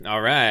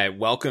All right,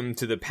 welcome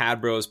to the Pad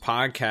Bros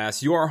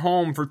podcast, your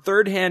home for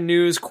third-hand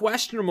news,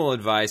 questionable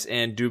advice,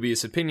 and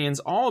dubious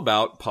opinions all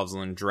about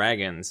Puzzle and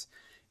Dragons.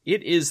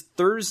 It is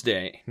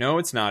Thursday. No,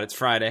 it's not. It's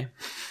Friday.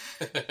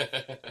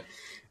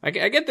 I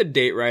get the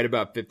date right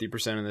about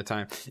 50% of the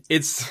time.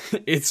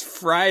 It's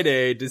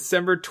Friday,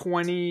 December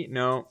 20...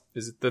 No,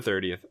 is it the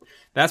 30th?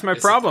 That's my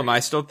problem. I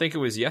still think it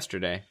was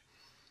yesterday.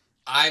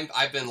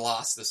 I've been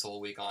lost this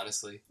whole week,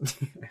 honestly.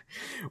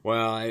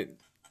 Well,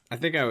 I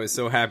think I was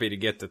so happy to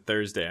get to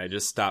Thursday, I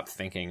just stopped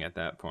thinking at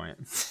that point.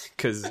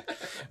 Because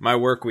my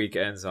work week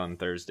ends on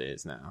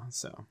Thursdays now,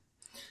 so...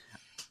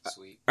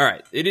 Sweet. All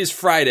right, it is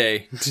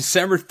Friday,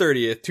 December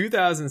 30th,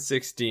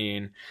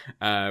 2016.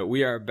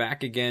 We are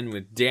back again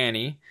with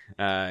Danny.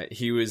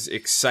 He was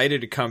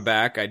excited to come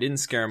back. I didn't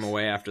scare him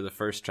away after the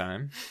first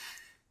time.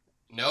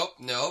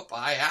 Nope.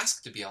 I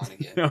asked to be on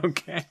again.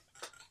 Okay.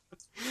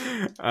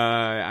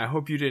 I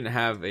hope you didn't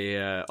have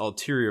a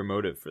ulterior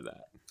motive for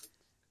that.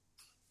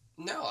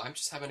 No, I'm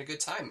just having a good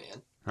time,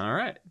 man. All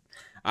right.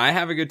 I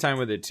have a good time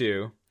with it,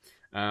 too.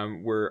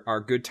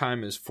 Our good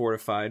time is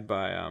fortified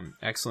by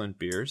excellent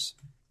beers.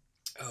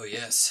 Oh,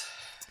 yes.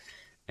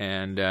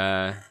 And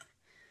I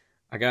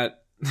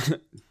got...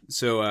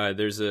 So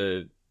there's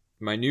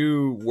my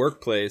new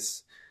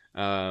workplace.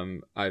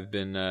 I've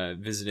been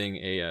visiting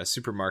a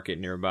supermarket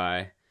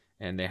nearby,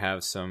 and they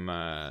have some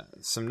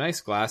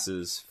nice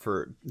glasses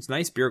it's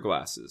nice beer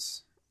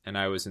glasses. And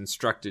I was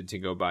instructed to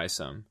go buy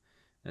some.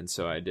 And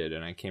so I did,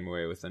 and I came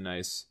away with a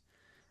nice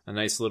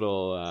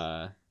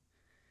little...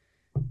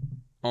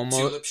 almost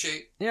tulip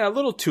shape? Yeah, a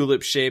little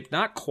tulip shape.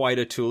 Not quite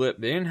a tulip.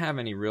 They didn't have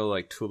any real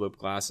tulip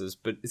glasses,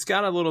 but it's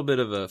got a little bit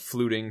of a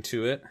fluting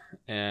to it,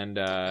 and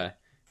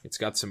it's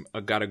got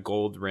a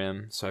gold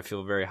rim, so I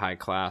feel very high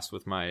class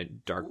with my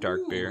dark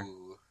beer.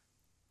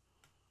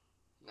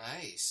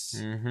 Nice.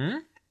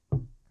 Mm-hmm.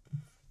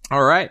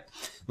 All right,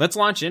 let's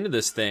launch into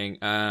this thing.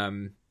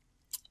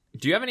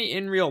 Do you have any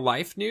in real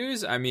life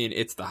news? I mean,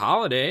 it's the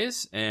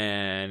holidays,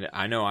 and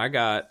I know I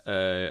got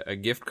a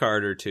gift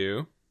card or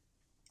two.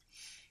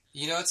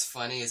 You know what's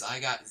funny is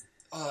I got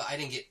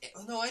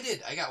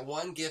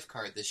one gift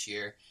card this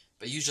year,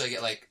 but usually I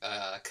get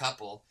a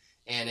couple,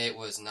 and it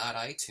was not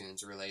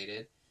iTunes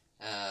related,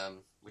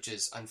 which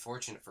is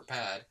unfortunate for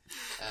Pad.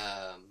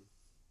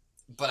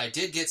 But I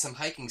did get some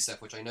hiking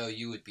stuff, which I know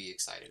you would be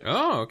excited about.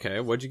 Oh,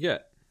 okay. What'd you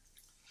get?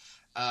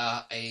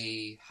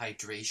 A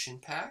hydration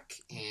pack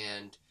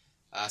and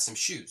some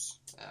shoes,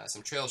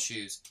 some trail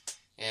shoes,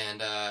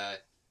 and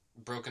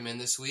broke them in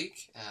this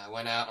week.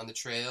 Went out on the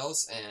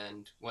trails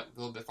and went a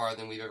little bit farther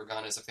than we've ever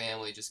gone as a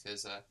family, just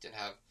because I didn't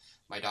have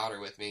my daughter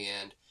with me,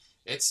 and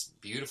it's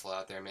beautiful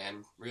out there,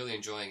 man. Really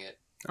enjoying it.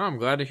 Oh, I'm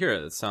glad to hear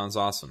it. That sounds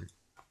awesome.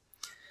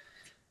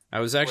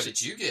 What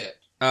did you get?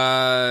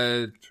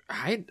 I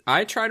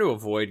try to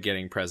avoid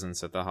getting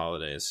presents at the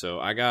holidays, so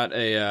I got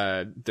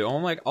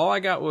all I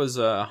got was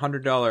a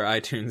 $100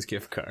 iTunes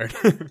gift card.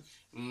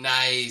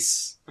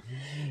 Nice.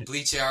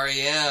 Bleach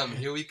REM,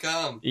 here we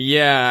come.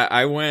 Yeah,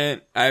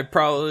 I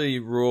probably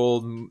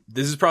rolled,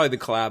 this is probably the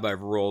collab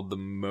I've rolled the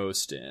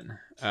most in.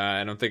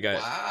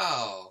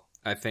 Wow.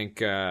 I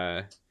think,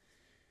 I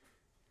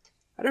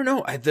don't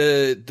know,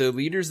 the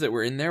leaders that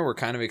were in there were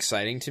kind of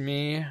exciting to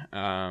me,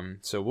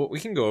 so we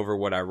can go over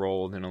what I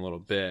rolled in a little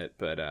bit,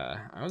 but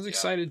I was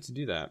excited to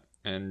do that,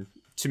 and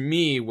to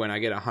me, when I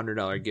get a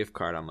 $100 gift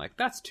card, I'm like,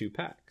 that's 2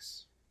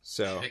 packs,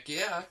 so... Heck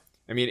yeah.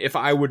 I mean, if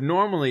I would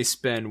normally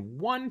spend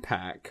 1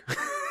 pack,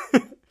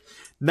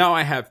 now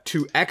I have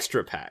 2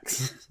 extra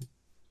packs.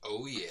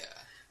 Oh, yeah.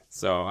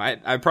 So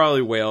I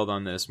probably wailed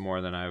on this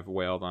more than I've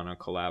wailed on a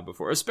collab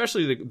before,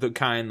 especially the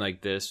kind like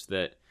this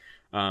that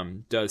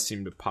does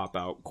seem to pop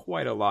out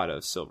quite a lot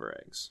of silver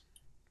eggs.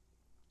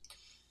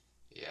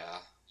 Yeah,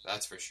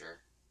 that's for sure.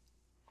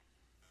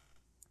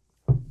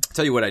 I'll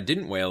tell you what I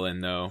didn't wail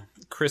in, though.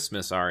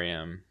 Christmas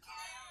REM.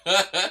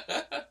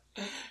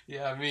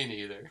 Yeah, me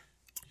neither.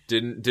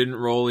 Didn't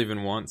roll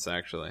even once,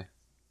 actually.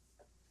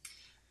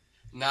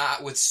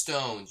 Not with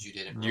stones, you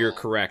didn't roll. You're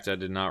correct. I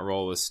did not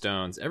roll with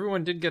stones.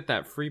 Everyone did get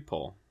that free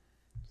pull.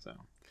 So,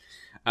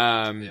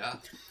 yeah.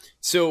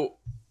 So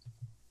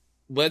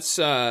let's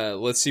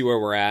see where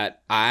we're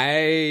at.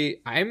 I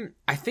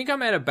think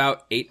I'm at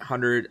about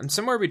 800. I'm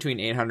somewhere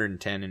between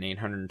 810 and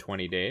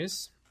 820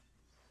 days.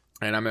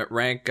 And I'm at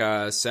rank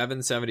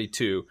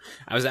 772.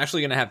 I was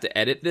actually going to have to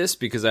edit this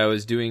because I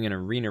was doing an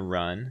arena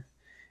run,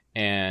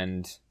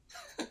 and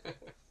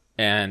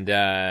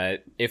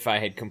if I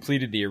had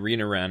completed the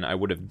arena run, I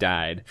would have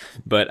died.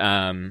 But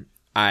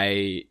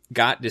I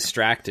got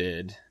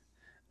distracted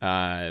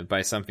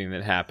by something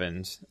that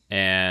happened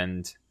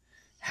and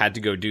had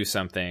to go do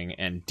something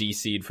and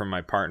DC'd from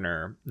my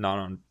partner, not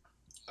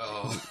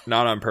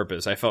on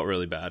purpose. I felt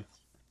really bad.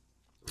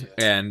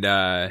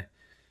 Yeah.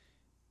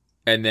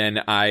 And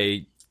then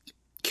I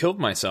killed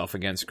myself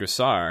against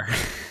Grissar.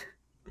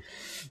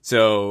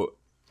 So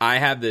I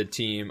have the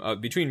team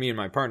between me and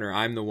my partner.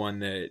 I'm the one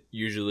that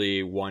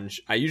usually one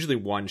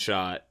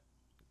shot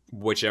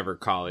whichever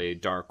collie,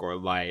 dark or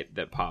light,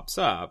 that pops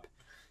up,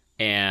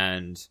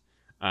 and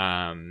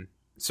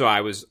so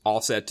I was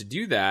all set to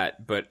do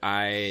that, but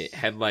I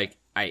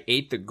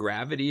ate the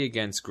gravity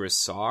against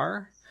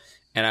Grisar,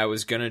 and I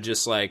was gonna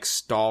just like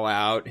stall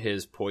out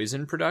his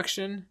poison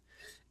production,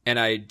 and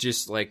I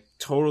just like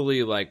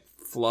totally like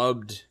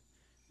flubbed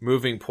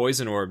moving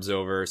poison orbs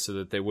over so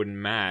that they wouldn't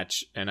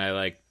match, and I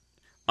like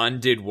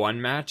undid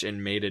one match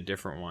and made a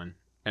different one,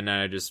 and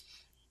then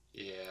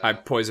I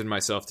poisoned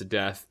myself to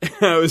death.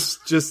 I was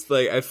just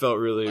like, I felt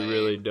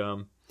really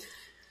dumb.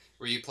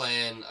 Were you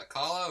playing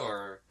Akala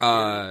or?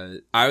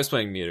 I was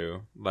playing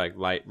Miru, like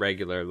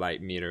regular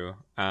light Miru.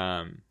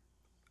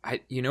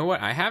 You know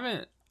what?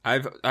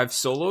 I've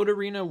soloed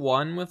Arena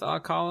 1 with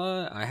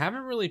Akala. I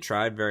haven't really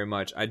tried very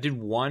much. I did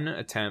one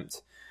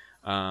attempt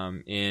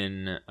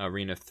in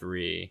Arena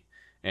 3,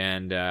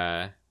 and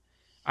I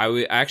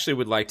actually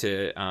would like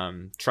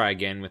to try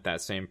again with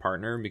that same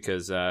partner,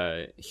 because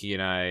he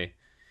and I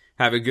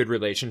have a good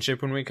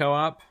relationship when we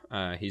co-op.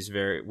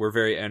 We're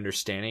very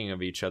understanding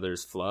of each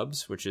other's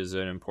flubs, which is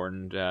an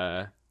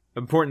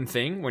important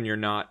thing when you're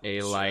not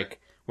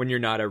when you're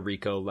not a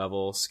Rico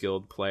level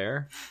skilled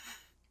player.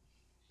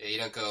 Yeah, you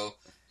don't go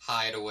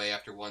hide away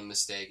after one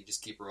mistake. You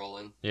just keep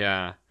rolling.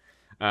 Yeah.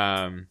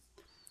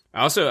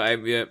 Also,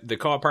 the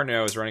co-op partner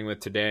I was running with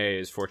today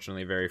is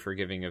fortunately very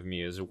forgiving of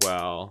me as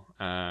well.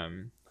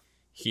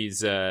 He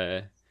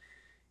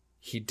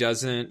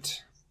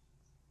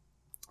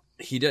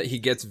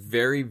gets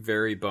very,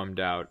 very bummed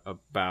out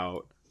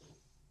about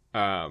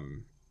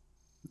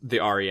the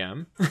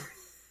REM.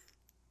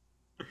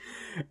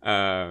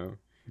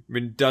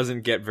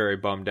 Doesn't get very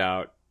bummed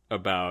out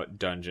about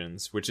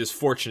dungeons, which is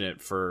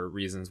fortunate for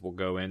reasons we'll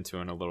go into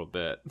in a little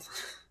bit.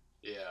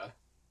 Yeah.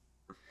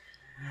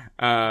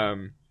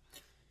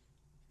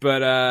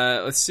 But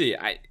let's see.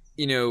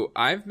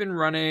 I've been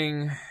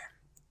running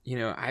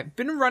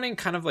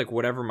kind of like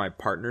whatever my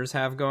partners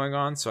have going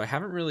on, so I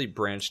haven't really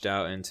branched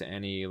out into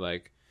any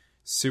like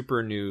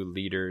super new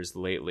leaders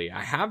lately.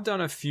 I have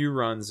done a few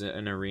runs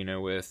in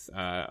Arena with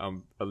a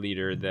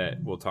leader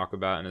that we'll talk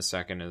about in a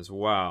second as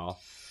well.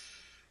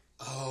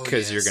 Oh,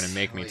 because yes. you're gonna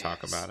make me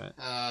talk about it.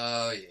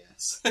 Oh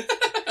yes.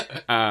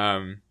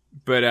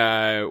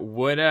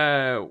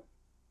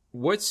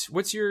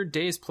 What's your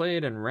days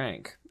played and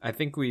rank? I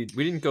think we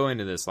didn't go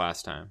into this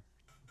last time.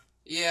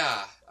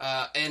 Yeah,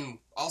 and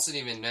also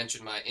didn't even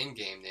mention my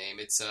in-game name.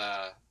 It's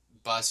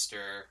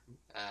Buster,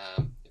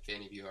 if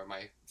any of you are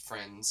my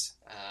friends.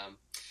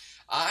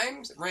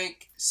 I'm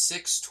rank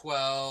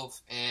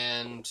 612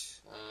 and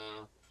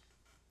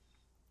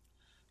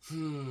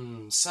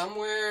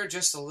somewhere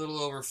just a little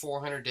over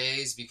 400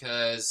 days,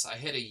 because I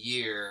hit a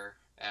year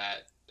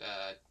at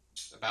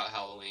about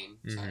Halloween.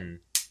 So. Mm-hmm.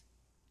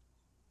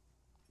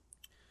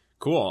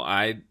 Cool.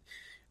 I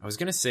was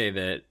gonna say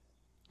that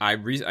I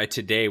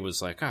today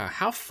was like,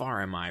 how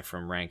far am I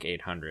from rank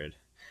 800?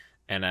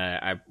 And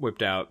I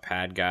whipped out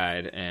Pad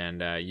Guide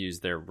and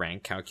used their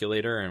rank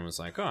calculator and was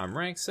like, I'm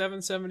rank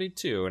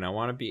 772 and I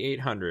want to be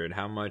 800.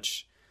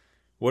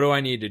 What do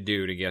I need to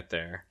do to get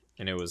there?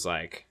 And it was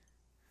like,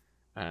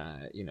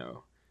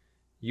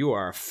 you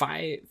are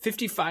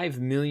 55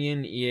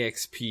 million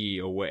EXP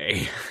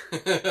away.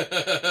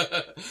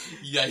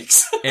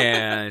 Yikes.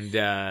 and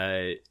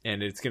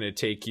it's going to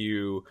take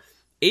you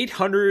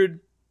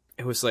 800.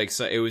 It was like,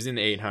 so it was in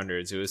the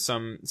 800s. It was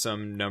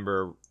some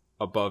number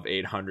above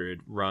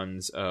 800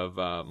 runs of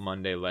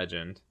Monday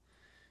Legend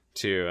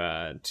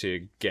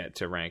to get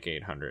to rank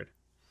 800.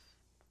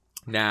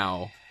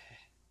 Now,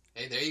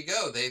 hey, there you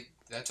go.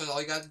 That's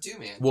all you got to do,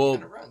 man. Well,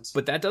 runs.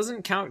 But that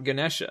doesn't count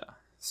Ganesha.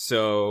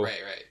 So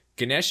right.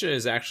 Ganesha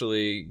is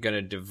actually going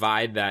to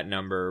divide that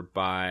number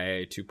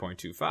by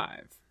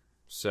 2.25.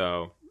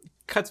 So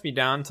cuts me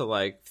down to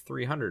like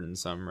 300 and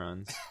some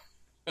runs.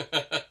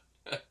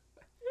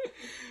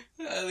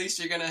 At least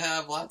you're going to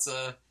have lots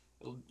of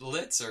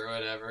lits or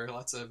whatever,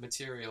 lots of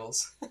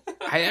materials.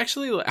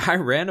 I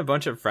ran a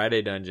bunch of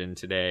Friday Dungeon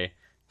today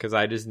because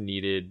I just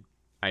needed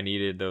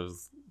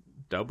those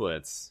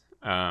doublets.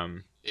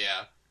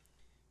 Yeah.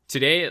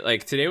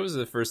 Today was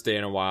the first day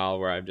in a while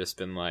where I've just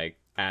been like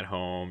at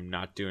home,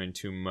 not doing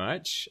too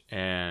much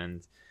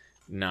and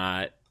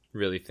not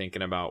really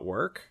thinking about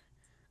work.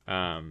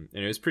 And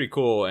it was pretty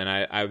cool. And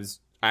it was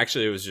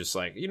just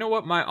like, you know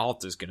what? My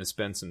alt is going to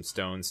spend some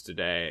stones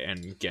today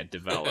and get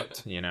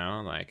developed,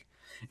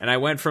 and I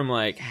went from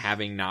like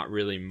having not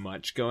really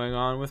much going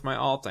on with my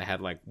alt. I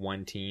had like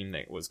one team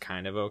that was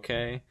kind of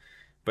okay,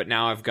 but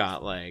now I've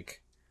got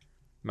like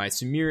my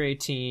Sumire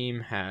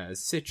team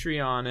has Citri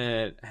on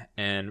it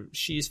and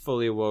she's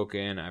fully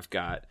awoken. I've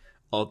got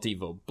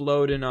Altivo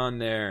Bloden on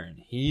there and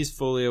he's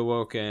fully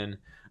awoken.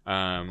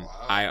 Wow.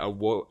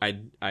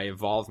 I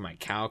evolved my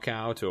Cow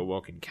to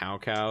Awoken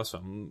Cow, so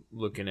I'm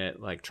looking at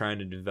like trying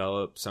to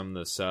develop some of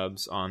the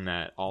subs on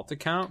that alt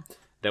account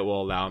that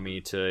will allow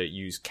me to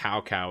use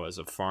Cow as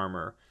a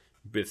farmer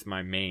with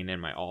my main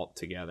and my alt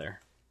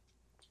together.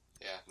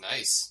 Yeah,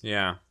 nice.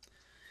 Yeah.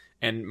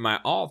 And my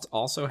alt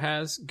also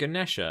has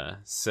Ganesha,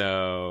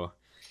 so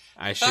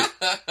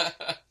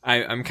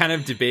I'm kind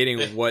of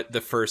debating what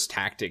the first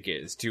tactic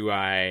is. Do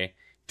I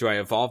do I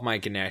evolve my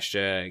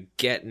Ganesha,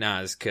 get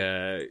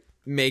Nazca,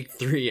 make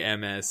 3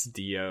 MS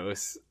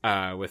Dios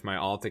with my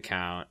alt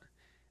account,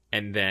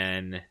 and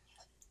then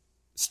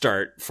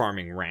start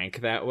farming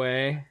rank that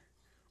way?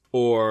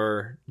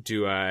 Or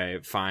do I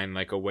find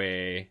like a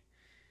way,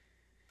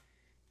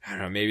 I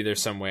don't know, maybe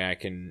there's some way I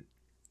can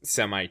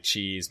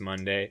semi-cheese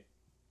Monday,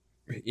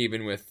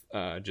 even with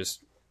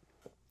just,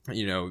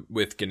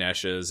 with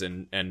Ganeshas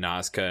and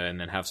Nazca, and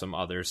then have some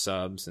other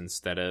subs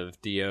instead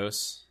of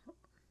Dios.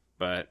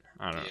 But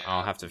I don't know.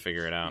 I'll have to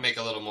figure it out. Make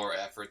a little more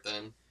effort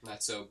then.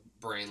 Not so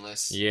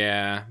brainless.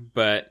 Yeah,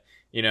 but,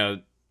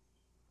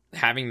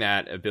 having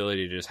that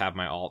ability to just have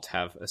my alt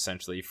have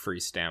essentially free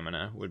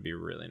stamina would be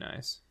really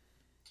nice.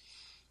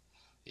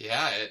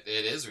 Yeah,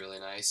 it is really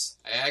nice.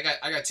 I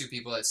got 2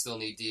 people that still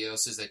need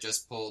Dioses that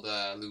just pulled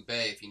Lube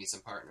if you need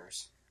some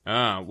partners.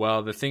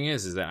 Well, the thing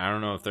is that I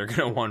don't know if they're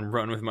gonna want to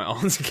run with my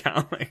alt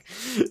account. Like,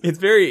 it's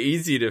very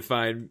easy to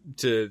find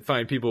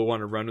people who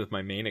want to run with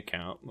my main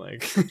account.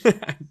 Like,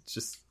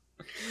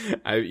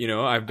 I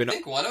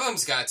think one of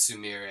them's got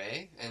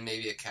Sumire and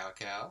maybe a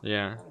Cow.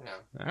 Yeah. I don't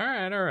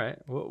know. All right.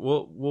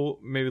 We'll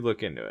maybe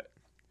look into it.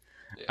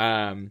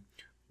 Yeah.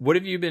 What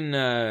have you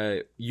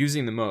been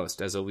using the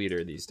most as a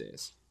leader these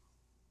days?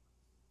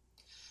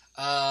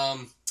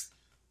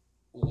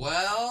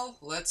 Well,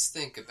 let's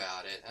think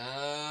about it.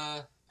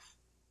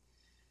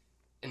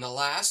 In the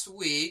last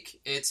week,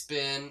 it's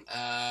been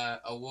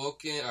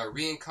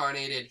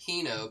reincarnated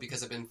Hino,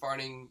 because I've been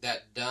farming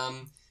that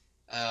dumb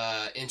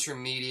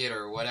intermediate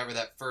or whatever,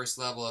 that first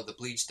level of the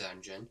Bleach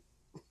dungeon.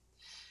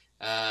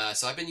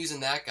 So I've been using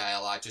that guy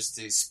a lot just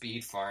to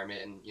speed farm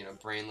it and,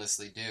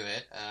 brainlessly do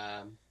it.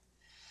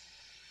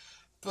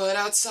 But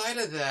outside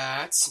of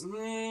that,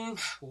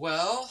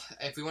 well,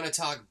 if we want to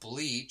talk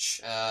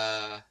Bleach,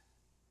 I've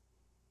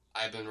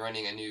been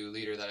running a new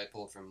leader that I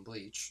pulled from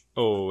Bleach.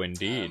 Oh,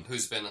 indeed.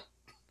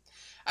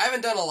 I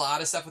haven't done a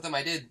lot of stuff with him.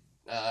 I did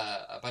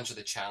a bunch of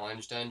the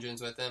challenge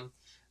dungeons with him.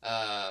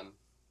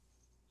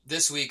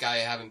 This week I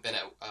haven't been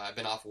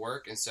been off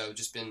work, and so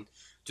just been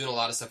doing a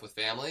lot of stuff with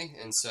family,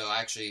 and so I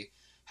actually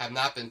have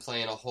not been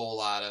playing a whole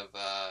lot of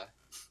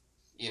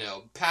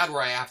pad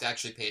where I have to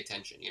actually pay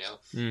attention.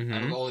 Mm-hmm.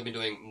 I've only been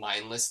doing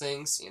mindless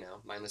things,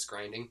 mindless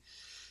grinding.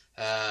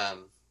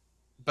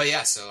 But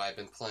yeah, so I've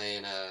been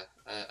playing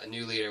a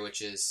new leader,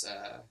 which is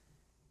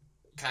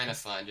kind of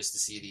fun just to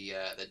see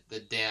the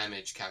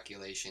damage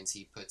calculations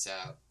he puts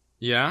out.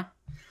 Yeah.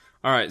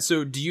 All right.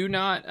 So do you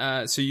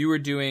not? So you were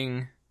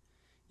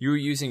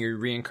using your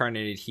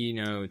reincarnated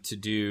Hino to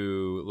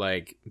do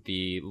like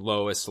the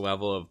lowest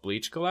level of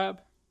Bleach collab?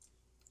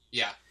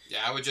 Yeah.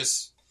 I would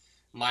just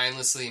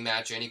mindlessly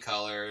match any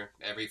color.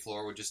 Every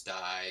floor would just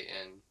die,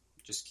 and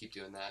just keep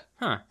doing that.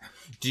 Huh.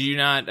 Do you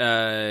not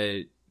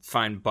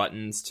find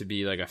buttons to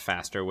be like a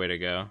faster way to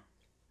go?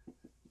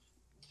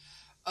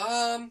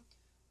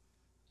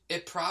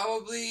 It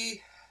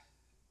probably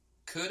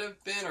could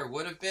have been or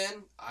would have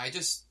been.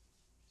 It's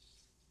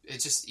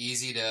just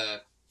easy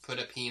to put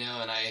up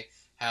Hino, and I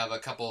have a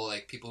couple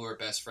like people who are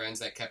best friends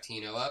that kept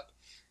Hino up,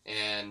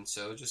 and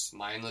so just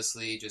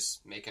mindlessly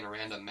just making a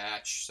random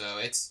match. So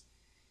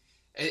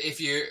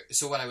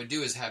what I would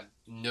do is have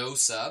no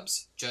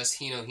subs, just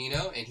Hino,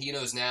 and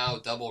Hino's now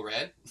double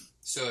red.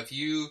 So if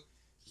you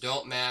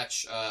don't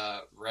match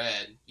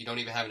red, you don't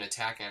even have an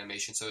attack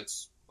animation, so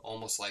it's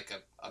almost like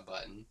a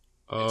button.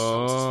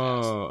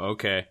 Oh,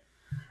 okay.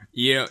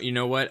 You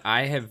know what?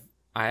 I have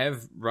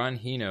run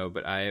Hino,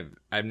 but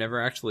I've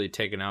never actually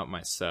taken out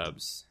my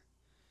subs.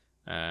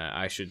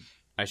 I should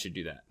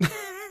do that.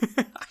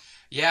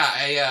 Yeah,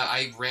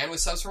 I ran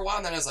with subs for a while,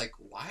 and then I was like,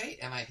 why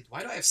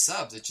do I have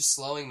subs? It's just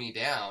slowing me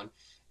down.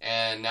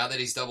 And now that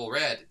he's double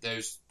red,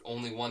 there's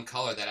only one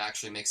color that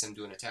actually makes him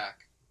do an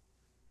attack.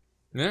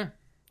 Yeah.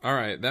 All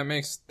right, that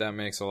makes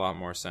a lot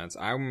more sense.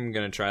 I'm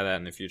gonna try that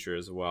in the future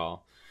as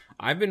well.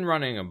 I've been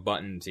running a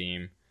button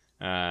team.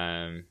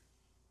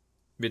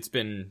 It's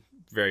been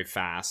very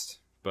fast,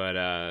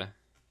 but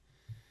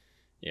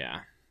yeah,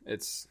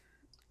 the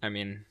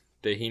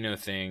Hino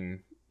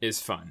thing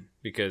is fun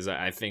because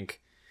I think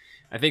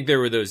there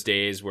were those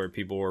days where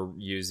people were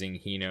using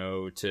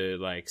Hino to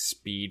like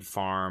speed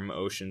farm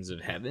Oceans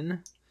of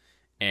Heaven,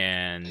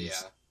 and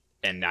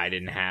I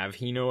didn't have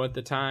Hino at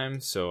the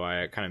time, so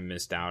I kind of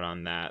missed out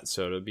on that.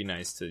 So it'll be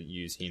nice to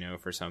use Hino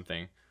for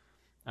something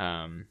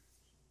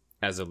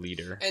as a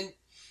leader.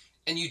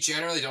 And you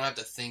generally don't have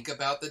to think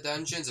about the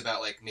dungeons,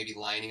 about like maybe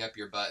lining up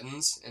your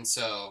buttons, and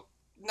so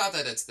not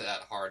that it's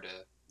that hard to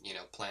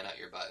plan out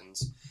your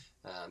buttons,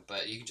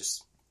 but you can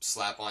just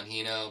slap on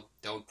Hino,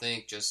 don't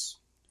think, just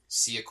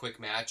see a quick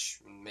match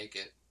and make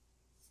it.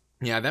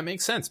 Yeah, that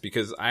makes sense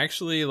because I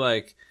actually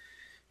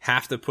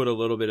have to put a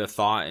little bit of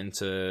thought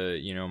into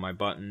my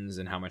buttons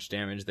and how much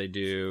damage they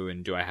do,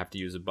 and do I have to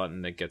use a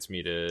button that gets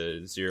me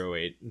to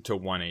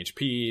 1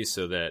 HP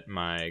so that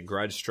my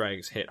grudge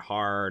strikes hit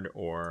hard,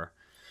 or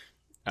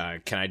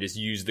can I just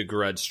use the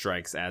grudge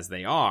strikes as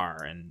they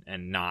are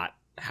and not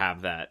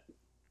have that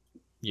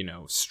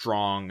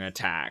strong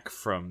attack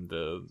from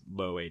the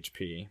low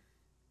HP?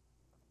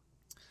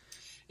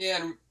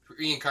 Yeah, and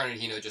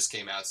Reincarnated Hino just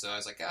came out, so I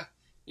was like,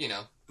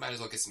 might as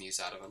well get some use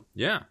out of him.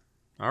 Yeah.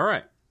 All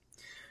right.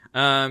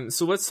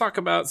 So let's talk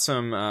about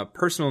some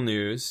personal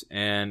news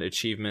and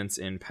achievements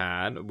in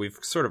PAD. We've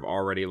sort of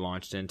already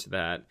launched into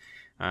that.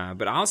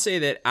 But I'll say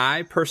that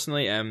I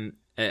personally am,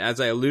 as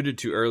I alluded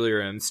to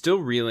earlier, I'm still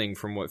reeling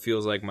from what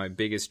feels like my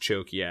biggest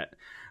choke yet.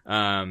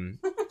 And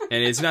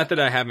it's not that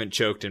I haven't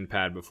choked in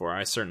PAD before.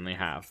 I certainly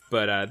have.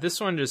 But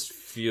this one just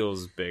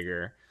feels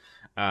bigger.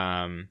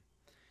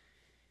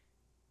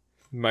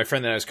 My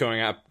friend that I was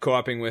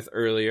co-oping with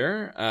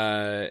earlier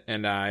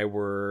and I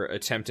were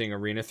attempting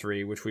Arena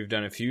 3, which we've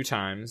done a few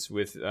times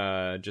with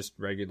just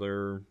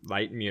regular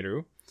light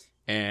Miru.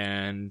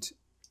 And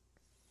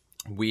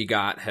we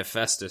got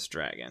Hephaestus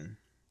Dragon.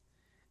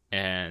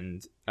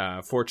 And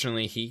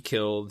fortunately, he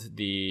killed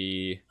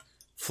the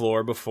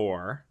floor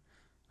before.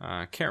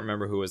 I can't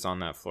remember who was on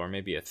that floor.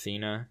 Maybe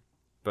Athena.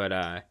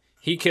 But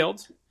he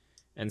killed.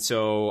 And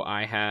so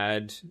I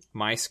had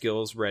my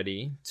skills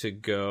ready to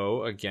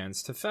go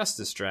against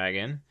Hephaestus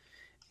Dragon.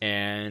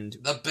 And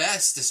the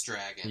bestest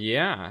dragon.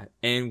 Yeah.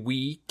 And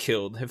we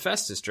killed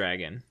Hephaestus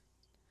Dragon.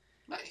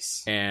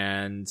 Nice.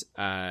 And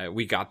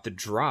we got the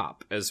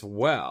drop as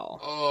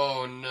well.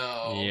 Oh,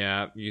 no.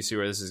 Yeah, you see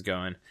where this is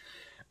going.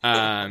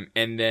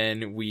 And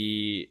then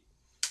we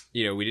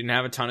didn't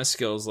have a ton of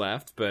skills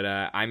left, but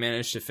I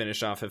managed to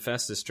finish off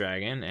Hephaestus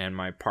Dragon, and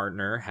my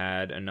partner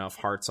had enough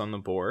hearts on the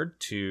board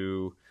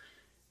to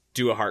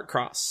do a heart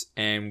cross,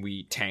 and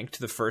we tanked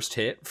the first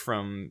hit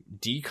from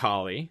D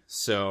Kali,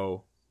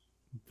 so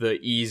the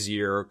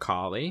easier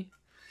Kali.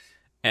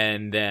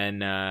 And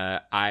then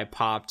I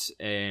popped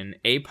an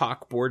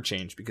APOC board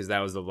change because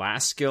that was the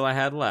last skill I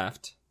had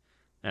left.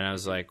 And I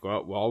was like,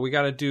 well all we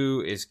got to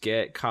do is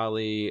get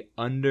Kali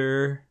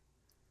under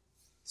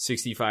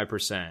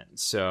 65%.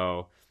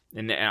 So,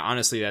 and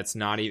honestly, that's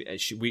not even,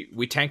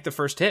 we tanked the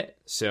first hit.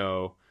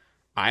 So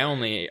I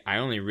only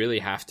really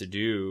have to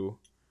do,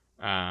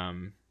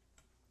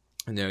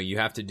 you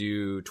have to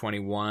do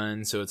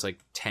 21, so it's like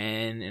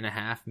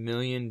 10.5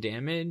 million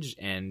damage,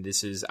 and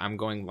I'm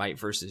going light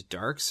versus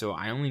dark, so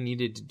I only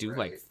needed to do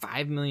like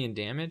 5 million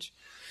damage.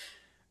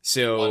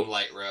 So one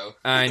light row.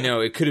 I know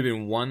it could have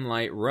been one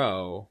light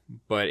row,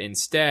 but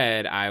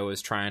instead I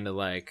was trying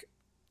to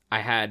I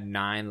had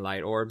 9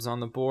 light orbs on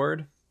the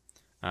board,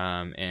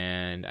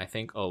 and I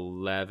think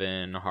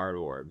 11 hard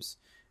orbs,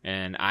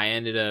 and I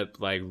ended up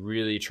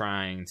really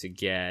trying to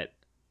get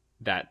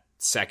that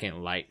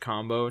second light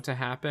combo to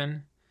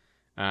happen,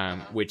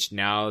 which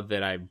now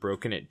that I've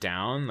broken it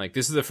down,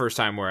 this is the first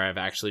time where I've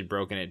actually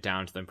broken it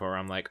down to the point where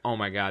I'm like, oh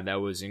my god, that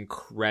was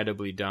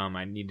incredibly dumb.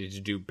 I needed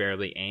to do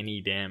barely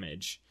any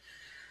damage.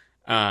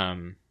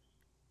 And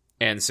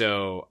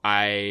so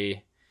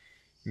I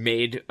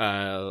made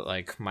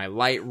my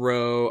light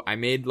row. I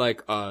made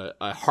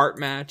a heart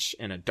match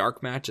and a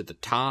dark match at the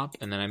top,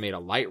 and then I made a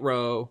light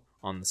row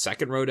on the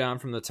second row down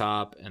from the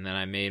top, and then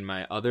I made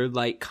my other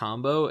light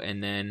combo,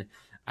 and then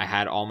I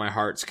had all my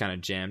hearts kind of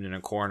jammed in a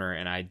corner,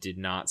 and I did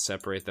not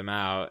separate them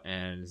out,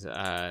 and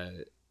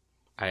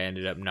I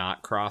ended up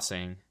not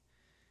crossing,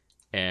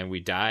 and we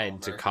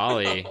died to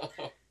Kali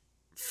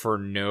for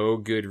no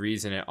good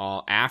reason at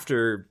all.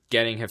 After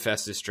getting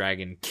Hephaestus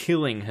Dragon,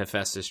 killing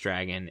Hephaestus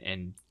Dragon,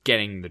 and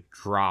getting the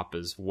drop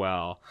as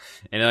well.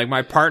 And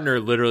my partner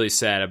literally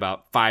said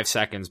about 5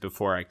 seconds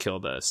before I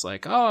killed us,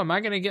 oh, am I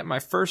going to get my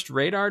first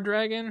radar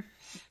dragon?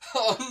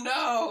 Oh,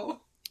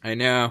 no. I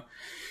know.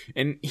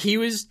 And he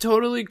was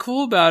totally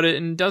cool about it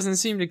and doesn't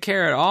seem to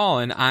care at all.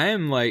 And I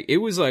am it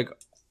was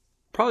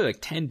probably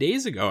 10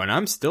 days ago, and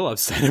I'm still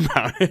upset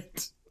about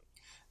it.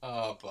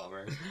 Oh,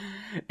 bummer.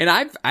 And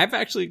I've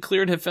actually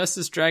cleared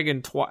Hephaestus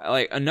Dragon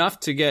enough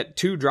to get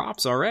 2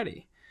 drops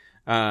already.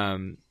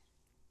 And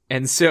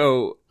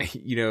so,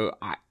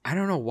 I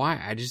don't know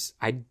why.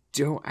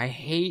 I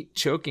hate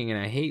choking and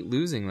I hate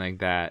losing like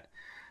that.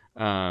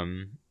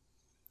 And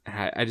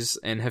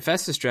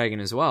Hephaestus Dragon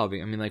as well.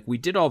 I mean, we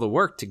did all the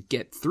work to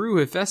get through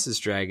Hephaestus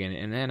Dragon,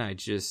 and then I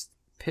just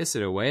piss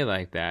it away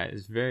like that.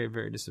 It's very,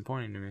 very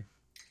disappointing to me.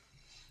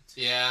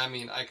 Yeah, I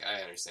mean,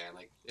 I understand.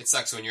 It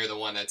sucks when you're the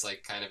one that's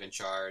kind of in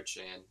charge,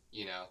 and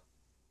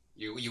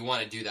you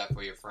want to do that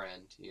for your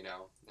friend,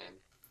 and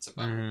it's a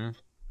bummer. Mm-hmm.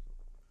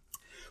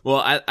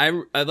 Well,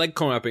 I like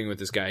co-oping with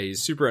this guy.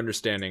 He's super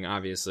understanding,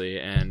 obviously,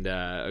 and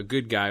a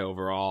good guy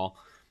overall.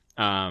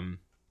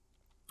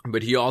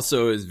 But he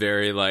also is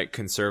very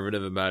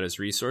conservative about his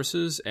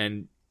resources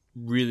and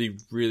really,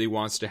 really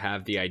wants to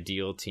have the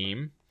ideal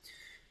team.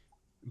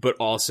 But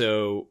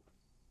also,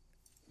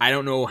 I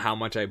don't know how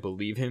much I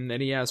believe him that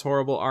he has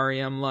horrible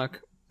REM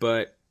luck,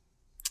 but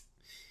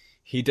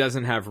he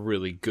doesn't have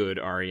really good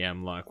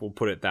REM luck. We'll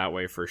put it that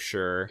way for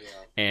sure.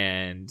 Yeah.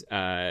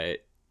 And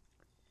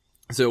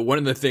so one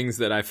of the things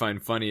that I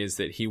find funny is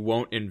that he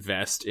won't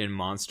invest in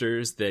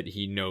monsters that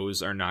he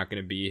knows are not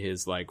going to be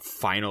his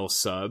final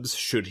subs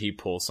should he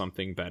pull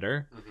something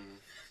better. Mm-hmm.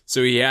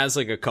 So he has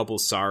a couple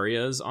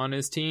Sarias on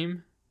his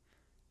team,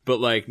 but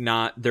like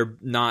they're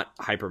not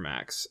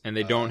Hypermax, and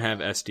they don't have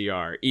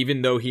SDR,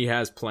 even though he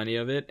has plenty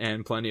of it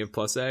and plenty of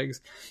plus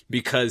eggs,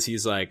 because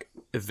he's like,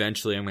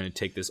 eventually I'm going to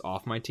take this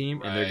off my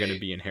team and they're going to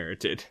be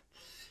inherited.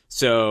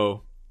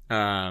 So,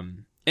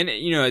 and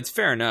you know, it's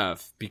fair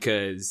enough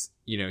because,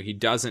 you know, he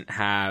doesn't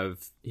have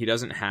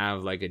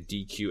like a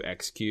DQ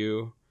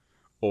XQ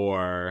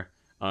or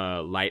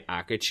light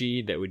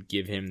Akachi that would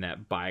give him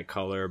that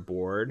bicolor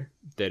board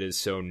that is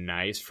so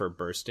nice for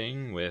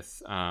bursting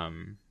with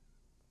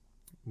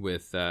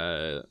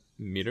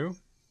Miru.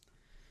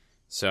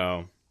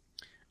 So,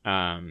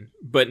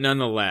 but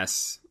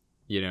nonetheless,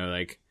 you know,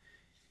 like,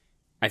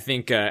 I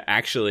think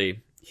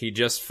actually he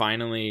just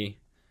finally,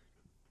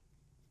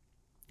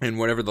 in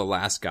whatever the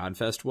last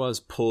Godfest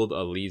was, pulled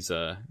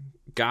Aliza,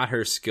 got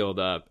her skilled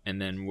up,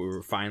 and then we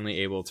were finally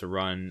able to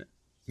run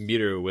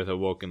Miru with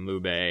Awoken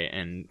Lube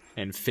and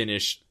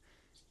finish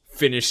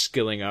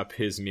skilling up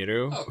his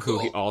Miru, who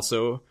he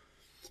also,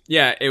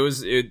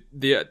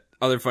 the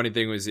other funny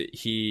thing was that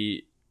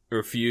he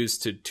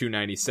refused to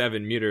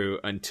 297 Miru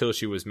until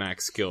she was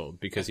max skilled,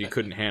 because he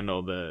couldn't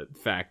handle the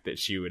fact that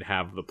she would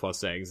have the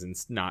plus eggs and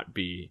not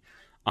be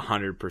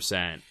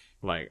 100%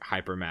 like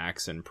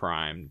hypermax and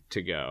prime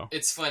to go.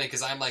 It's funny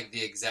because I'm like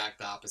the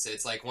exact opposite.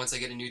 It's like once I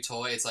get a new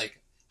toy, it's like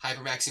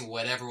hypermaxing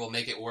whatever will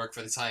make it work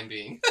for the time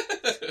being.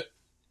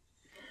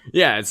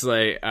 Yeah, it's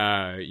like,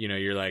 you know,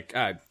 you're like,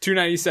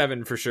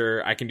 297 for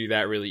sure. I can do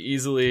that really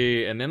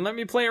easily. And then let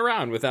me play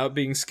around without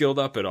being skilled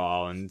up at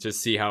all and just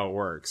see how it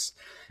works.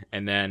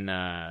 And then,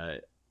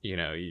 you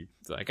know, you're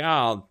like,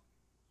 I'll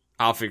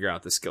figure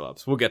out the skill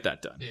ups. We'll get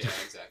that done. Yeah,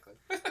 exactly.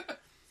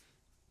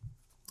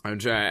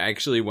 I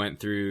actually went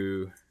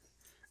through,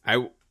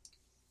 I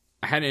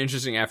had an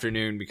interesting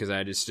afternoon because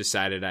I just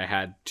decided I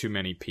had too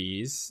many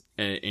P's,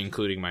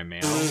 including my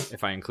mail,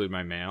 if I include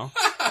my mail.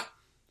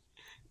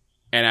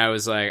 And I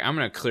was like, I'm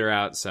going to clear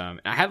out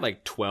some. I had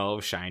like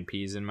 12 Shine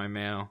Peas in my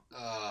mail.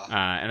 And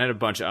I had a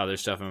bunch of other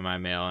stuff in my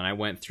mail. And I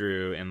went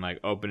through and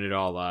like opened it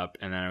all up.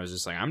 And then I was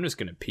just like, I'm just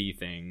going to pee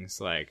things.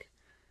 Like,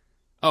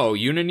 oh,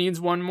 Yuna needs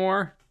one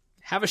more?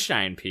 Have a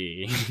Shine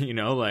Pea. You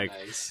know, like,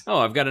 nice. Oh,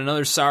 I've got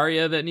another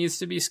Saria that needs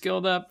to be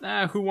skilled up.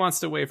 Who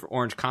wants to wait for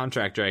Orange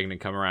Contract Dragon to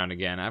come around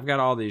again? I've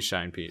got all these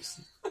Shine Peas.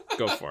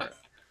 Go for it.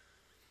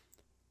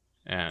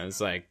 And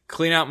it's like,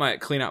 clean out my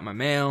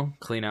mail,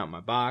 clean out my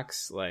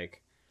box. Like,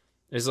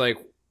 it's like,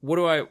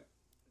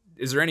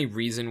 is there any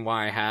reason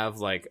why I have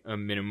like a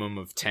minimum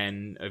of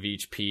 10 of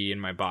each P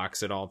in my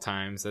box at all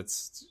times?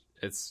 It's,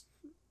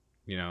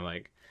 you know,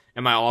 like,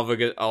 am I all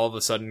of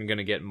a sudden going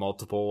to get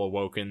multiple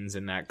Awokens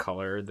in that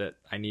color that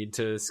I need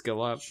to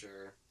skill up?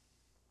 Sure.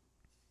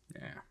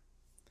 Yeah.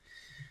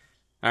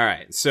 All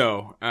right.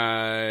 So,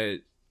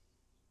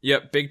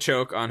 yep. Big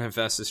choke on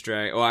Hephaestus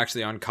Dragon. Well,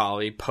 actually on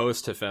Kali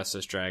post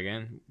Hephaestus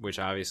Dragon, which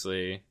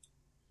obviously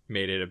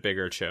made it a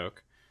bigger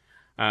choke.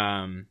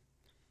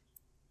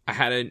 I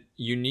had a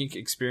unique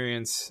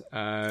experience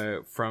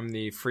from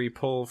the free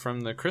pull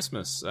from the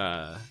Christmas.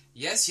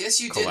 Yes,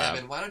 you collab. did,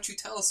 Evan. Why don't you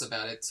tell us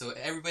about it so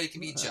everybody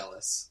can be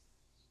jealous?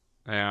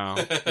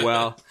 Yeah.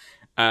 Well,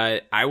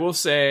 I will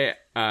say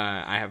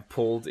I have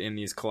pulled in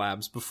these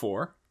collabs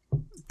before.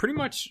 Pretty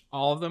much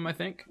all of them, I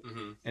think.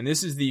 Mm-hmm. And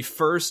this is the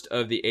first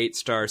of the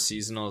 8-star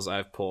seasonals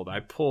I've pulled. I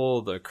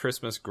pulled the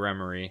Christmas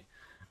Gremory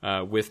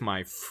with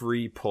my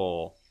free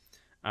pull.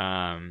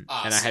 Awesome.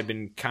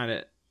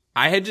 And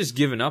I had just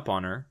given up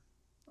on her.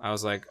 I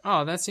was like,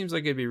 oh, that seems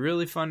like it'd be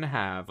really fun to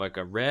have, like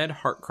a red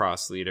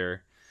Heartcross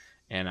leader.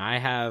 And I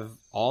have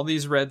all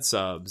these red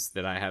subs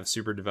that I have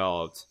super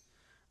developed.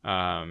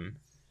 I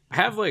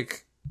have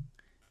like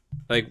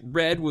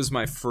red was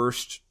my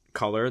first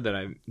color that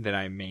I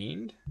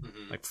mained.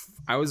 Mm-hmm. Like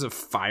I was a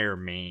fire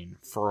main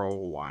for a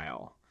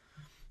while.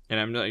 And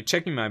I'm like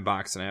checking my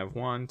box and I have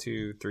 1,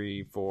 2,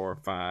 3, 4,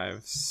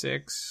 5,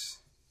 6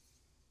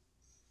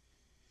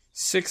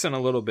 and a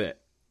little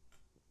bit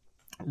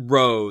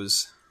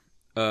rows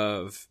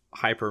of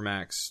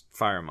Hypermax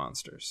fire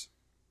monsters.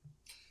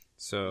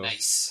 So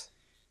nice.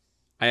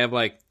 I have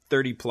like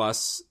 30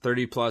 plus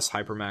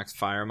Hypermax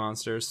fire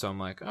monsters. So I'm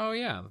like, oh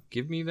yeah,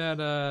 give me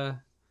that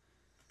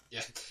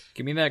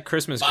give me that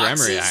Christmas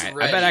Gremory.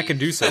 I bet I can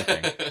do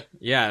something.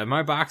 Yeah,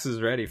 my box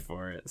is ready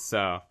for it.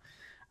 So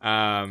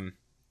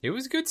it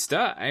was good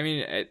stuff. I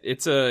mean,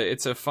 it's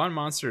a fun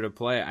monster to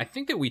play. I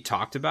think that we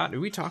talked about. Did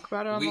we talk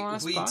about it on the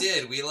last pod? We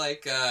did. We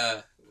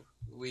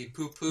we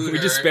poo-pooed her. We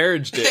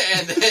disparaged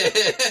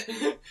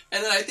it.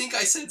 And then I think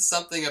I said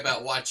something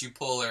about watch you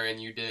pull her, and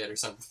you did or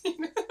something.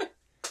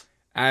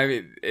 I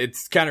mean,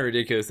 it's kind of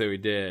ridiculous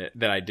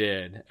that I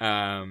did.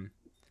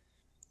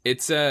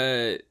 It's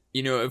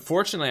you know,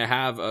 fortunately I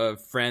have a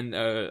friend,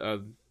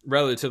 a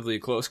relatively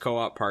close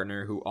co-op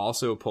partner who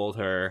also pulled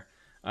her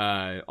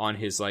on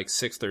his like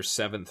 6th or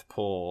 7th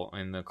pull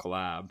in the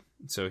collab.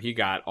 So he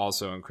got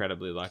also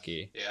incredibly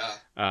lucky.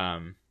 Yeah.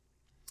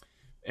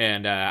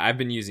 And I've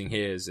been using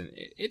his, and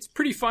it's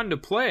pretty fun to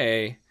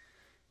play.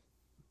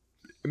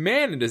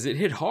 Man, does it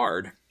hit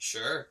hard.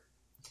 Sure.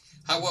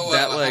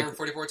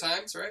 144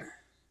 times, right?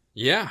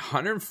 Yeah,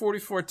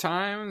 144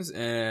 times,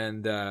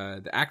 and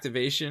the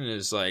activation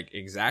is like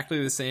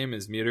exactly the same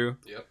as Miru.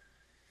 Yep.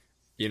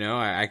 You know,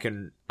 I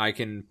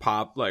can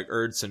pop like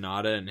Erd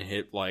Sonata and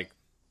hit like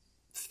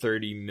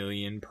 30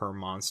 million per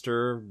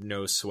monster,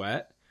 no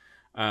sweat.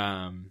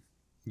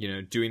 You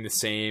know, doing the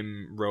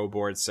same row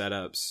board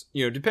setups,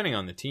 you know, depending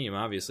on the team,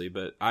 obviously,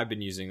 but I've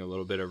been using a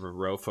little bit of a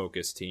row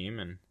focused team,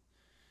 and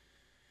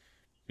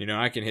you know,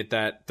 I can hit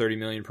that 30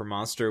 million per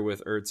monster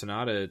with Erd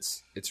Sonata.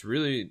 It's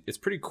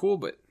pretty cool,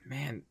 but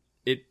man,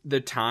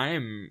 the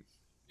time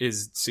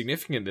is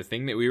significant. The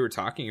thing that we were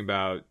talking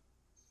about,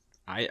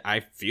 I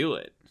feel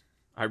it.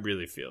 I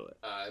really feel it.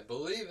 I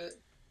believe it.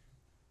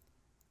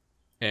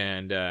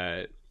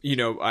 And you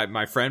know,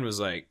 my friend was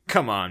like,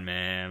 "Come on,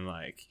 man!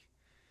 Like,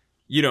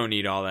 you don't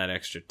need all that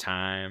extra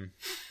time.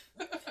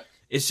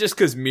 It's just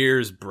because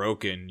Mirror's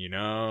broken, you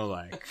know,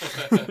 like."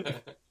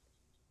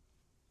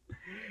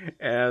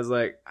 And I was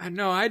like, I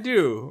know I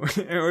do,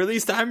 or at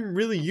least I'm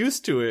really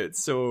used to it.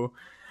 So,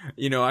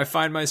 you know, I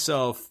find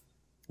myself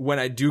when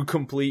I do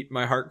complete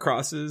my heart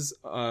crosses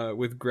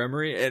with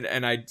Gremory,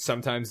 and I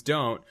sometimes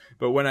don't,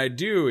 but when I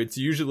do, it's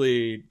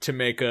usually to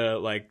make a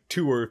like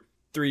 2 or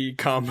 3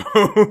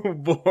 combo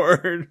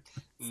board.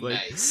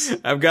 Nice.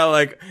 I've got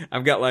like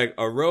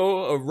a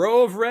row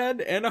of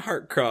red and a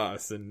heart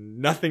cross and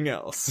nothing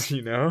else,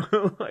 you know?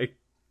 Like,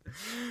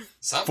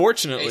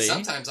 fortunately,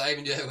 sometimes I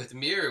even do that with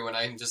Miru when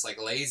I'm just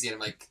like lazy and I'm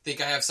like, think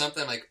I have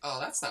something. I'm like, oh,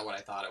 that's not what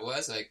I thought it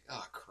was. I'm like,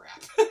 oh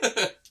crap.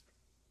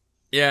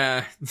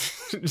 Yeah,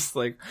 just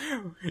like,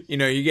 you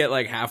know, you get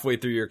like halfway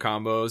through your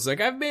combos,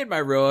 like, I've made my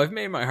row, I've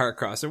made my heart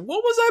cross, and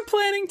what was I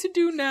planning to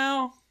do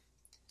now?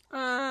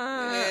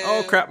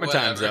 Oh crap, my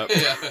time's up.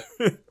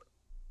 Yeah.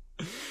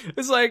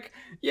 It's like,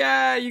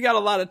 yeah, you got a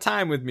lot of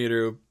time with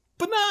Miru,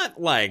 but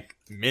not like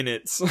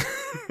minutes.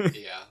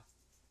 Yeah.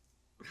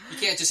 You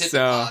can't just hit the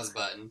pause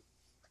button.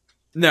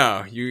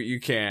 No, you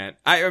can't.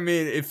 I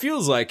mean, it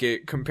feels like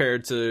it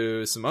compared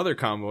to some other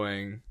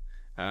comboing,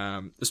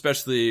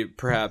 especially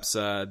perhaps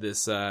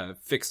this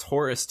fixed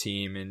Horus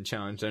team in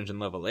Challenge Dungeon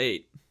level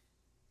 8.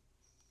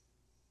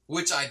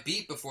 Which I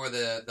beat before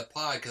the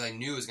pod because I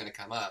knew it was going to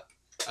come up.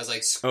 I was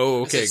like,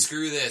 oh, okay. I said,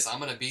 screw this. I'm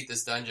going to beat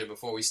this dungeon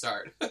before we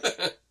start.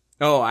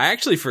 Oh, I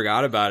actually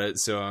forgot about it,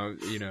 so,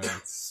 you know,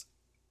 it's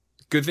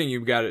good thing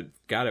you got it.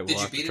 We'll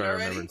have to try to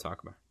remember to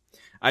talk about it.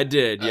 I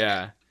did, okay.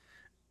 Yeah.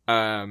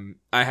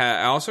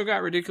 I also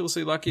got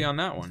ridiculously lucky on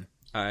that one.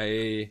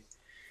 I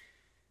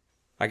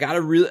got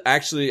a really,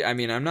 actually, I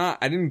mean,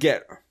 I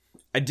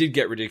did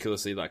get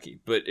ridiculously lucky,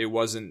 but it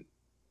wasn't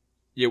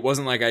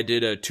like I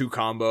did a 2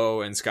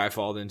 combo and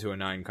Skyfalled into a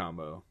 9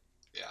 combo.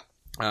 Yeah.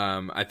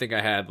 I think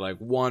I had like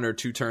 1 or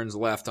 2 turns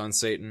left on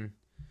Satan,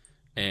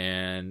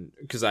 and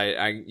because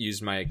I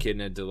used my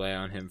Echidna delay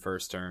on him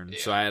first turn, yeah.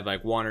 So I had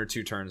like 1 or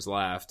 2 turns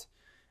left,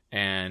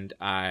 and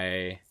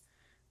I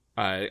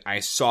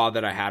saw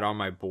that I had on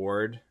my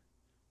board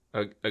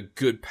a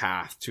good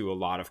path to a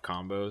lot of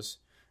combos,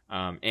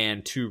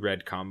 and 2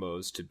 red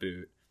combos to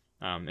boot.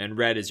 And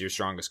red is your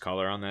strongest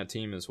color on that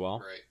team as well,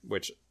 right.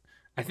 Which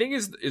I think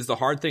is the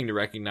hard thing to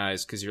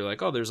recognize, because you're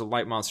like, oh, there's a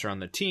light monster on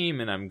the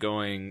team, and I'm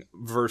going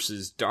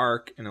versus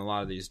dark in a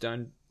lot of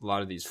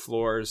these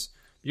floors.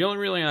 You only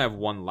really have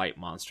 1 light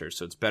monster,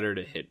 so it's better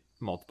to hit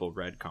multiple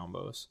red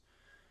combos.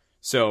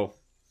 So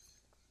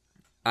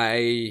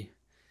I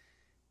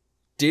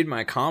did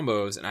my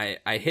combos, and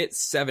I hit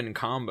 7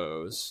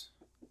 combos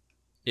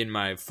in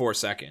my 4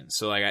 seconds.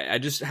 So like I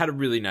just had a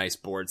really nice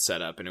board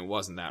setup, and it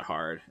wasn't that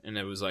hard, and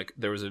it was like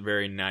there was a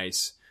very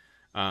nice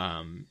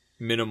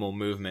minimal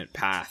movement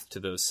path to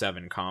those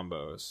 7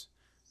 combos.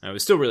 And I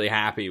was still really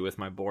happy with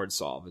my board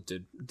solve. It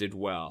did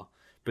well.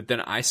 But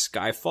then I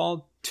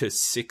Skyfall to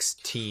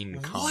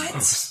 16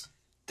 combos. What?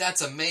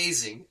 That's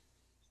amazing.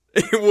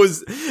 It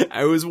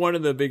was one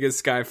of the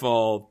biggest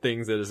Skyfall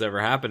things that has ever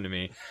happened to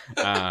me.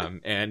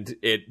 And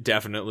it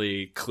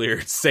definitely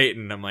cleared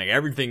Satan. I'm like,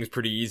 everything's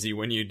pretty easy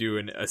when you do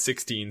a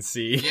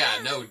 16C. Yeah,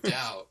 no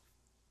doubt.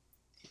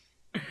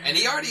 And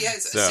he already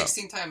has a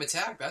 16-time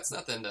attack. That's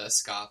nothing to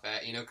scoff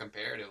at, you know,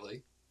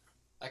 comparatively.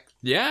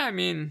 Yeah, I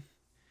mean,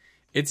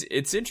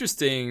 it's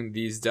interesting,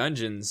 these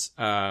dungeons.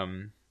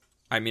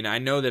 I mean, I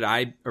know that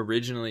I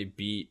originally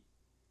beat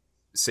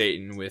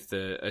Satan with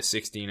a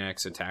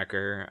 16x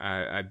attacker.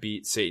 I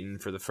beat Satan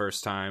for the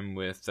first time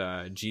with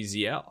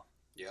GZL.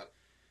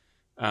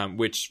 Yep.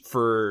 Which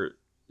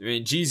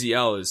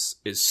GZL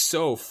is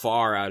so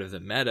far out of the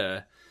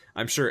meta.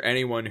 I'm sure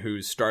anyone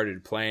who's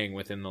started playing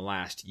within the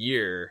last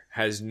year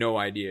has no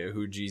idea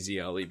who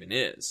GZL even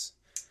is.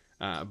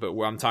 But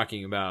what I'm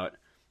talking about,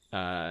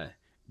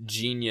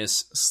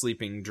 Genius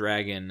Sleeping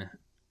Dragon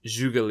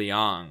Zhuge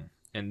Liang.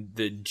 And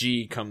the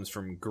G comes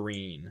from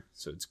green,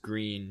 so it's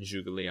green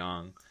Zhuge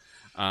Liang.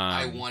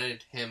 I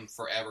wanted him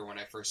forever when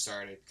I first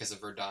started because of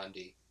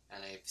Verdandi,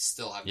 and I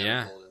still have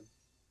never pulled him.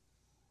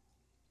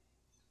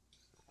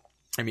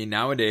 I mean,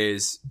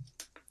 nowadays,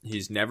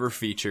 he's never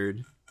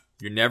featured.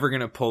 You're never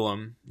going to pull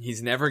him.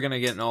 He's never going to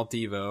get an alt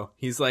Evo.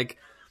 He's like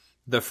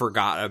the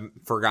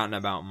forgotten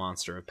about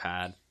monster of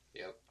Pad.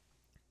 Yep.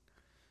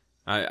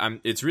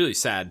 It's really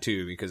sad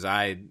too because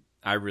I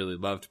really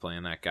loved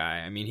playing that guy.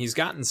 I mean, he's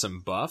gotten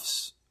some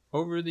buffs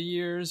over the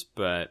years,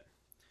 but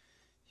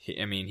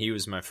he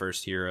was my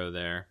first hero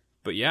there.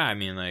 But yeah, I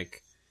mean,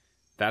 like,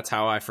 that's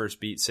how I first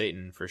beat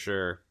Satan for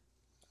sure.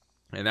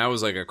 And that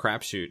was like a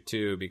crapshoot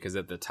too, because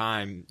at the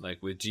time,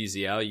 like with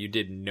GZL, you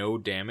did no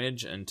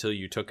damage until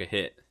you took a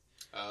hit.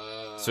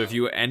 So if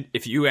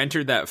you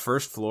entered that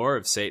first floor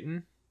of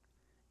Satan,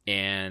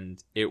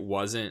 and it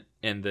wasn't,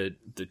 and the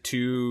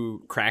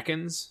two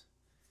Krakens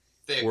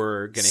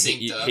were gonna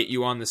hit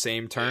you on the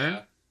same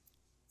turn,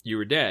 you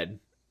were dead.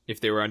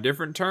 If they were on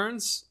different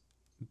turns,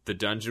 the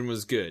dungeon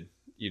was good.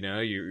 You know,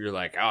 you're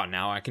like, oh,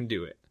 now I can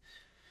do it.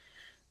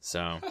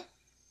 So.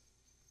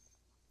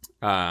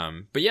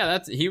 But yeah,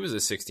 he was a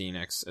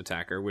 16x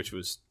attacker, which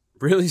was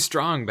really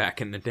strong back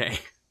in the day.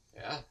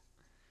 Yeah,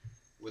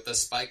 with a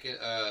spike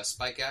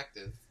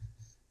active.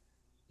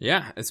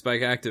 Yeah, it's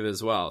spike active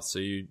as well, so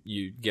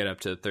you get up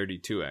to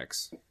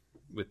 32x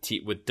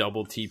with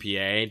double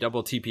TPA.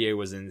 Double TPA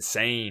was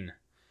insane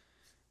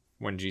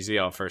when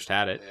GZL first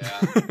had it.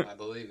 Yeah, I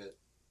believe it.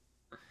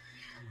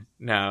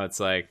 Now it's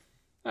like,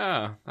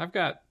 oh, I've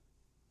got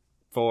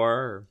 4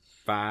 or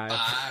 5.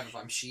 5 if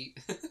I'm sheet.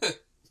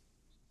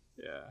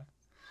 Yeah.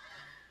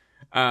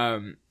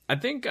 I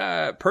think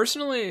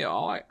personally,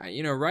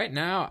 right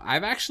now,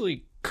 I've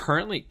actually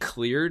currently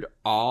cleared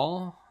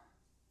all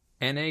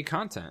NA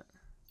content.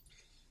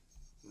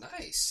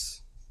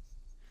 Nice.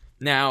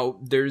 Now,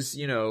 there's,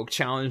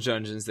 challenge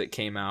dungeons that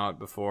came out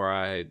before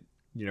I,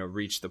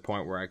 reached the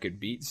point where I could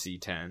beat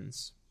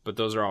C10s, but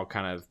those are all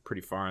kind of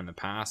pretty far in the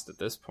past at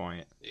this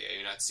point. Yeah,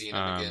 you're not seeing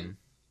them again.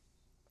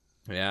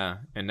 Yeah,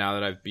 and now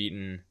that I've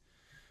beaten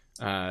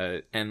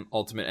and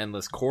Ultimate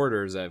Endless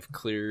Corridors, I've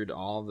cleared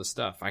all the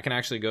stuff. I can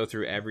actually go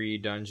through every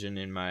dungeon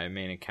in my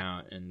main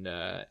account, and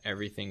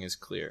everything is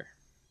clear.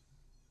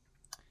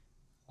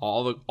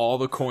 All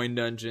the coin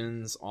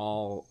dungeons,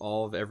 all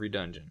of every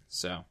dungeon.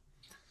 So,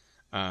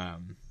 it's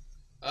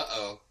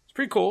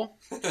pretty cool.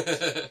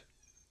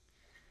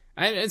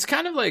 It's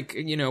kind of like,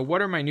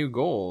 what are my new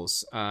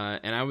goals?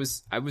 And I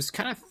was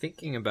kind of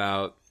thinking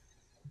about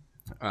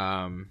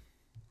it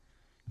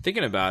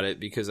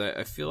because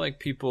I feel like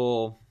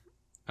people.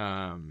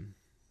 I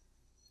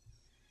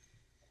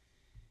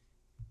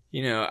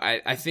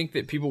think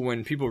that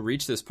when people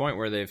reach this point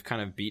where they've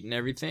kind of beaten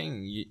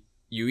everything,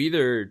 you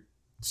either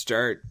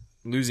start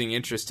losing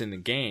interest in the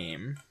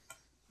game,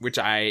 which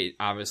I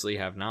obviously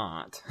have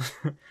not,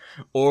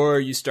 or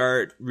you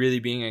start really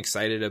being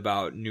excited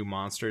about new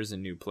monsters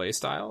and new play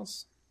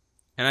styles.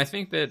 And I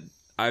think that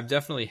I've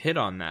definitely hit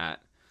on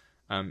that.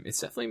 It's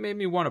definitely made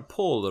me want to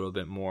pull a little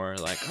bit more.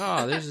 Like,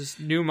 oh, there's this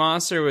new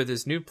monster with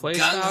this new play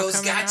style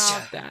coming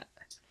out.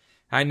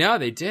 I know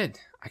they did.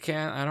 I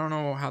don't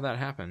know how that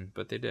happened,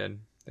 but they did.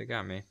 They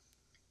got me.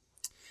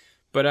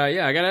 But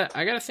yeah,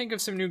 I gotta think of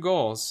some new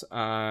goals.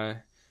 I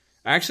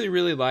actually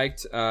really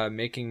liked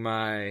building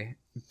my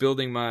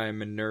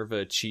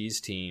Minerva cheese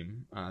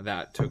team.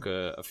 That took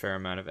a fair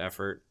amount of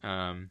effort.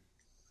 I'm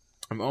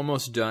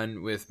almost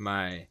done with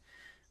my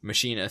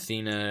Machine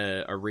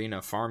Athena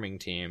Arena farming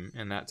team,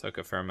 and that took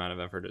a fair amount of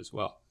effort as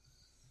well.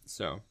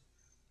 So,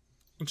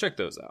 we'll check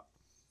those out.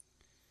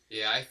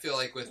 Yeah, I feel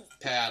like with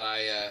Pad,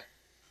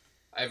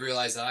 I've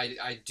realized that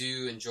I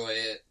do enjoy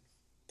it,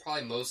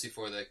 probably mostly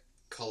for the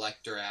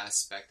collector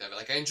aspect of it.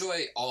 Like, I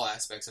enjoy all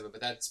aspects of it, but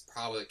that's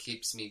probably what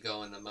keeps me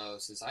going the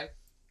most, is I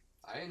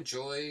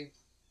enjoy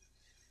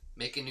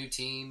making new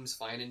teams,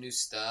 finding new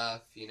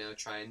stuff,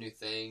 trying new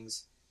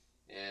things,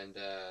 and,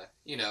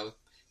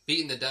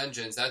 beating the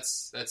dungeons,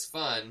 that's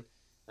fun,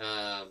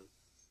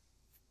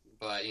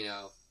 but,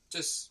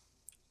 just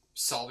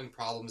solving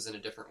problems in a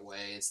different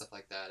way and stuff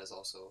like that is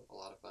also a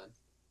lot of fun.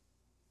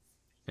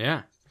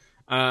 Yeah.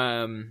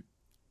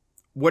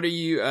 What are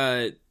you,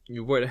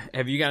 what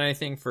have you got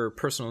anything for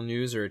personal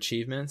news or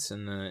achievements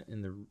in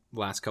the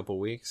last couple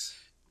weeks?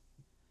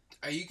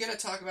 Are you gonna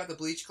talk about the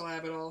Bleach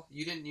collab at all?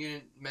 You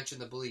didn't mention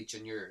the Bleach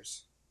in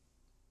yours.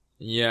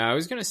 Yeah, I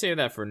was gonna save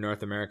that for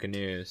North America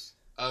news.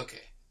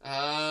 Okay.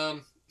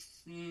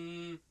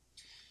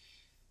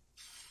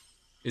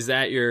 Is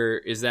that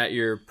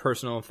your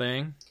personal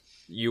thing?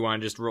 You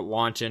want to just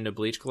launch into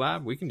Bleach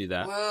collab? We can do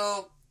that.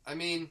 Well, I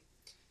mean,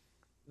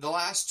 the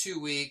last 2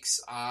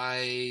 weeks,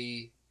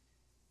 it's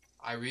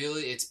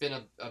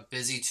been a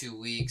busy 2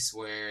 weeks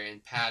where in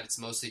Pad it's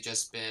mostly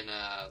just been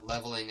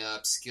leveling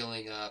up,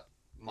 skilling up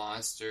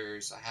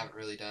monsters. I haven't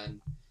really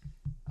done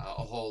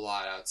a whole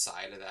lot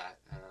outside of that.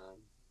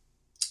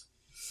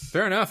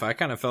 Fair enough. I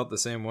kind of felt the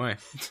same way.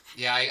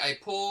 Yeah, I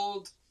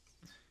pulled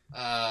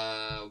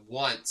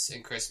once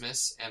in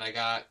Christmas, and I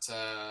got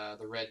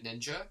the Red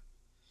Ninja.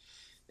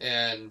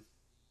 And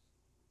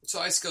so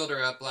I skilled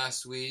her up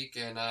last week,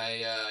 and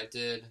I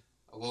did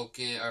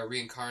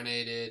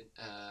reincarnated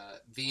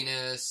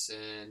Venus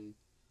and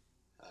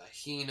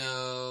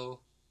Hino.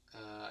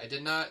 I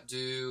did not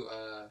do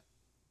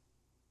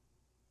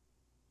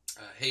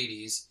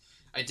Hades.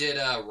 I did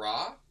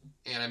Ra,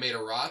 and I made a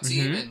Ra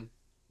team and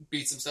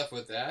beat some stuff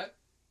with that.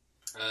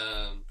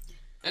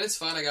 And it's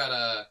fun. I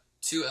got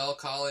 2 L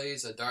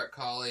collies, a dark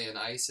collie, and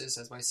Isis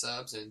as my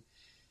subs, and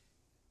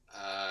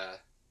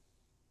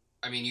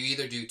I mean, you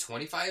either do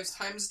 25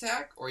 times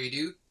attack or you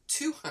do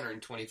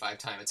 225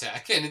 time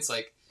attack, and it's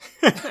like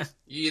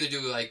you either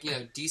do like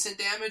decent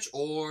damage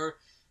or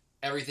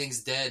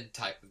everything's dead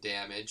type of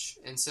damage,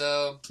 and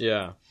so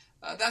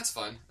that's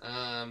fun.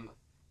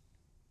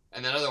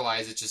 And then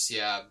otherwise, it's just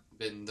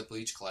been the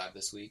Bleach collab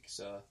this week,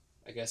 so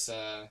I guess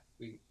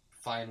we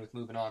fine with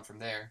moving on from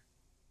there.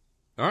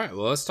 All right,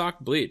 well, let's talk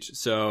Bleach.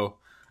 So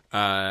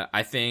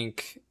I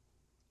think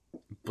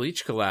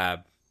Bleach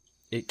collab,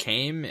 it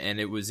came and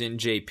it was in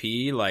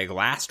JP like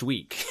last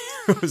week.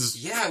 It was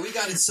we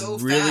got it so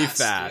really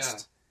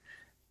fast.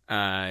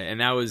 And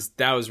that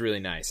was really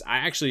nice.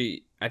 I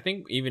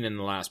think even in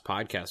the last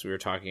podcast we were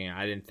talking,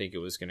 I didn't think it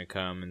was going to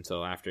come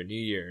until after New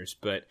Year's,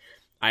 but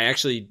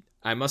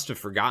I must have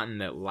forgotten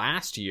that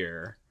last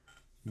year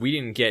we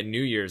didn't get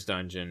New Year's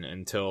Dungeon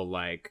until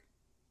like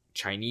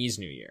Chinese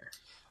New Year.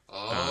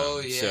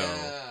 Oh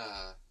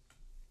yeah.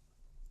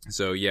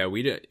 So yeah,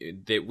 we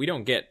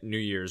don't get New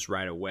Year's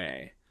right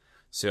away.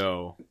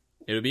 So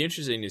it'll be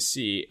interesting to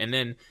see. And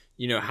then,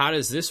 how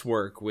does this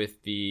work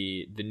with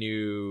the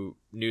new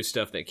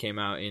stuff that came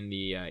out in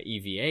the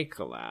EVA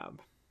collab?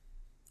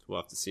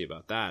 We'll have to see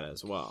about that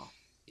as well.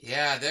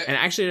 Yeah. And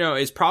actually, no,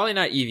 it's probably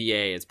not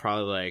EVA. It's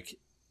probably like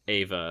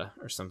Ava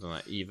or something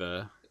like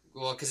Eva.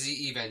 Well, because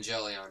the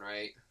Evangelion,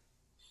 right?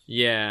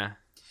 Yeah.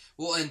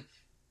 Well, and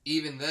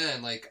even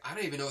then, like, I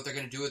don't even know what they're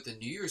going to do with the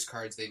New Year's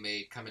cards they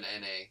made coming to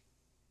NA.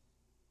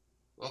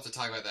 We'll have to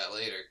talk about that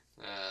later.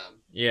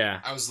 Yeah.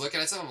 I was looking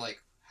at some, I'm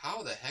like,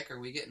 how the heck are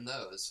we getting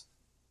those?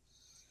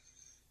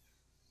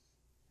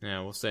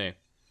 Yeah, we'll see.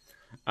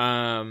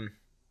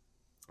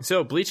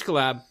 So, Bleach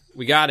collab,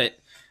 we got it.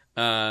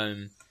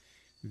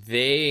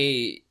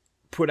 They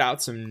put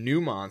out some new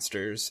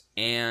monsters,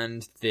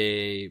 and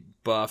they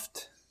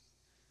buffed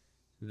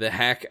the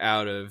heck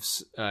out of,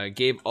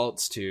 gave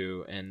alts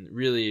to, and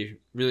really,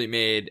 really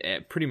made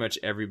pretty much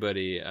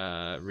everybody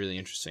really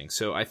interesting.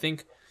 So I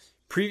think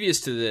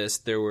previous to this,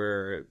 there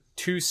were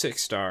 2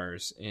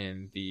 6-stars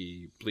in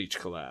the Bleach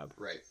collab.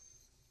 Right.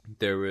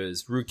 There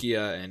was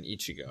Rukia and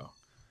Ichigo.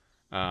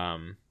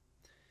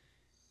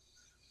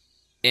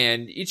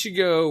 And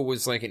Ichigo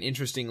was like an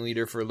interesting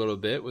leader for a little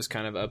bit, was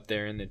kind of up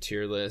there in the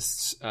tier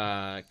lists,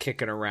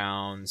 kicking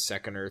around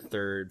 2nd or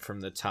 3rd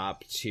from the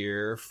top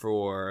tier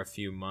for a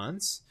few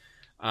months,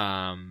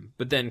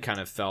 but then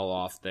kind of fell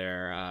off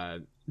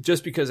there,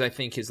 just because I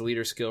think his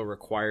leader skill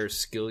requires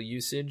skill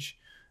usage,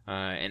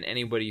 and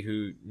anybody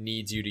who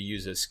needs you to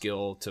use a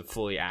skill to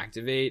fully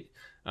activate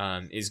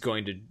is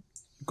going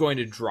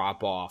to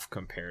drop off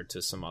compared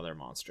to some other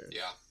monsters.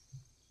 Yeah.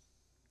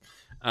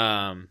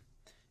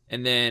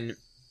 And then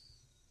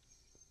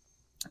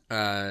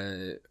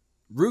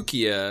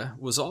Rukia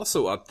was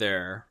also up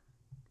there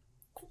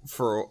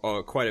for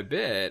quite a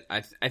bit.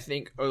 I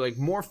think, or like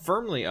more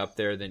firmly up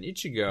there than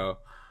Ichigo.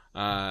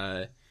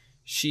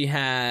 She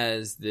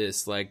has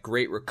this like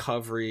great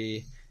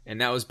recovery, and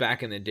that was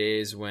back in the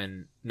days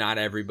when not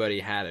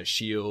everybody had a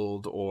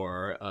shield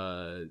or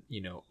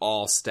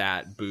all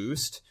stat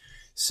boost.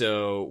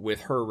 So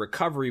with her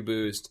recovery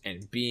boost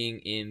and being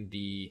in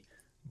the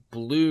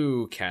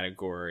blue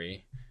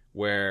category,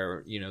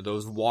 where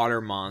those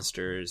water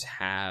monsters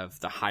have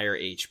the higher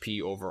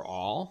HP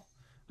overall,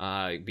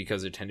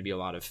 because there tend to be a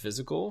lot of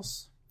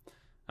physicals,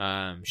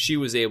 she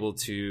was able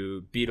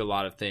to beat a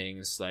lot of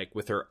things like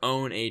with her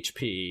own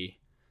HP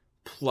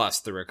plus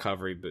the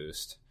recovery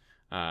boost.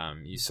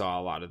 You saw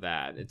a lot of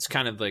that. It's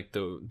kind of like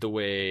the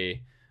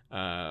way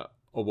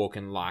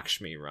Awoken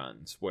Lakshmi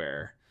runs,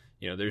 where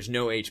there's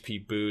no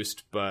HP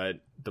boost,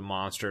 but the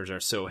monsters are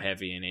so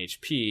heavy in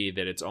HP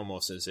that it's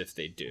almost as if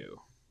they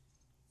do.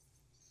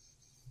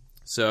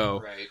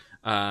 So, right.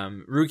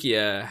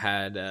 Rukia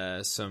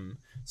had some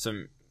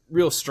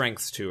real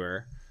strengths to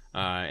her,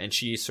 and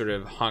she sort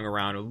of hung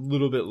around a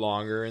little bit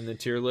longer in the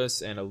tier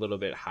list and a little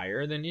bit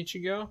higher than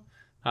Ichigo,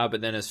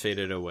 but then has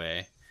faded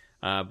away.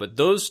 But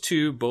those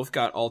two both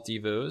got alt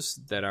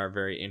evos that are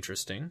very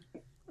interesting.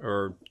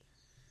 Or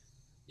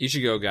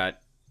Ichigo got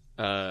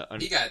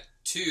he got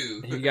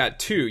 2. He got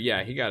 2.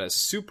 Yeah, he got a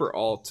super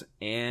alt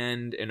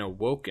and an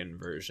awoken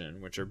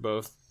version, which are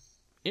both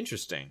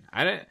interesting.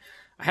 I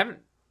haven't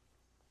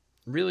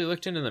really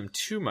looked into them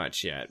too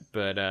much yet,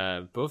 but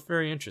both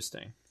very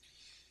interesting.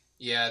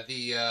 Yeah,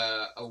 the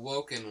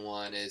Awoken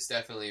one is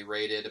definitely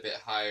rated a bit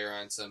higher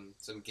on some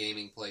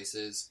gaming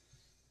places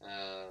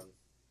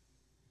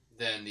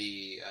than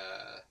the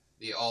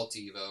Alt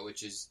Evo,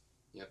 which is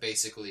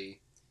basically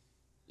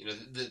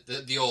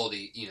the old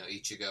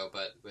Ichigo,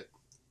 but with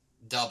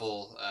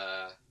double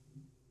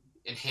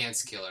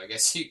enhanced killer. I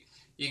guess you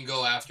can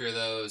go after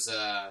those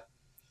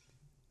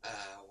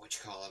what you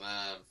call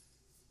them.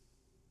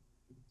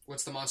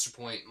 What's the monster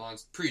point?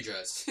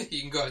 Predras.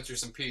 You can go through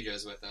some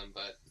Predras with them,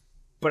 but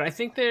I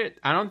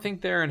don't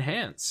think they're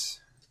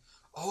enhanced.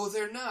 Oh,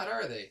 they're not,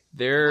 are they?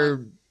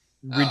 They're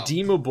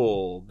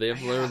redeemable.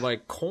 They're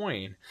like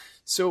coin.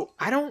 So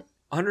I don't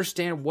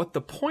understand what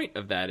the point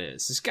of that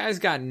is. This guy's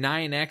got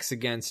 9x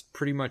against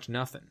pretty much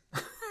nothing.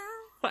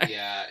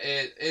 Yeah,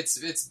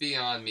 it's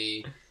beyond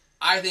me.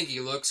 I think he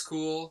looks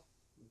cool,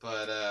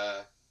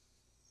 but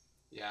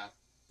yeah,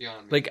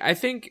 beyond me. Like, I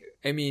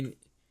mean,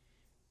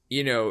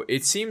 you know,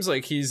 it seems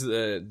like he's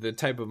the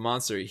type of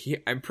monster.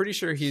 I'm pretty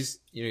sure he's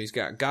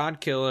got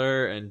God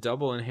Killer and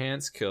Double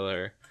Enhanced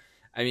Killer.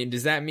 I mean,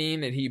 does that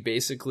mean that he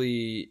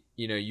basically,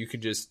 you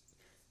could just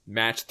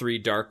match 3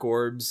 Dark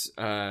Orbs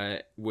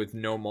with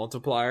no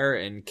multiplier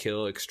and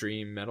kill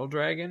Extreme Metal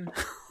Dragon?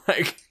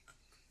 Like,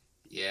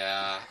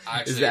 yeah,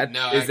 actually, that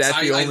no.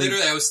 the only?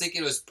 I was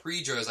thinking it was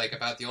pre-Dro, like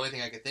about the only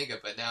thing I could think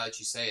of, but now that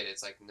you say it,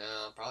 it's like,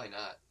 no, probably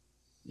not.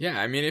 Yeah,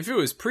 I mean, if it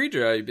was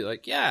pre-Dro, you'd be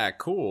like, yeah,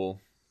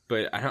 cool.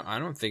 But I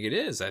don't think it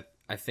is.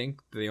 I think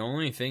the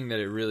only thing that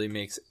it really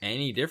makes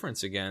any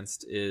difference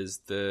against is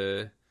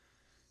the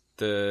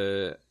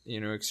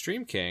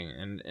Extreme King,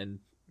 and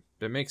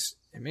it makes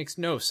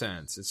no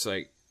sense. It's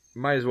like,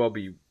 might as well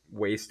be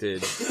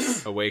wasted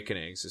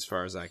awakenings as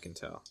far as I can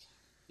tell.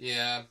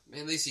 Yeah,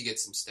 at least you get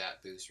some stat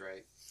boost,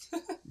 right?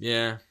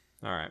 Yeah,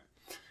 all right.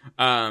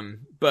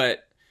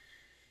 But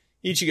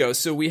Ichigo,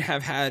 so we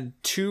have had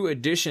 2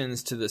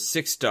 additions to the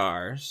 6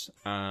 stars,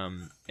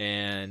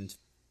 and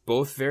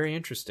both very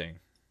interesting.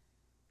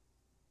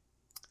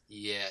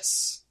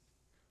 Yes.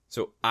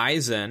 So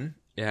Aizen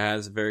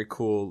has a very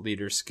cool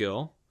leader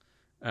skill.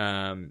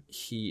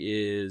 He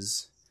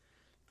is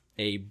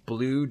a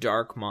blue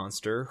dark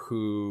monster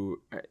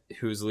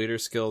whose leader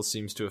skill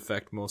seems to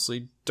affect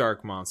mostly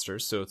dark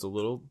monsters, so it's a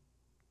little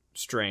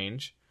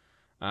strange.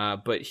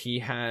 But he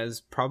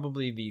has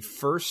probably the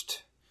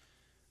first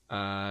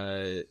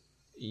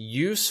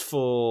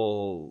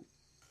useful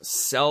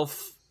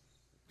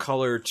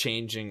self-color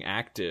changing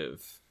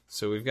active.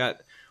 So we've got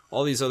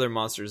all these other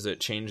monsters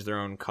that change their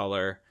own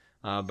color,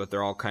 but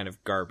they're all kind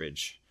of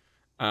garbage.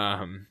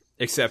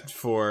 Except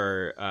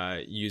for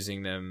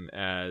using them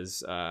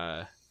as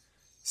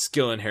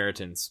skill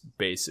inheritance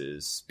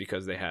bases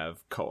because they have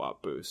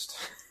co-op boost.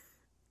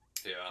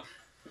 Yeah.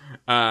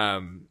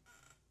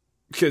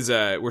 Because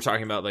we're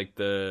talking about like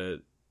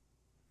the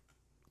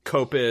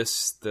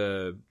Copus,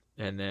 and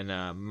then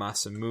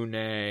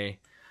Masamune,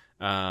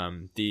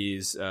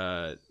 these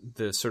the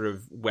sort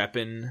of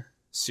weapon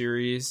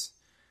series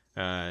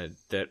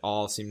that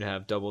all seem to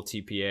have double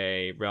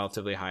TPA,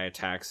 relatively high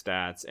attack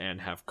stats,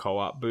 and have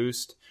co-op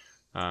boost.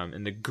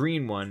 And the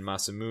green one,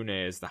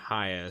 Masamune, is the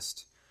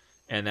highest.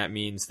 And that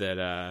means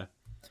that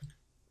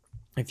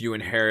if you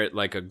inherit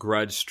like a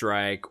Grudge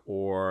Strike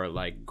or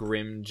like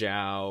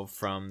Grimjow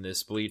from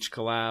this Bleach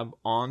collab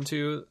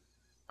onto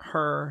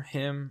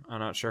him, I'm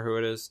not sure who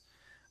it is,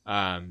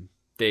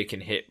 they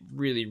can hit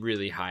really,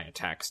 really high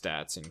attack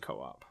stats in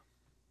co-op.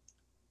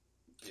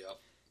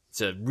 Yep.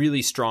 It's a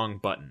really strong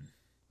button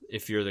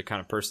if you're the kind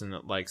of person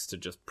that likes to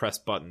just press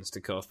buttons to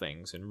kill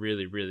things and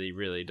really, really,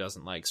 really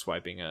doesn't like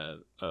swiping a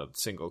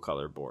single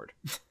color board.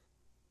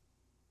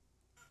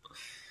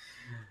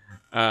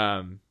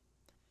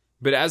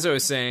 But as I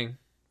was saying,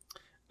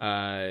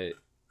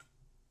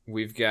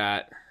 we've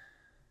got...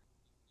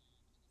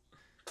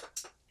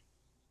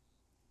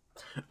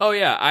 Oh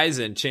yeah,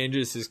 Aizen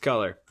changes his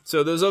color.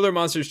 So those other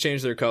monsters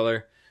change their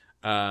color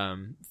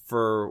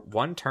for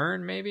 1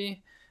 turn,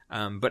 maybe?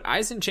 But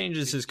Aizen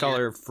changes his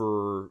color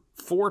for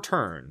 4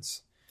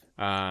 turns.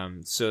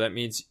 So that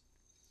means...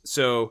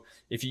 So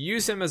if you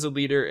use him as a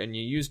leader and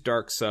you use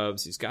dark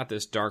subs, he's got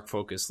this dark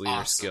focus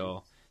leader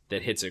skill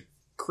that hits a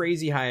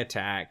crazy high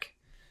attack,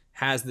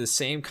 has the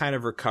same kind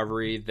of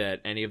recovery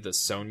that any of the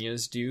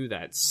Sonyas do,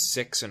 that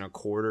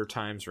 6.25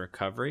 times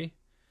recovery,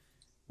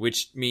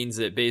 which means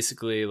that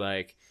basically,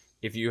 like,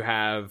 if you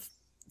have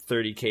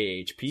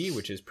 30k HP,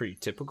 which is pretty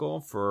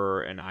typical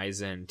for an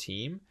Aizen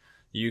team,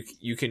 you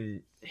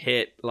can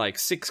hit like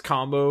 6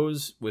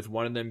 combos with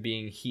one of them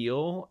being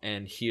heal,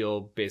 and heal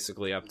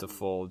basically up to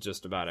full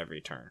just about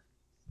every turn.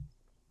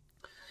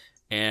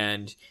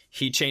 And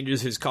he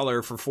changes his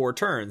color for 4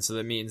 turns, so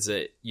that means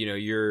that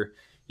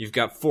you've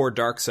got 4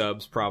 dark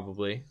subs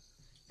probably,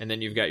 and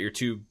then you've got your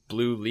 2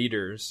 blue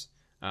leaders.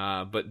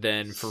 But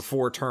then for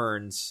 4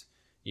 turns,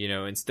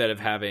 instead of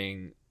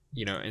getting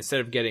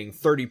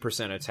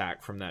 30%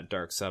 attack from that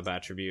dark sub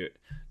attribute,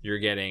 you're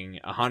getting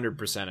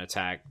 100%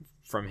 attack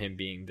from him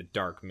being the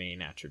dark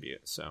main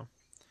attribute. So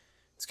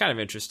it's kind of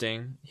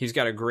interesting. He's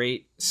got a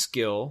great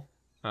skill.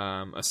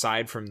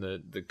 Aside from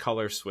the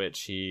color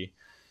switch, he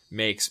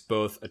makes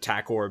both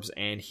attack orbs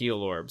and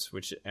heal orbs,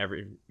 which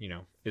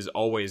is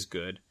always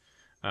good.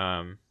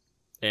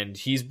 And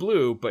he's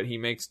blue, but he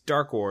makes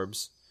dark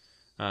orbs.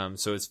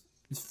 So it's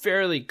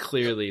fairly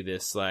clearly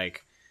this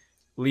like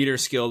leader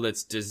skill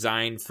that's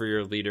designed for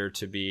your leader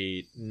to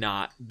be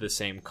not the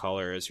same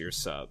color as your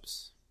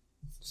subs.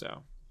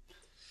 So.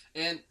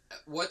 And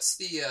what's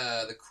the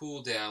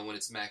cooldown when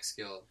it's max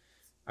skill?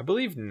 I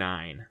believe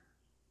 9.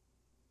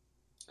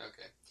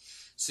 Okay.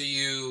 So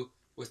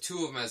with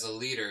 2 of them as a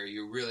leader,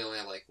 you really only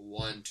have like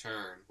 1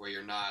 turn where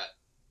you're not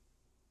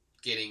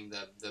getting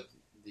the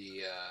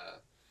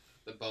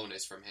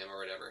bonus from him or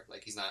whatever.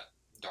 Like, he's not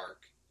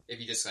dark. If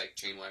you just like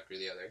chain one after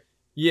the other.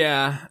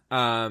 Yeah.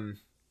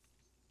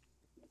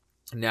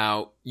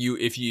 Now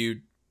if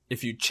you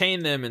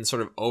chain them and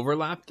sort of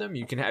overlap them,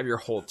 you can have your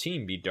whole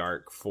team be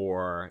dark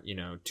for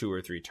 2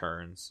 or 3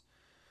 turns.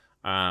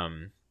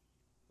 But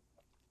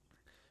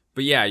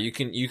yeah, you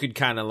could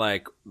kind of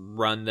like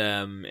run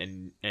them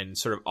and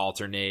sort of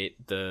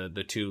alternate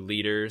the 2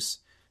 leaders,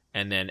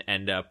 and then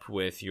end up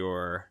with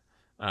your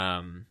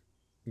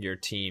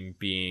team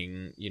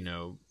being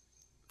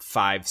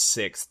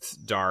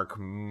 5/6 dark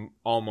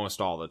almost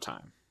all the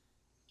time.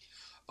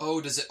 Oh,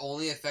 does it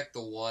only affect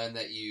the one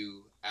that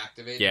you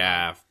activate?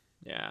 Yeah.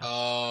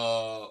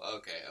 Oh,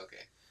 okay.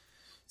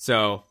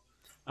 So,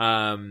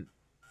 I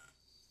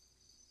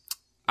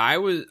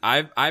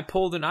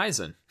pulled an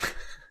Aizen.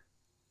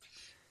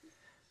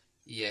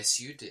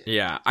 Yes, you did.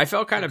 Yeah, I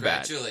felt kind of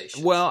bad.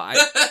 Congratulations. Well,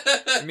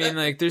 I mean,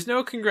 like, there's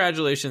no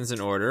congratulations in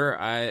order.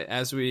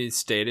 As we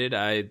stated,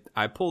 I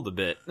pulled a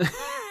bit.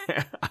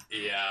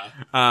 Yeah.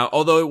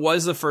 Although it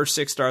was the first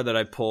 6-star that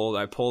I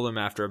pulled him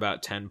after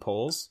about 10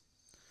 pulls.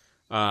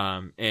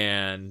 I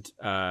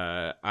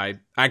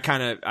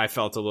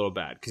felt a little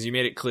bad because you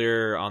made it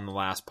clear on the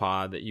last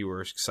pod that you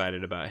were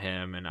excited about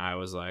him, and I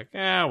was like,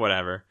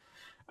 whatever.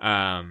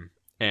 I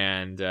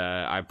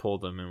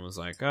pulled him and was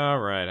like, all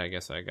right, I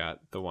guess I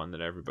got the one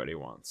that everybody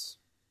wants.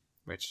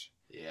 Which,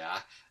 yeah,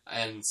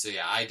 and so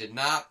I did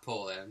not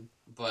pull him,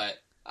 but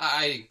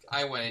I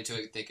went into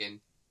it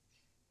thinking,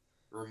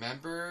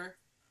 remember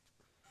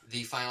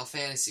the Final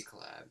Fantasy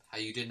collab? How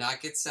you did not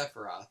get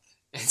Sephiroth,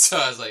 and so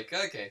I was like,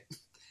 okay.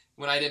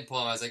 When I didn't pull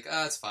him, I was like,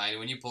 oh, it's fine. And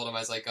when you pulled him, I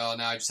was like, oh,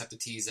 now I just have to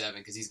tease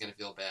Evan because he's going to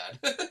feel bad.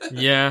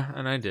 Yeah,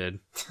 and I did.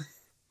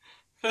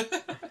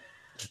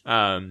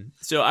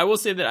 So I will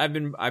say that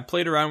I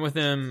played around with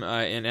him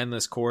in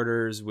Endless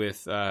Quarters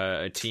with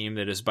a team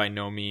that is by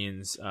no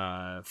means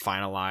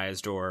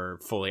finalized or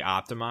fully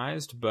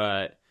optimized,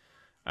 but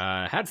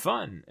had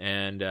fun.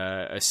 And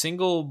a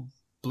single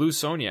Blue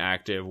Sonya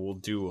active will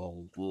do a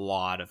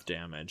lot of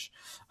damage.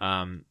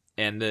 And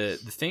the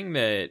thing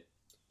that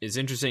is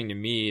interesting to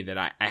me that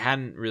I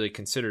hadn't really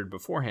considered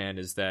beforehand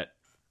is that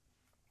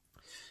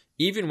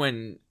even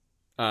when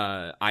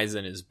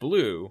Aizen is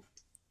blue,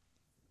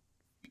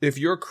 if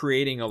you're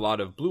creating a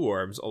lot of blue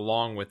orbs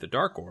along with the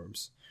dark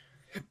orbs,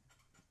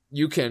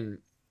 you can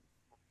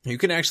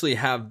actually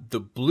have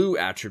the blue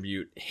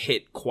attribute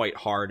hit quite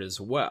hard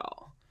as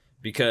well,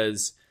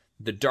 because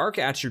the dark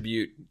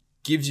attribute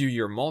gives you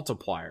your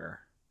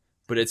multiplier,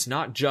 but it's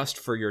not just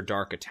for your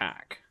dark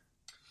attack.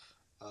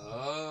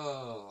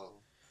 Oh.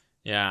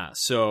 Yeah,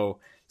 so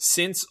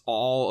since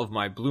all of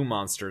my blue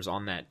monsters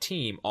on that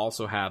team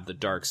also have the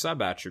dark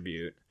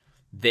sub-attribute,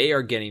 they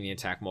are getting the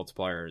attack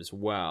multiplier as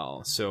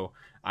well. So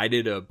I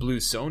did a Blue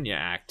Sonya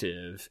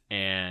active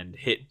and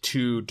hit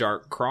 2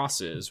 dark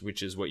crosses,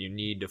 which is what you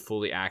need to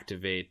fully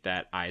activate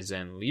that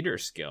Aizen leader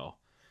skill.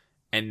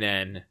 And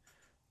then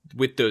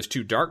with those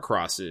 2 dark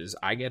crosses,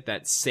 I get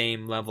that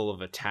same level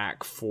of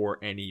attack for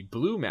any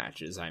blue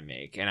matches I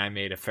make. And I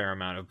made a fair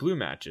amount of blue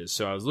matches.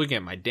 So I was looking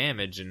at my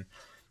damage, and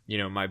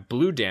my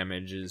blue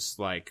damage is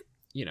like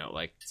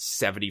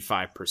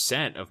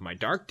 75% of my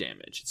dark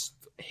damage. It's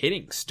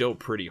hitting still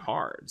pretty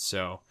hard.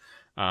 So,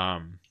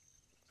 and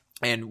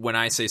when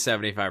I say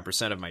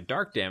 75% of my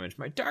dark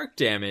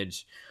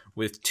damage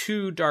with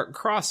 2 dark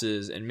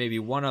crosses and maybe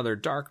 1 other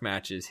dark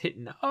match is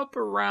hitting up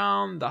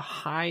around the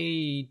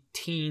high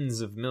teens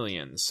of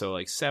millions. So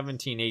like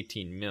 17,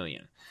 18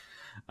 million.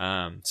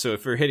 So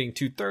if we're hitting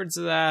 2/3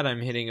 of that,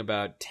 I'm hitting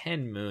about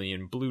 10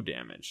 million blue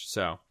damage.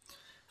 So,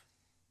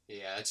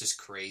 yeah, that's just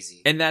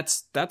crazy. And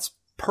that's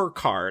per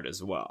card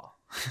as well.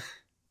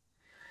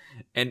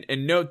 and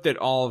note that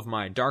all of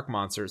my dark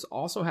monsters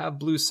also have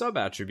blue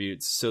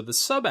sub-attributes, so the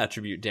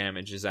sub-attribute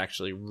damage is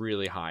actually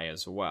really high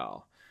as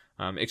well.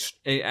 Kind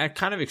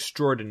of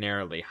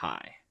extraordinarily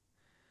high.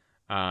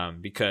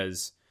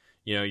 Because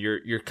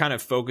you're kind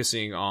of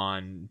focusing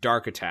on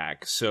dark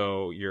attack,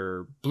 so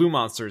your blue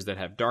monsters that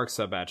have dark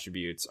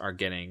sub-attributes are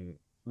getting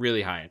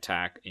really high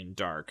attack in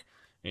dark.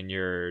 And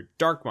your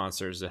dark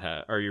monsters that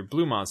have, or your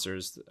blue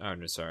monsters,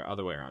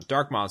 other way around.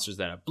 Dark monsters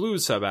that have blue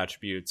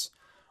sub-attributes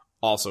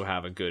also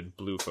have a good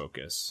blue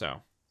focus.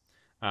 So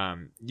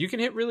you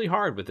can hit really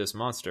hard with this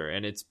monster,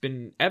 and it's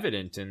been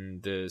evident in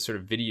the sort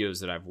of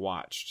videos that I've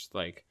watched.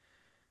 Like,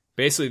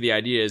 basically the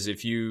idea is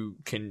if you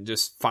can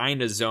just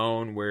find a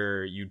zone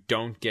where you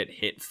don't get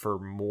hit for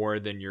more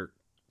than your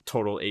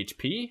total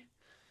HP,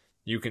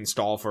 you can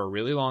stall for a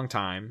really long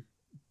time,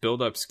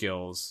 build up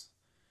skills,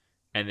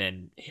 and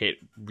then hit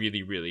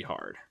really, really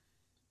hard.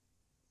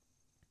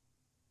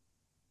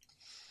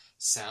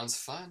 Sounds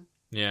fun.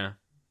 Yeah.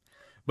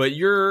 But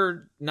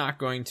you're not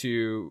going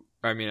to...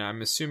 I mean,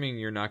 I'm assuming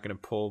you're not going to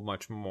pull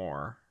much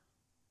more.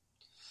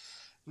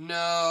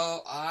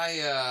 No,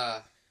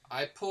 I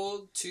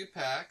pulled 2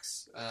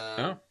 packs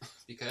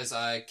because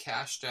I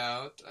cashed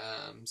out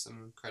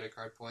some credit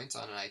card points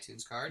on an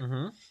iTunes card.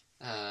 Mm-hmm.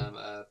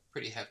 A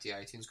pretty hefty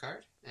iTunes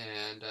card.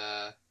 And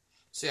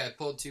so yeah, I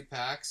pulled 2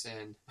 packs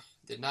and...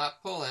 did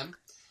not pull him.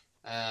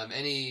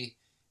 If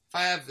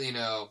I have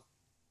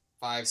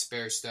 5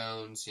 spare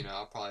stones,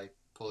 I'll probably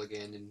pull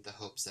again in the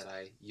hopes that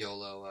I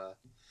YOLO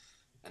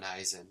an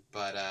Aizen.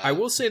 But I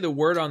will say the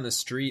word on the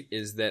street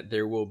is that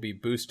there will be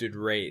boosted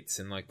rates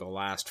in like the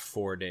last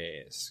 4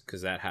 days,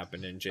 because that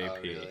happened in JP.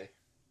 Oh, really?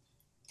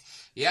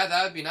 Yeah,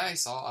 that would be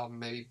nice. I'll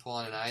maybe pull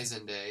on an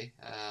Aizen day.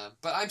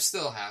 But I'm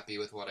still happy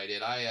with what I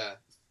did.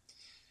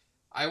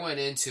 I went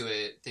into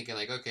it thinking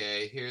like,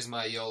 okay, here's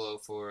my YOLO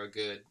for a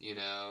good,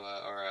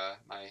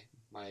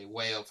 my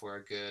whale for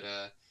a good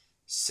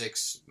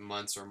 6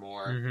 months or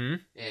more. Mm-hmm.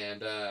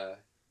 And,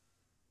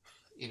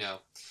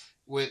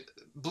 with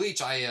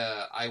Bleach,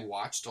 I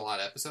watched a lot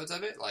of episodes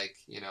of it. Like,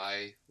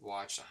 I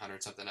watched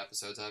 100-something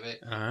episodes of it.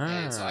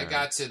 And so I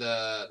got to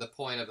the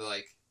point of,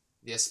 like,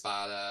 the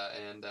Espada,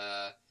 and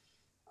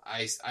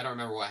I don't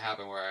remember what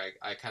happened where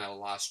I kind of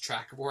lost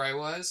track of where I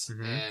was.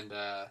 Mm-hmm. And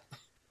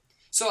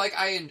so, like,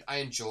 I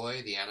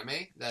enjoy the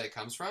anime that it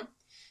comes from.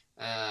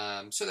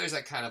 So there's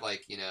that kind of,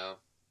 like,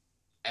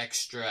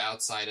 extra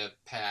outside of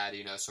pad,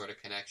 sort of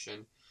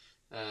connection.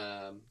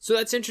 So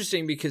that's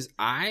interesting, because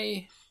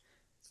I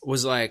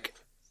was like,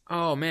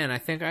 oh man, I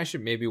think I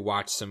should maybe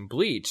watch some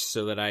Bleach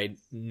so that I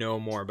know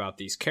more about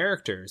these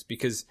characters,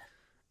 because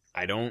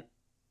I don't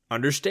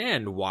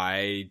understand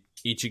why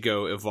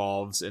Ichigo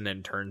evolves and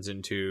then turns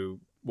into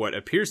what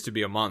appears to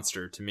be a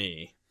monster to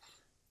me.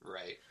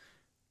 Right.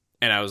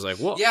 And I was like,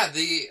 well, yeah,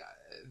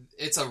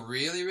 it's a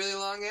really, really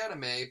long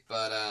anime,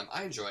 but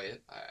I enjoy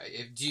it.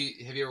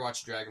 Have you ever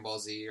watched Dragon Ball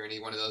Z or any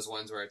one of those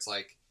ones where it's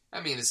like,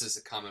 I mean, this is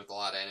a common with a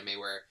lot of anime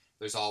where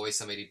there's always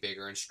somebody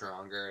bigger and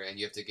stronger, and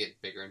you have to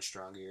get bigger and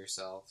stronger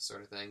yourself,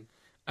 sort of thing?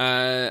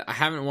 I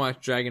haven't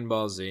watched Dragon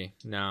Ball Z,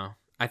 no.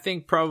 I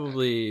think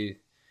probably...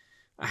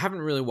 I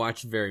haven't really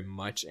watched very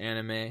much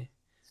anime.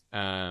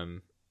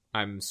 I'm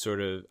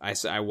sort of...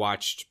 I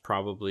watched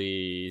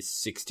probably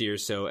 60 or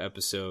so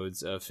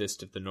episodes of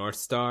Fist of the North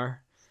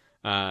Star,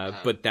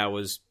 but that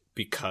was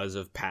because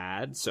of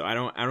Pad. So I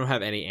don't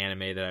have any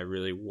anime that I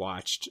really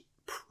watched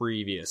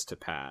previous to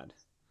Pad.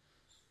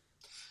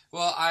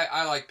 Well,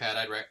 I like Pad.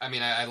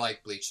 I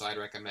like Bleach, so I'd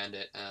recommend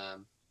it.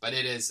 But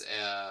it is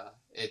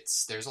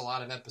there's a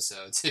lot of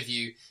episodes if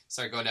you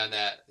start going down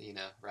that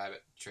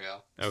rabbit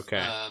trail.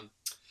 Okay.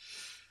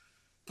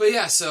 But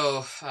yeah,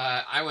 so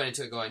I went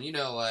into it going, you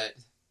know what,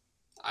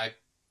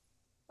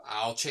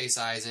 I'll chase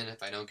Aizen.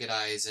 If I don't get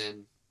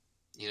Aizen,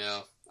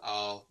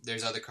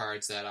 there's other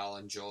cards that I'll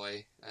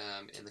enjoy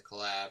in the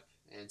collab.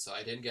 And so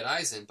I didn't get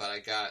Aizen, but I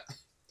got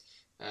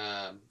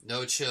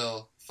No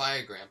Chill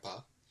Fire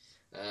Grandpa,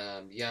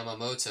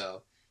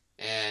 Yamamoto,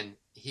 and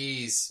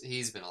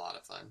he's been a lot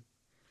of fun.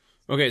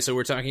 Okay, so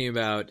we're talking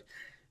about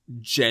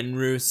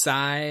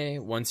Genrusai.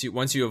 Once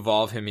you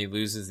evolve him, he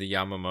loses the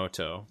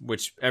Yamamoto,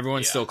 which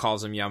everyone still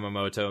calls him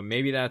Yamamoto.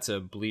 Maybe that's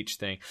a Bleach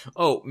thing.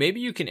 Oh, maybe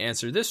you can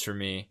answer this for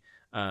me.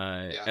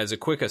 As a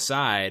quick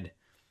aside,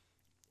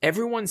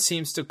 everyone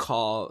seems to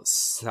call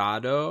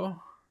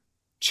Sado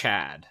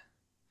Chad,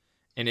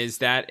 and is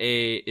that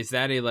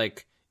a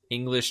like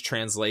English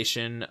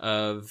translation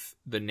of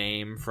the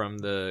name from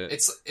the?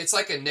 It's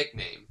like a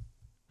nickname.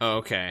 Oh,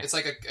 okay. It's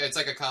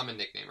like a common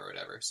nickname or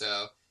whatever.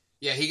 So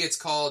yeah, he gets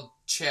called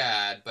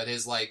Chad, but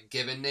his like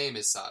given name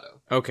is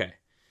Sado. Okay.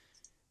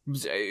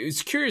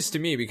 It's curious to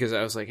me because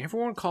I was like,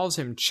 everyone calls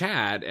him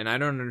Chad, and I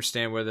don't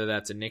understand whether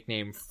that's a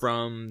nickname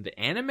from the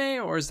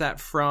anime or is that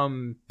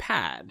from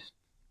Pad.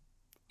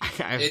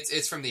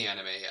 It's from the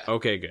anime, yeah.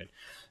 Okay, good.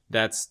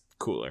 That's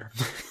cooler.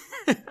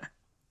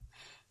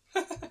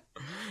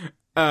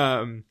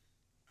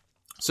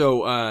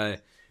 So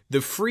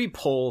the free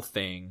poll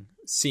thing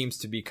seems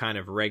to be kind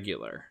of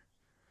regular.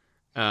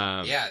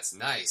 Yeah, it's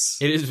nice.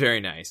 It is very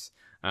nice.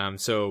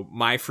 So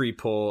my free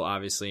poll,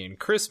 obviously, in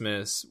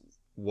Christmas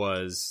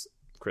was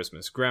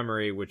Christmas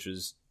Gremory, which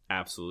was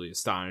absolutely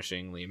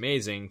astonishingly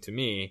amazing to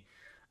me.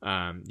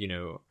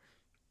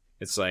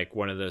 It's like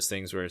one of those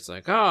things where it's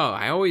like, oh,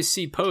 I always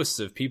see posts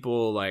of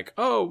people like,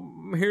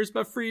 oh, here's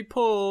my free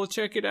poll,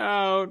 check it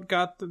out,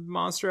 got the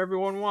monster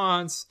everyone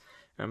wants.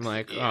 I'm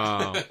like,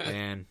 oh,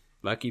 man,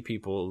 lucky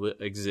people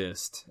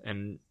exist.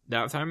 And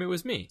that time it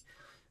was me.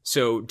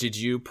 So did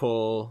you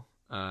pull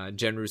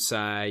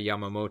Genrusai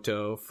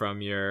Yamamoto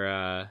from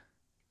your...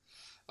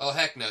 Oh,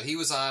 heck no. He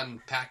was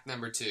on pack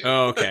number 2.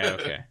 Oh,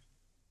 okay.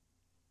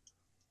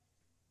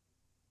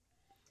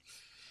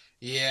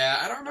 Yeah,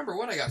 I don't remember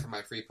what I got for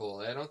my free pull.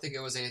 I don't think it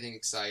was anything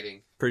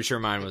exciting. Pretty sure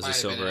mine was a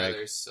silver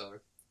egg.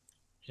 Silver.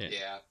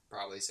 Yeah,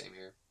 probably same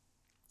here.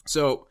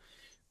 So,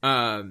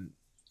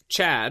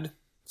 Chad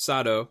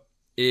Sado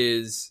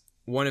is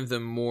one of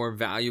the more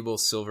valuable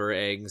silver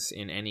eggs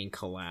in any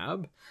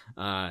collab.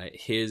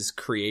 His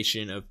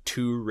creation of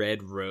 2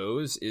 red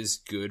rows is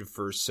good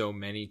for so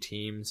many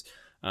teams,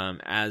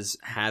 as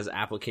has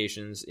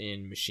applications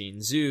in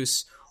Machine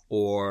Zeus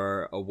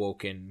or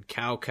Awoken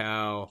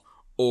Cow,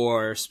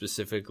 or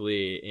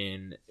specifically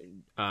in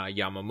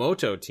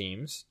Yamamoto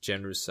teams,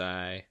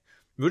 Genrusai.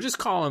 We'll just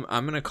call him,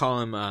 I'm going to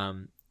call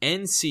him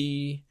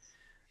NCFG.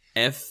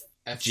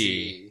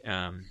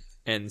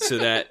 And so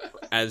that,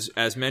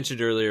 as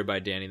mentioned earlier by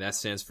Danny, that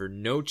stands for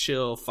No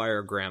Chill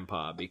Fire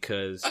Grandpa,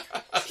 because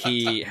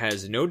he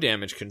has no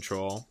damage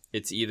control.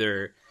 It's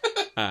either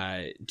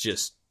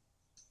just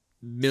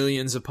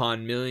millions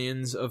upon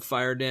millions of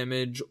fire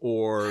damage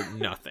or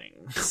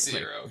nothing.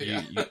 Zero.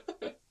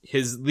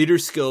 His leader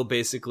skill,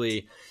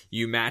 basically,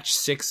 you match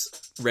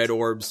 6 red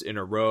orbs in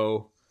a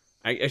row.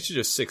 Actually,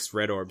 just 6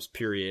 red orbs,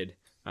 period.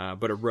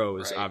 But a row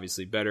is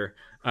obviously better.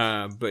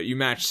 But you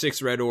match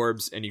 6 red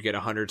orbs and you get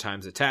 100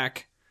 times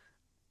attack.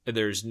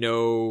 There's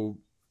no...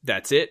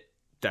 That's it.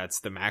 That's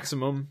the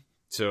maximum.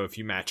 So if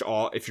you match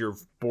if your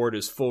board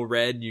is full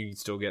red, you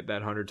still get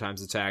that 100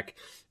 times attack.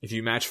 If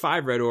you match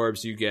 5 red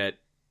orbs, you get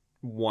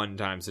 1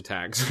 times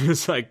attack. So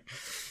it's like,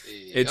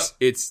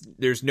 it's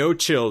there's no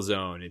chill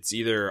zone. It's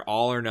either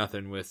all or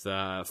nothing with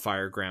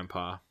Fire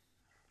Grandpa.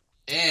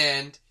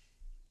 And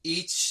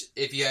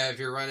if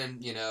you're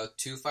running,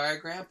 2 Fire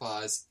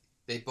Grandpas,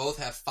 they both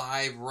have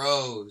 5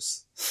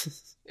 rows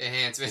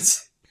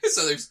enhancements.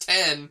 So there's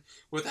 10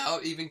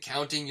 without even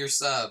counting your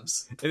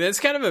subs. And that's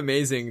kind of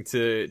amazing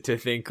to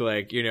think,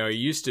 like, it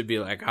used to be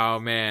like, oh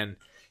man,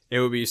 it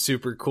would be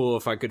super cool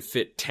if I could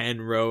fit 10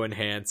 row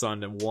enhance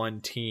onto one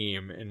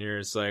team. And you're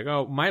just like,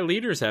 oh, my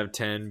leaders have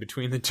 10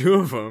 between the 2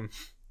 of them.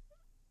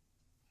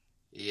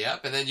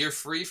 Yep, and then you're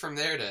free from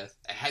there to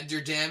add your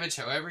damage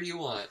however you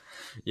want.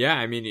 Yeah,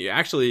 I mean, you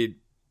actually,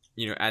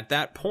 at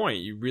that point,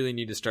 you really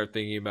need to start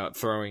thinking about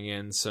throwing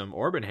in some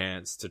orb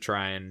enhance to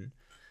try and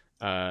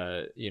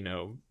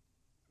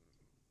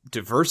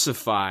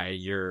diversify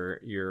your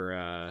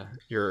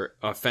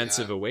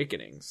offensive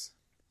awakenings.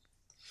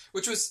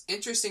 Which was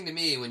interesting to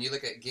me when you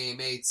look at Game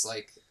 8's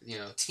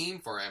team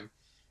for him.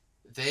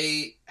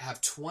 They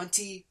have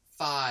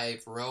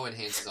 25 row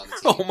enhances on the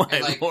team. Oh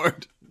my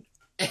lord!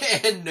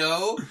 And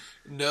no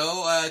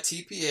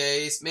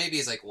TPAs. Maybe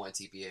it's like 1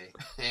 TPA,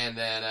 and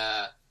then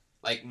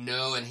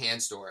no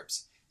enhanced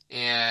orbs.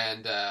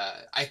 And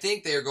I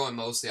think they're going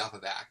mostly off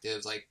of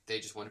actives. Like, they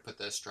just want to put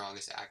the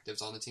strongest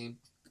actives on the team.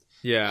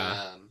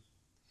 Yeah.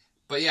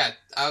 But yeah,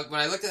 when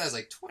I looked at it, I was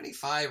like,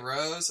 25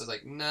 rows? I was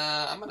like,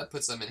 nah, I'm going to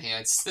put some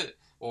enhanced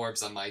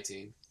orbs on my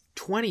team.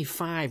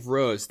 25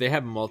 rows? They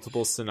have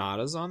multiple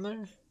Sonatas on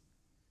there?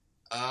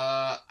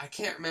 I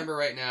can't remember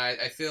right now.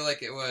 I feel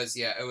like it was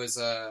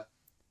a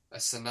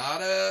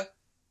Sonata,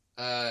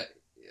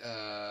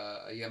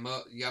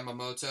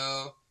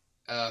 Yamamoto,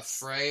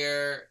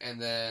 Freyr, and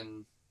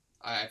then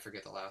I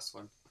forget the last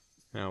one.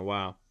 Oh,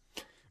 wow.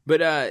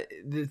 But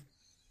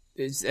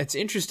it's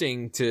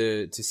interesting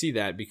to see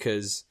that,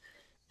 because,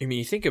 I mean,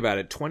 you think about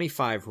it,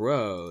 25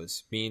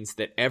 rows means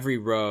that every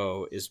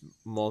row is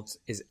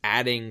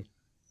adding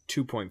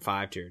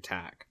 2.5 to your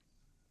attack.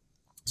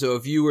 So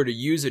if you were to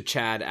use a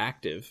Chad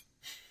active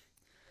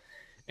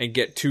and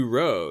get 2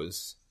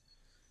 rows,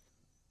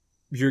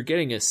 you're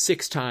getting a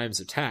 6 times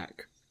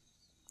attack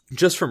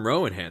just from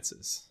row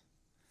enhances.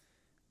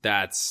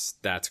 That's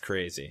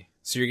crazy.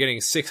 So you're getting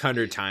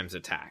 600 times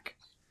attack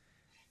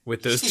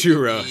with those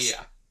 2 rows.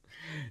 Yeah.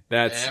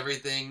 That's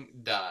everything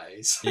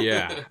dies.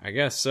 Yeah, I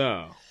guess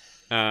so.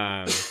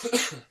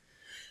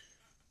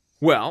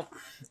 Well,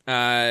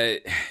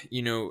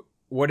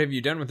 what have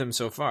you done with them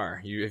so far?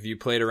 Have you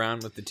played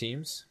around with the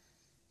teams?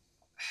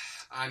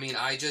 I mean,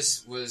 I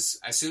just was,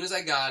 as soon as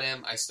I got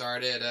him, I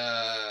started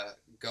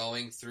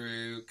going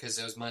through, because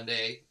it was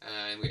Monday,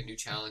 and we had new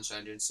challenge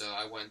dungeons, so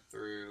I went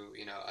through,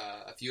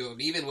 a few of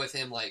them, even with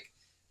him, like,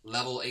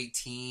 level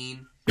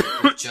 18,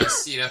 with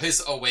just,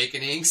 his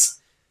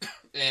awakenings,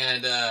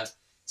 and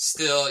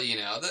still,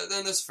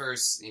 then those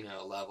first,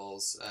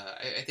 levels,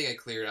 I think I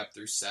cleared up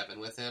through 7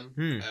 with him,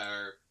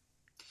 or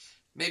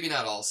maybe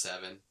not all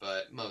 7,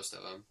 but most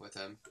of them with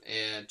him,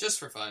 and just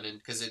for fun, and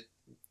because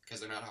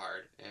they're not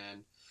hard,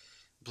 and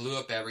blew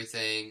up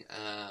everything.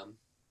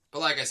 But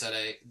like I said,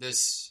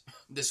 this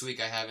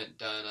week I haven't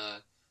done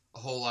a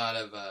whole lot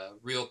of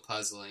real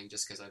puzzling,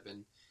 just because I've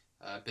been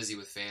busy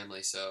with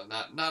family. So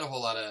not a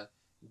whole lot of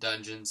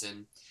dungeons.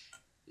 And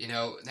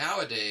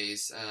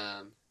nowadays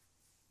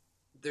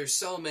there's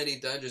so many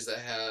dungeons that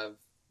have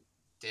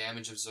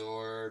damage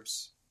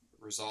absorbs,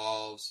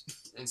 resolves,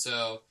 and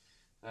so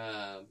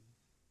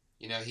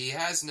he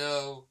has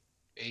no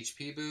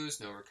HP boost,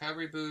 no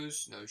recovery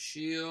boost, no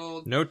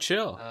shield. No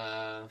chill.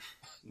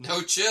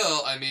 No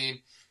chill. I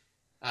mean...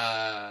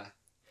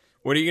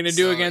 what are you going to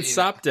do against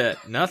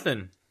Sopdet?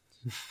 Nothing.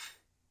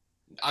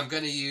 I'm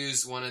going to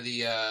use one of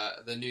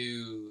the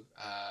new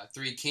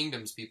 3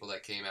 Kingdoms people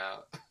that came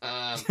out.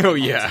 Oh,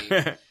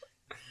 yeah.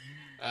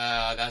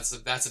 That's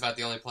about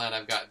the only plan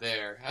I've got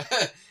there.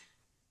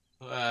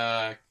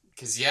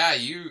 Because, yeah,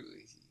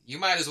 you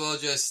might as well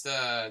just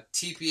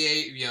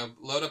TPA,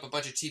 load up a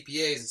bunch of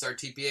TPAs and start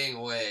TPAing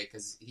away,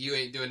 because you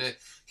ain't doing it.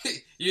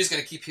 You're just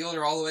going to keep healing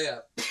her all the way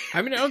up.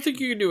 I mean, I don't think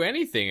you can do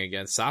anything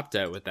against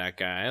Sopdet with that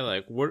guy.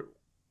 Like,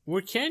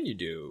 what can you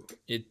do?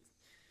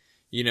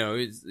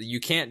 You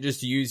can't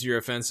just use your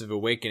offensive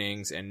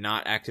awakenings and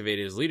not activate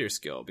his leader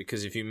skill,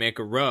 because if you make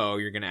a row,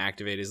 you're going to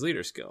activate his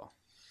leader skill.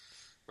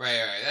 Right.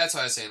 That's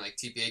why I was saying, like,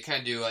 TPA, kind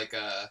of do like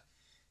a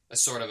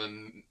sort of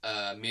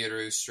a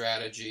Miru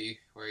strategy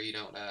where you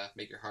don't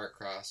make your heart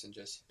cross and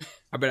just...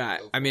 But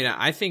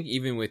I think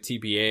even with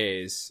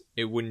TPAs,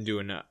 it wouldn't do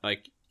enough.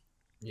 Like,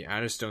 yeah,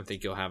 I just don't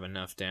think you'll have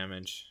enough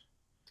damage.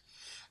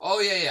 Oh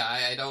yeah.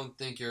 I don't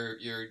think you're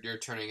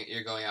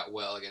going out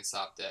well against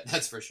Top Dead.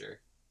 That's for sure.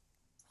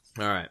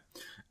 All right.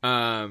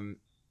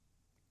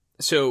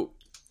 So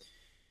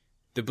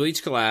the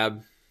Bleach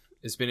collab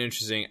has been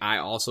interesting. I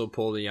also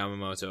pulled a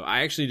Yamamoto.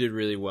 I actually did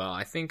really well.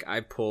 I think I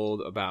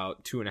pulled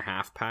about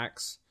 2.5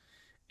 packs,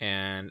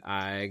 and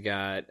I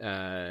got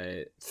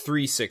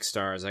 3 6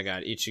 stars. I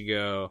got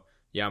Ichigo,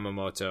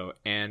 Yamamoto,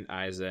 and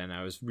Aizen. And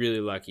I was really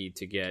lucky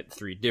to get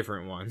 3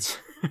 different ones.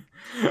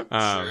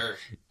 Sure.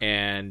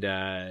 And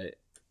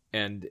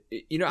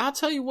I'll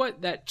tell you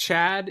what, that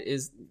Chad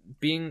is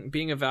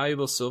being a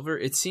valuable silver.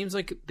 It seems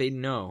like they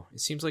know.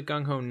 It seems like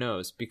Gung Ho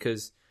knows,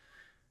 because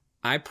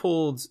I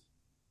pulled,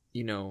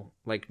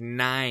 like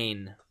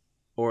 9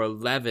 or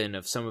 11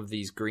 of some of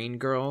these green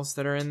girls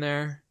that are in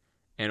there,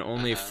 and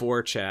only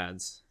 4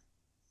 Chads.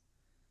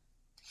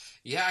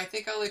 Yeah, I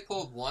think I only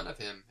pulled 1 of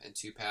him in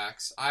 2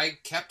 packs. I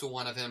kept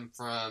 1 of him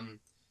from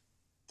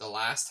the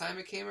last time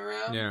it came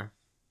around. Yeah.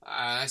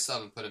 I still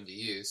haven't put him to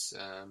use.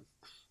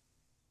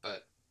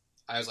 But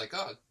I was like,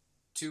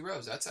 2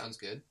 rows, that sounds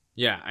good.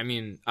 Yeah, I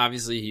mean,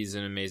 obviously he's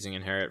an amazing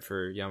inherit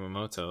for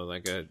Yamamoto.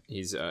 Like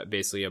he's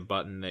basically a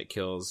button that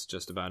kills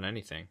just about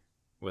anything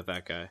with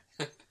that guy.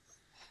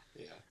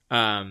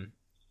 Yeah.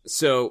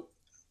 So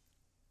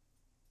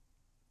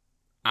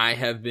I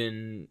have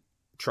been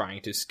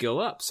trying to skill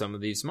up some of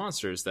these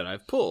monsters that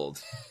I've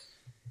pulled,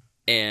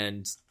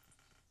 and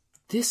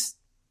this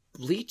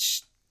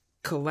Bleach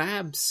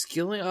collab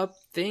skilling up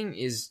thing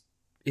it's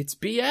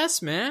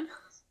BS, man.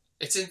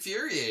 It's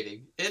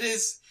infuriating. It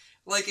is.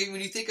 Like, when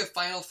you think of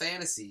Final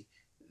Fantasy,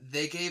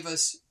 they gave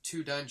us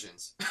 2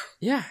 dungeons.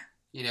 Yeah.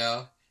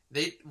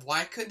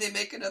 Why couldn't they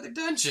make another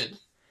dungeon?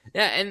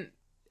 Yeah,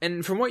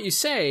 and from what you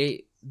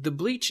say, the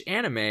Bleach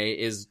anime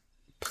is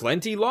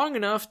plenty long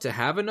enough to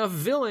have enough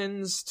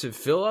villains to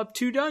fill up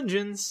 2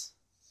 dungeons.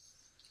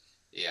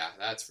 Yeah,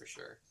 that's for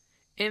sure.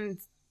 And,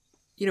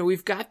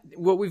 we've got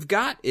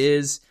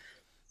is,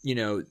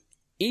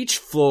 each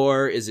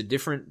floor is a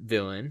different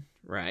villain,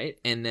 right?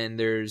 And then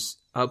there's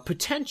a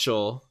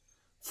potential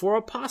for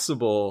a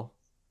possible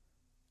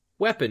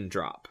weapon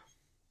drop.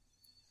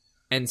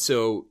 And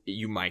so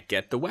you might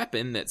get the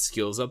weapon that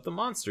skills up the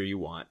monster you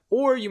want,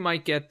 or you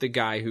might get the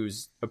guy who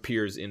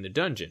appears in the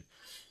dungeon.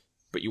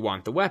 But you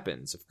want the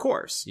weapons, of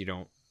course. You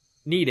don't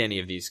need any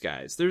of these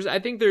guys. I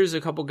think there's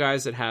a couple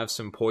guys that have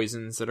some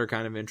poisons that are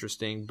kind of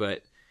interesting,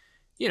 but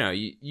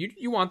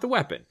you want the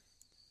weapon.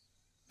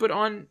 But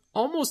on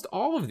almost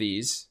all of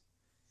these,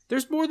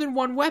 there's more than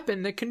one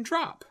weapon that can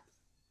drop.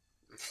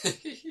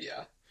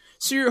 Yeah.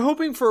 So you're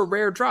hoping for a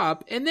rare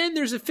drop, and then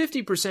there's a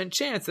 50%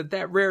 chance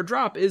that rare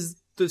drop is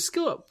the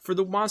skill up for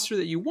the monster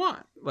that you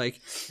want. I'll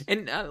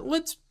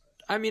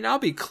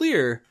be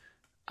clear,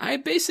 I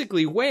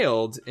basically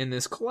wailed in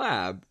this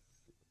collab,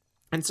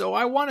 and so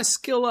I want to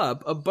skill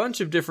up a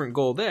bunch of different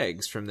gold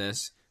eggs from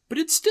this, but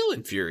it's still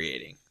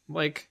infuriating.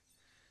 It's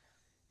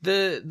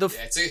a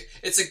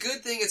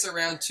good thing it's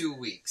around 2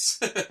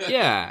 weeks.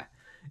 Yeah.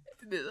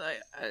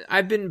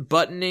 I've been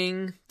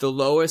buttoning the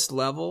lowest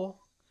level.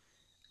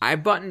 I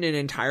buttoned an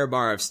entire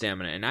bar of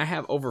stamina, and I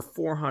have over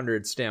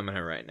 400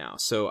 stamina right now.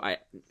 So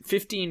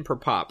 15 per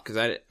pop,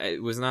 because I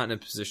was not in a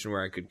position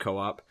where I could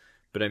co-op.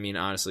 But I mean,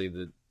 honestly,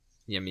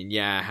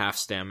 half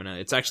stamina.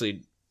 It's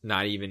actually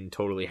not even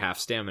totally half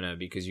stamina,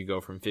 because you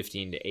go from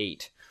 15 to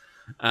 8.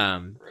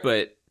 Right.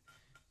 But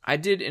I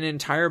did an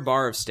entire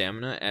bar of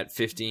stamina at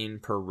 15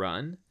 per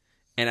run,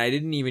 and I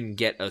didn't even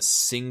get a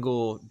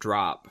single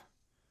drop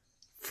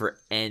for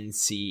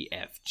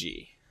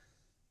NCFG.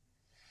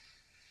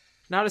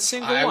 Not a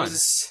single one.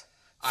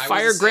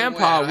 Fire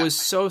Grandpa was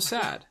so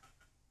sad.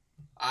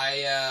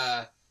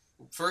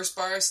 First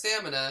bar of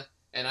stamina,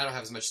 and I don't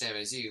have as much stamina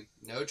as you,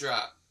 no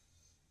drop.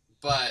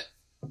 But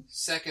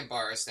second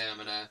bar of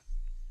stamina,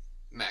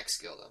 max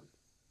skilled him.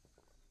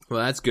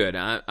 Well, that's good.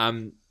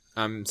 I'm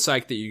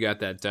psyched that you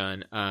got that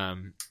done.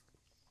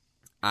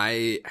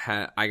 I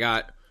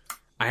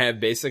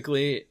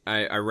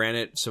ran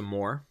it some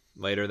more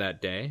later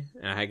that day,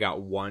 and I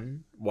got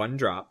one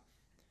drop,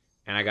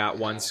 and I got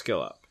 1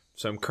 skill up.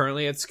 So I'm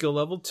currently at skill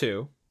level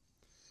 2.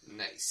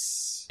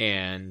 Nice.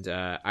 And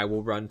I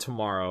will run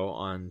tomorrow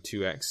on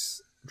 2x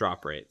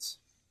drop rates.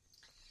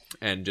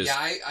 And just go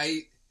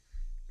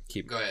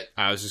ahead.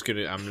 I'm just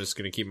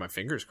gonna keep my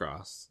fingers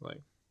crossed.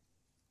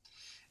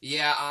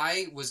 Yeah,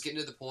 I was getting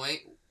to the point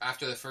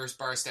after the first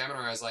bar of stamina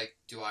where I was like,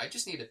 do I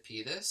just need to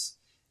pee this?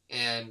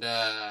 And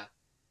then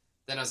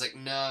I was like,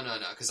 no,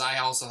 because I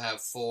also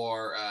have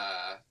 4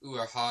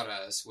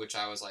 Ueharas, which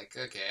I was like,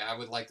 okay, I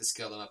would like to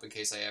skill them up in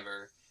case I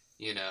ever,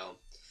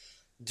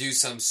 do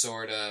some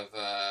sort of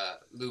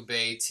Liu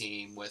Bei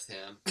team with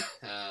him,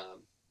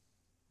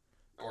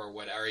 or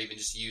whatever, or even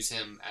just use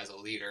him as a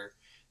leader.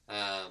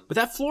 But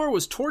that floor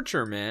was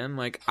torture, man.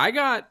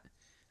 I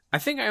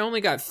think I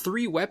only got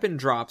 3 weapon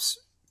drops,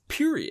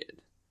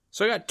 period.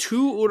 So I got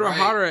 2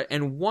 Urahara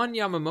and 1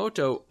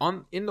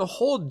 Yamamoto in the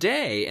whole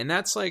day, and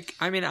that's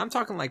I'm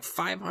talking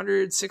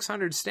 500,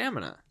 600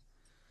 stamina.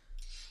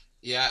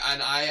 Yeah,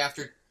 and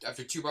after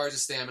 2 bars of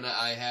stamina,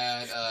 I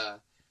had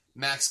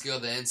max skill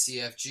the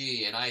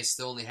NCFG, and I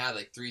still only had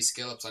like 3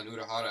 skill ups on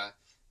Urahara.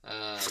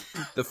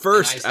 The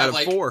first out of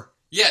like, 4.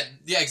 Yeah,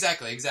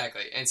 exactly.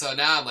 And so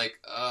now I'm like,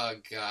 oh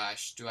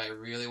gosh, do I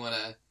really want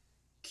to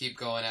keep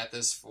going at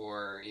this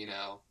for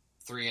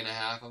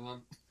 3.5 of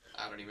them?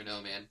 I don't even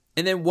know, man.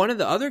 And then one of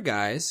the other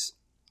guys,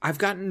 I've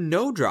gotten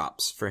no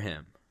drops for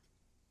him.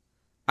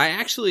 I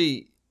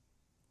actually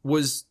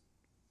went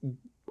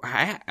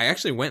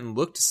and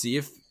looked to see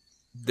if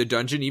the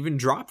dungeon even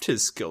dropped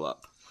his skill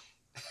up.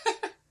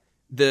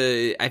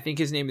 I think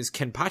his name is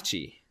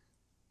Kenpachi.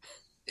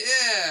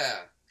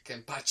 Yeah,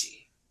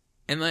 Kenpachi.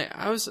 And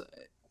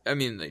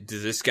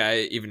does this guy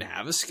even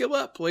have a skill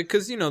up? Like,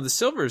 because the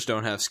silvers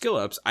don't have skill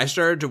ups. I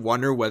started to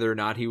wonder whether or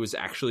not he was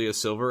actually a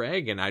silver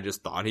egg, and I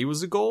just thought he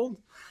was a gold.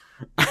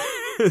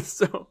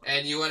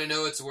 And you want to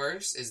know what's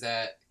worse is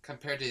that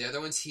compared to the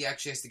other ones, he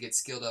actually has to get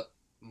skilled up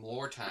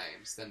more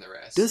times than the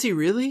rest. Does he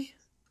really?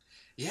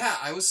 Yeah,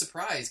 I was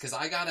surprised because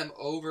I got him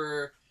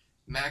over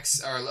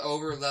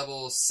over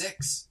level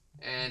 6,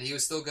 and he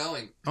was still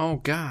going. Oh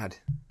God!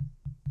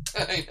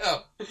 I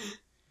know.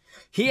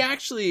 He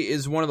actually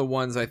is one of the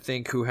ones I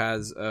think who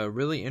has a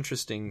really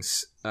interesting,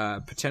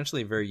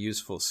 potentially very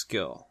useful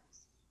skill.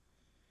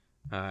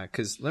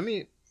 Because let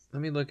me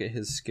look at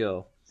his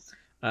skill.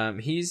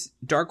 He's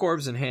Dark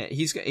Orbs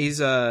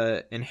he's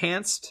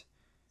enhanced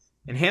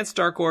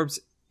Dark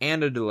Orbs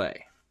and a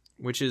delay,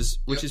 which is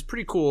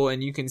pretty cool,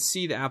 and you can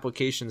see the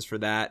applications for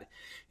that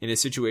in a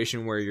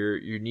situation where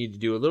you need to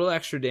do a little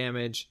extra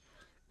damage.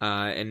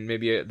 And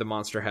maybe the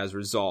monster has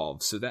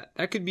resolve. So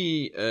that could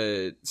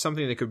be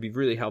something that could be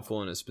really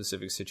helpful in a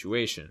specific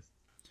situation.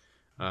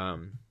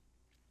 But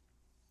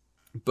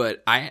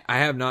I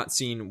have not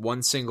seen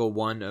one single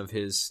one of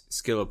his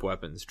skill up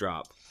weapons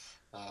drop.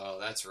 Oh,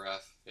 that's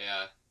rough.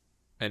 Yeah.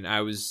 And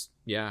I was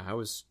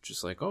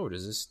just like, oh,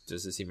 does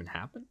this even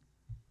happen?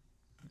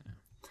 Yeah.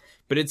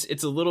 But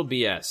it's a little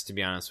BS, to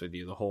be honest with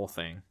you, the whole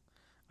thing.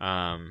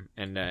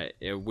 And I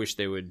wish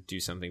they would do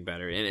something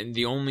better. And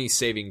the only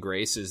saving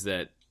grace is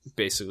that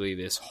basically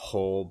this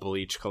whole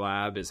Bleach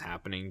collab is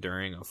happening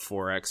during a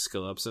 4x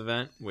skill ups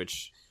event,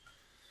 which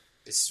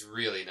is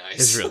really nice.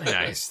 It's really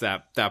nice.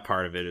 That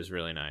part of it is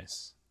really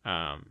nice.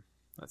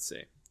 Let's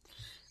see.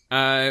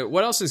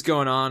 What else is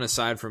going on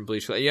aside from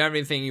Bleach? You have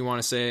anything you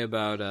want to say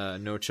about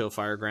No Chill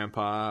Fire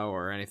Grandpa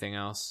or anything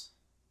else?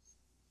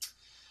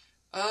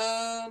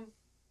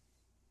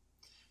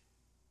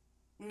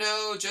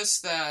 No,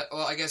 just that.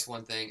 Well, I guess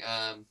one thing.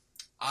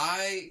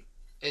 I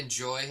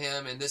enjoy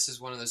him, and this is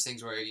one of those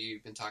things where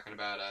you've been talking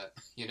about,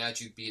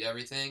 that you beat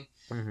everything,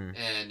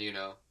 and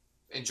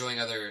enjoying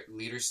other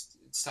leader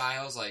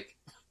styles. Like,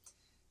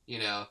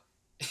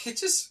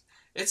 it's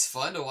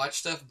fun to watch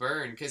stuff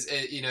burn because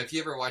if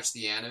you ever watch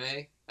the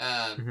anime,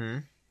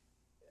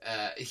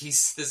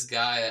 he's this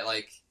guy that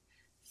like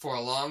for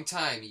a long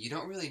time you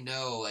don't really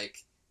know. Like,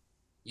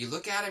 you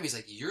look at him, he's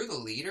like, you're the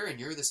leader, and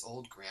you're this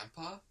old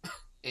grandpa.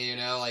 And,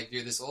 like,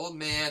 you're this old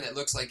man that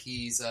looks like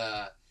he's,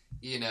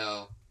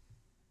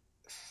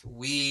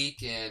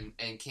 weak and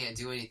can't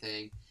do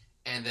anything.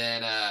 And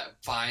then,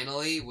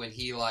 finally, when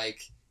he,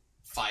 like,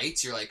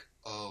 fights, you're like,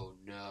 oh,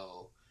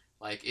 no.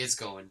 Like, it's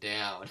going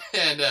down.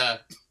 And,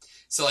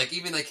 so, like,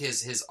 even, like,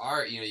 his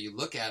art, you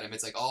look at him,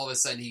 it's like all of a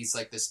sudden he's,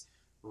 like, this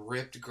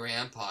ripped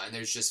grandpa, and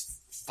there's just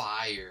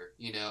fire,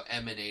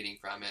 emanating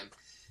from him.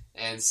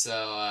 And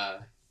so,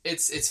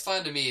 it's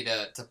fun to me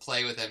to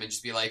play with him and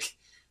just be like,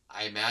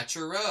 I match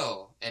a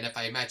row, and if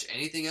I match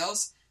anything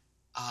else,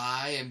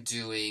 I am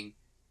doing,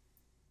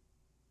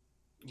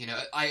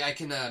 I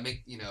can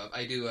make,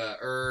 I do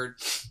Erd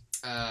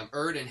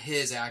and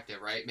his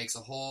active, right? Makes a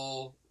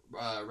whole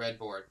red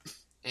board,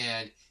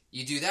 and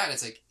you do that, and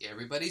it's like,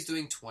 everybody's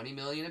doing 20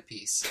 million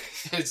apiece.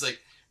 And it's like,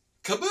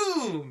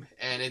 kaboom!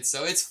 And it's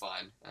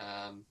fun.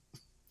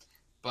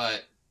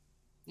 But,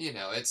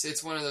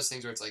 it's one of those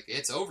things where it's like,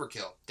 it's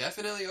overkill.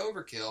 Definitely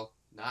overkill.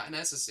 Not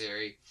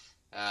necessary.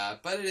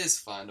 But it is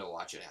fun to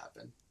watch it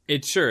happen.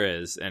 It sure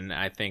is, and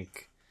I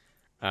think,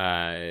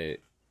 for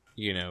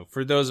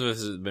those of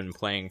us who have been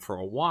playing for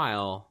a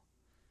while,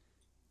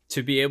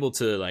 to be able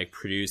to like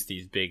produce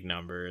these big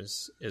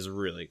numbers is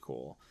really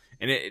cool.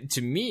 And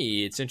to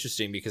me, it's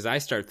interesting because I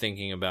start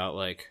thinking about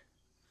like,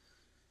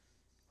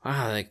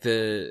 wow, like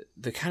the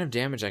kind of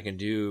damage I can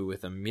do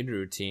with a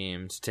Miru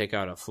team to take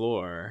out a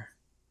floor.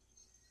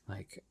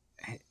 Like,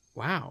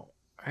 wow,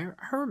 I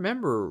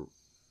remember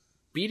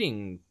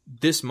beating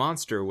this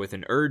monster with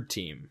an Erd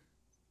team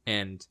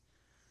and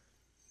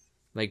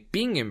like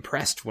being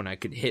impressed when I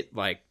could hit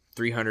like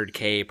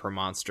 300k per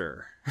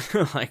monster,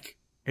 like,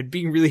 and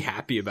being really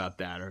happy about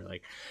that, or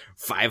like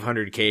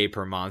 500k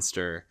per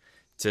monster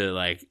to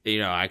like,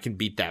 I can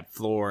beat that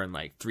floor in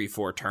like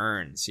 3-4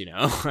 turns,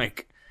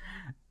 like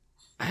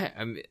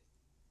I'm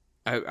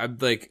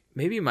like,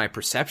 maybe my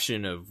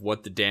perception of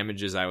what the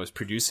damages I was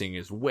producing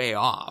is way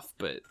off,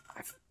 but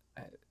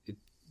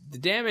the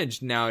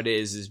damage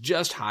nowadays is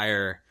just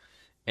higher,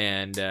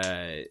 and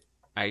I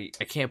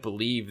can't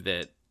believe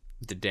that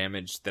the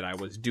damage that I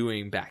was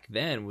doing back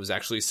then was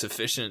actually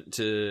sufficient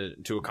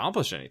to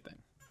accomplish anything.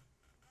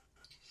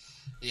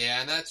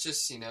 Yeah, and that's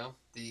just,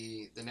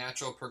 the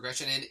natural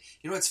progression. And,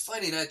 it's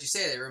funny, now that you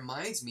say that, it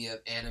reminds me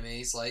of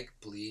animes like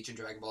Bleach and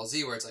Dragon Ball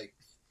Z, where it's like,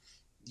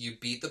 you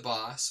beat the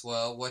boss,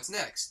 well, what's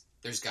next?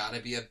 There's got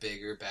to be a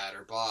bigger,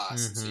 badder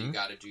boss, so you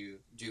got to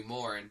do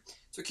more, and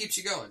so it keeps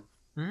you going.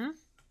 Mm-hmm.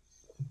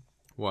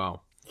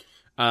 Wow.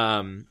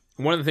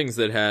 One of the things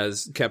that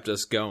has kept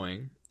us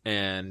going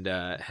and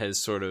has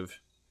sort of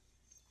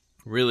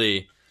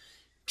really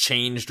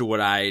changed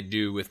what I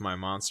do with my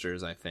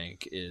monsters, I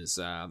think, is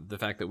the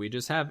fact that we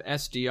just have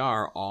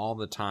SDR all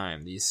the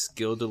time. These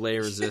skill delay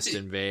resist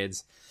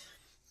invades.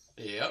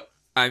 Yep.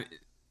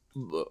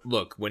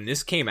 Look, when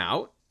this came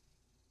out,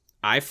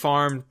 I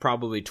farmed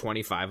probably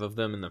 25 of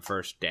them in the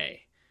first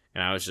day.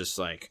 And I was just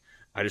like,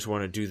 I just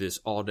want to do this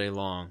all day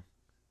long.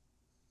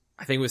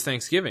 I think it was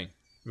Thanksgiving.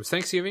 Was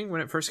Thanksgiving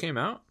when it first came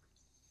out?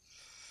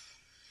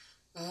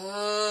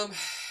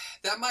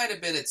 That might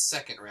have been its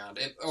second round,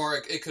 or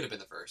it could have been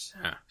the first.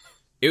 Yeah.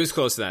 It was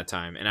close to that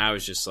time, and I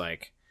was just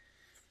like,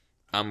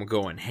 I'm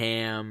going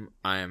ham.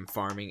 I am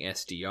farming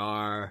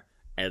SDR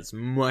as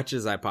much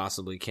as I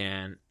possibly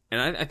can.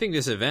 And I think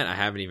this event, I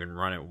haven't even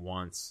run it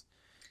once.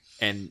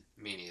 And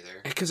me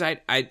neither. Because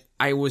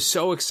I was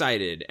so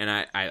excited, and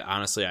I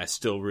honestly, I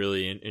still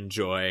really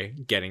enjoy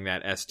getting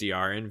that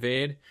SDR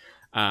invade.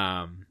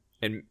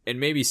 And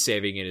maybe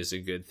saving it is a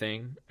good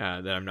thing,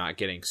 that I'm not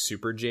getting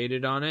super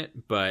jaded on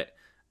it. But,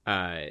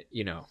 I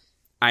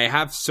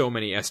have so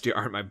many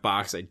SDR in my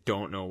box, I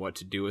don't know what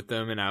to do with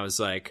them. And I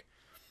was like,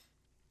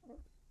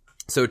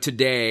 so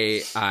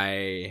today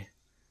I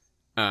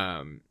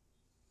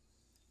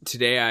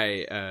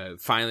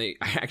finally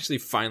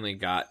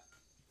got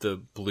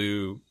the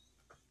blue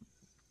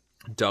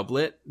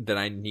doublet that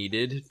I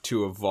needed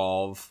to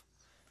evolve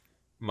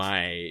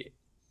my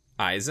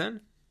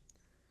Aizen.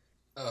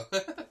 Oh.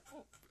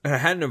 I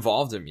hadn't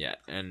evolved him yet,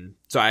 and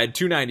so I had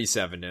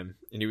 297 him,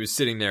 and he was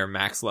sitting there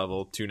max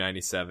level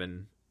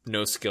 297,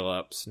 no skill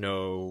ups,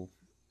 no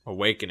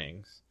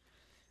awakenings,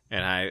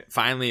 and I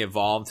finally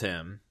evolved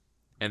him,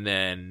 and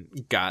then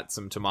got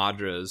some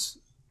Tamadras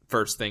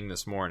first thing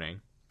this morning,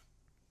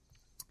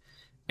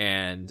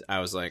 and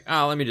I was like,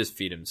 oh, let me just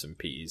feed him some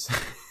peas.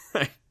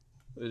 Let's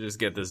just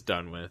get this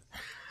done with.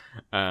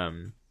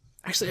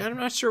 Actually, I'm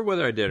not sure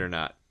whether I did or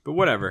not, but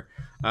whatever.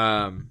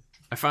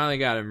 I finally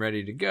got him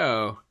ready to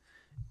go,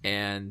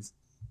 and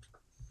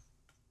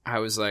I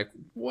was like,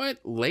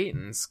 what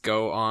latents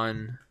go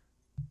on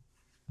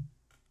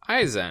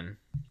Aizen?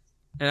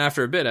 And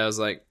after a bit, I was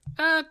like,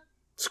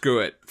 screw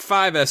it.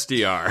 5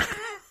 SDR.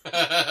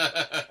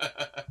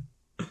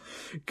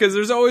 Because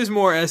there's always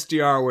more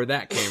SDR where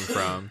that came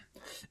from.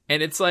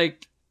 And it's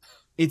like,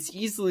 it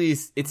seems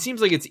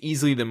like it's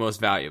easily the most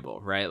valuable,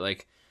 right?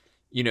 Like,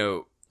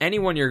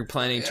 anyone you're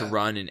planning to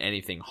run in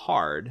anything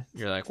hard,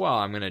 you're like, well,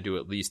 I'm going to do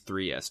at least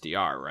 3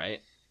 SDR,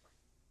 right?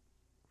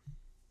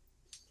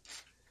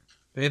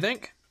 What do you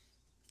think?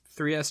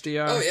 3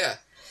 SDR? Oh, yeah.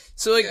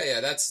 So, like, yeah,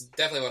 that's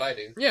definitely what I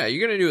do. Yeah,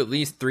 you're going to do at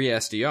least 3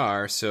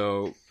 SDR.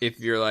 So if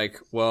you're like,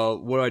 well,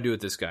 what do I do with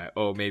this guy?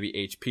 Oh, maybe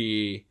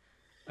HP,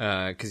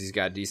 because he's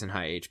got decent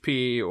high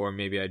HP, or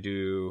maybe I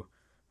do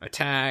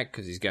attack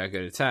because he's got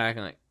good attack.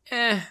 I'm like,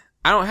 I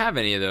don't have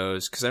any of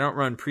those because I don't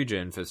run Preja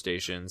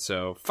Infestation.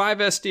 So 5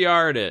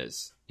 SDR it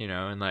is,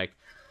 and like,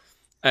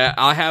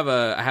 I have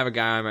a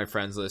guy on my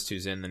friends list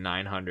who's in the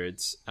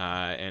 900s,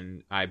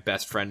 and I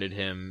best friended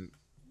him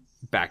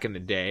back in the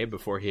day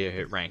before he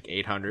hit rank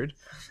 800,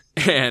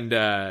 and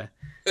I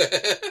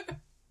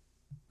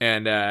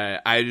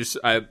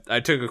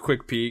took a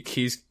quick peek.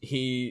 He's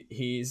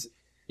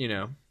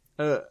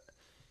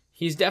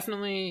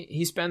definitely,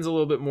 he spends a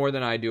little bit more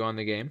than I do on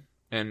the game,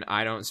 and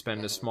I don't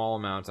spend a small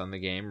amount on the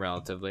game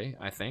relatively,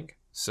 I think.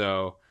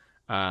 So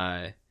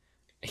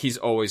he's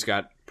always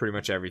got pretty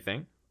much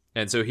everything.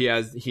 And so he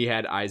had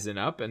Aizen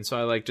up, and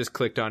so I just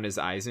clicked on his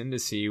Aizen to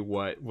see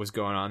what was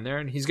going on there,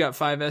 and he's got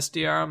 5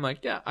 SDR. I'm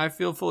like, yeah, I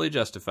feel fully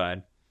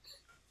justified.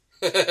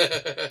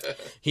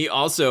 He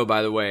also,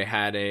 by the way,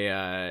 had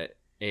a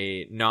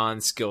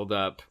non-skilled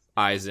up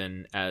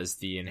Aizen as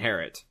the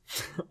inherit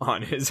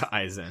on his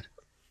Aizen.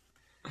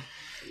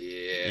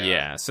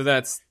 Yeah. So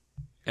that's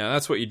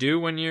what you do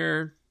when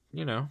you're,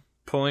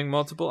 pulling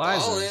multiple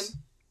Aizens. All in.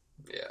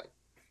 Yeah.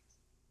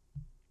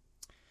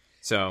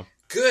 So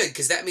good,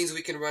 because that means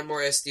we can run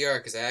more SDR,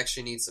 because I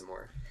actually need some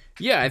more.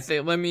 Yeah, I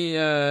think let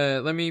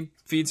me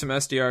feed some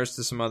SDRs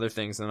to some other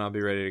things, and then I'll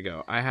be ready to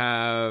go. I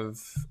have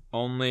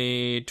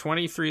only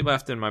 23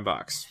 left in my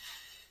box.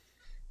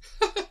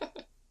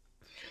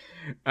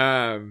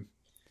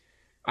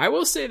 I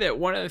will say that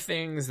one of the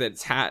things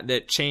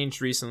that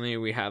changed recently,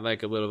 we had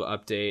a little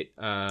update.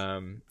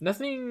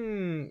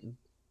 Nothing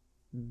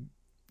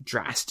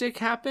drastic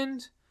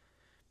happened.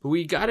 But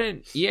we got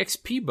an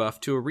EXP buff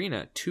to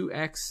Arena,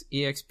 2x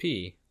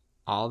EXP,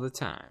 all the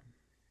time.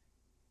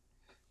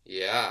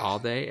 Yeah. All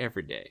day,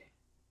 every day.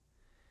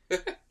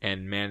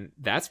 And man,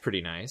 that's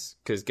pretty nice,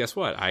 because guess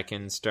what? I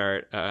can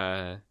start,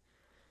 one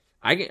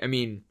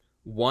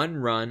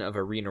run of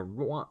Arena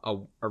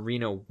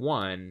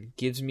 1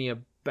 gives me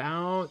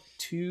about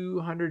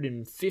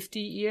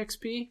 250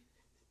 EXP.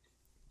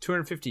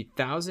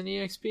 250,000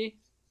 EXP,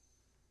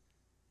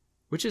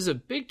 which is a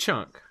big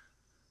chunk.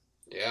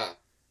 Yeah.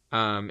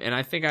 And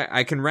I think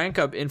I can rank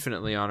up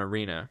infinitely on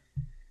Arena.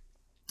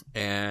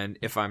 And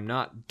if I'm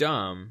not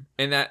dumb,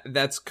 and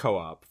that's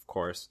co-op, of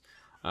course.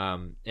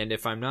 And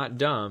if I'm not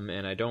dumb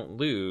and I don't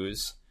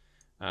lose,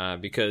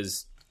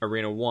 because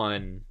Arena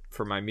 1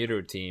 for my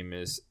Miro team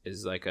is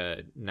like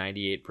a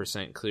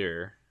 98%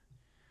 clear,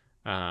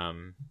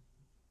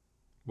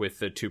 with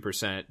the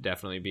 2%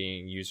 definitely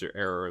being user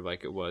error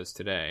like it was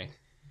today.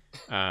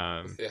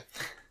 Yeah,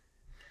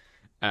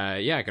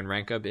 I can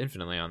rank up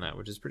infinitely on that,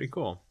 which is pretty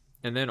cool.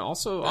 And then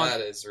also that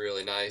is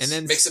really nice. And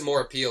then makes it more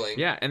appealing.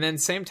 Yeah, and then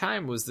same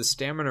time was the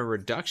stamina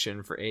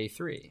reduction for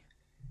A3.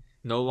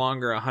 No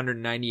longer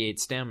 198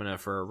 stamina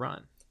for a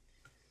run.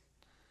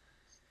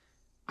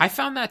 I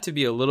found that to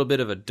be a little bit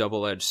of a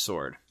double-edged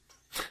sword,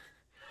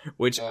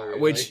 which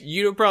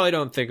you probably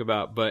don't think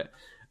about, but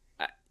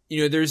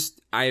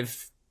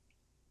I've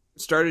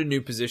started a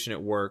new position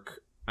at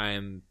work. I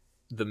am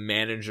the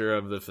manager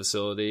of the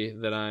facility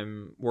that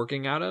I'm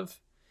working out of,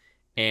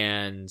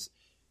 and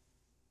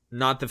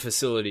not the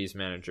facilities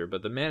manager,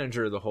 but the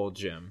manager of the whole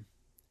gym.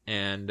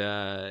 And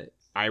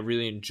I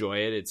really enjoy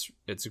it.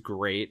 It's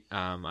great.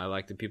 I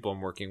like the people I'm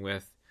working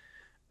with.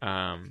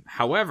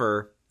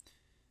 However,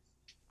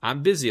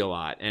 I'm busy a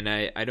lot, and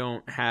I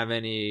don't have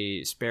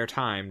any spare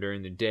time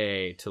during the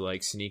day to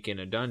like sneak in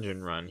a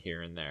dungeon run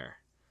here and there.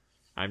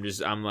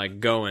 I'm like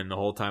going the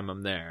whole time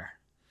I'm there.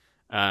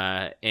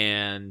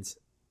 And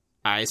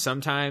I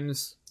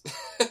sometimes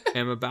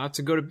am about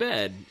to go to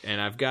bed,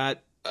 and I've got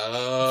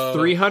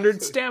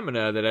 300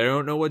 stamina that I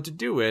don't know what to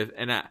do with.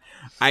 And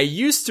I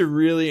used to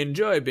really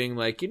enjoy being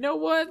like, you know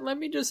what? Let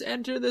me just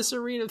enter this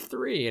Arena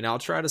 3 and I'll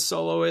try to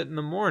solo it in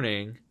the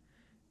morning.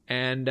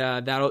 And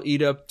that'll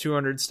eat up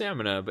 200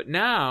 stamina. But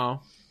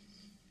now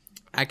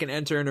I can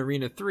enter an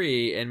Arena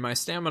 3 and my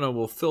stamina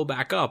will fill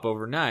back up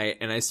overnight.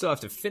 And I still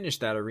have to finish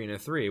that Arena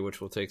 3, which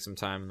will take some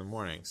time in the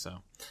morning. So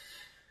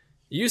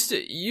used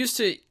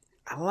to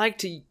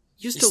like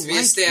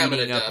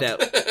eating up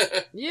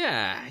that.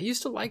 Yeah, I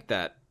used to like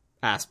that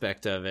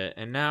aspect of it,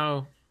 and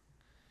now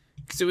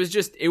because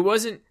it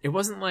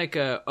wasn't like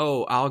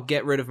I'll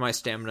get rid of my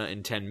stamina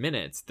in 10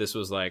 minutes. This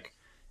was like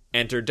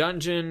enter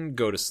dungeon,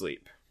 go to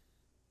sleep,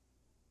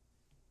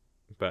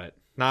 but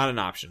not an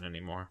option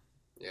anymore.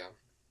 Yeah.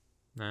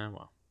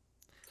 Well,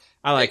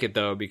 I like it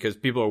though because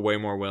people are way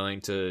more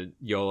willing to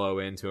YOLO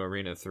into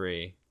Arena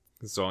 3.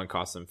 This only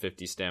costs them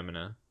 50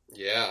 stamina.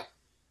 Yeah.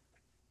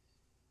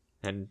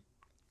 And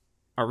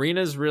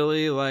Arena's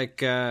really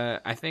like,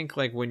 I think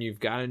like when you've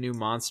got a new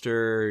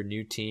monster,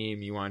 new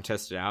team, you want to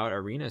test it out,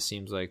 Arena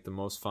seems like the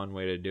most fun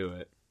way to do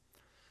it.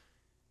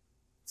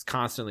 It's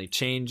constantly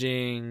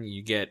changing.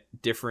 You get a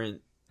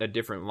different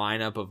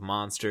lineup of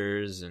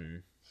monsters,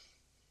 and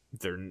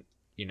they're,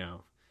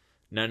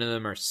 none of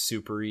them are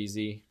super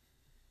easy.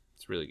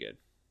 It's really good.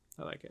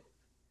 I like it.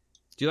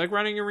 Do you like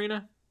running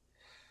Arena?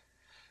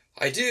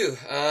 I do.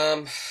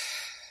 I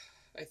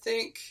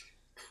think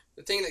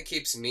the thing that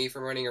keeps me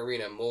from running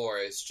Arena more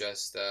is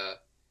just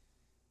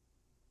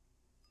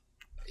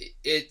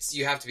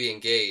you have to be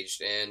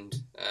engaged, and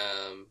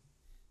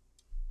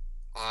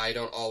I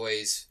don't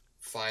always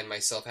find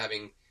myself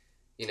having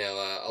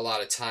a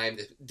lot of time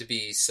to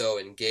be so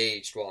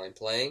engaged while I'm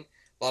playing.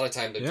 A lot of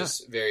times I'm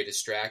just very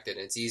distracted,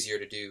 and it's easier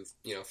to do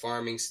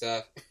farming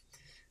stuff.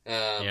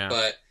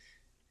 But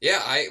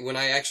yeah, when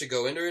I actually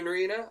go into an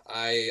arena,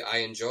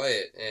 I enjoy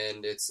it,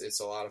 and it's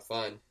a lot of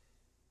fun.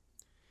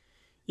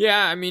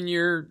 Yeah, I mean,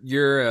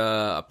 you're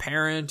a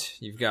parent.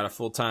 You've got a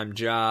full-time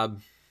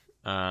job.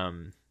 How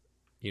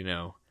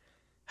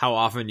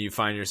often do you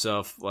find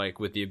yourself like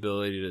with the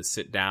ability to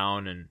sit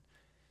down and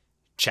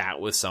chat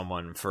with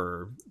someone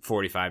for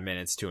 45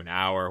 minutes to an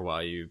hour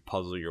while you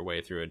puzzle your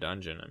way through a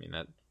dungeon? I mean,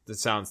 that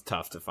sounds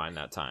tough to find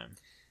that time.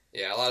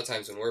 Yeah, a lot of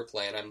times when we're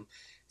playing, I'm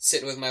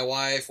sitting with my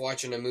wife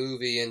watching a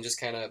movie and just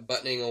kind of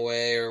buttoning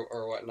away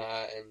or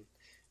whatnot. And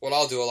what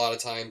I'll do a lot of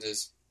times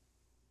is,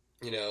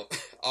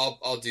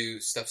 I'll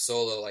do stuff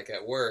solo, like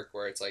at work,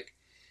 where it's like,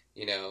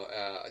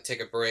 take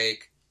a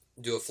break,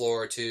 do a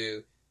floor or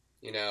two,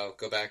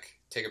 go back,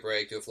 take a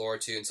break, do a floor or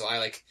two. And so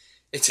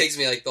it takes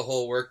me like the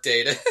whole work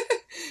day to,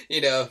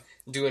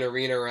 do an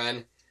arena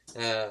run.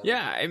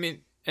 Yeah, I mean,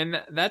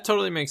 and that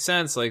totally makes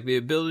sense. Like the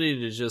ability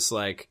to just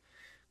like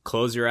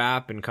close your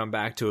app and come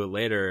back to it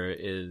later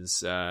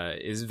is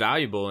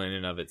valuable in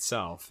and of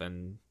itself.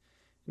 And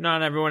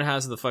not everyone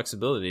has the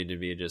flexibility to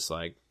be just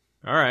like,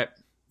 all right,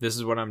 this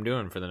is what I'm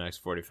doing for the next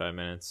 45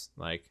 minutes.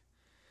 Like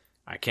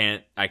I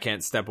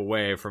can't step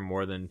away for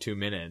more than 2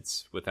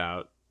 minutes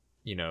without,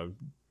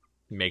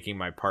 making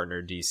my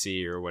partner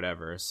DC or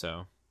whatever.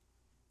 So,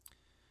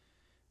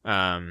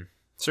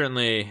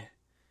 certainly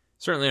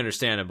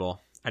understandable.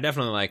 I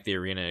definitely like the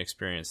arena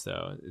experience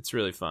though. It's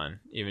really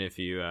fun, even if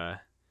you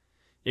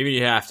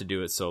have to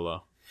do it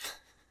solo.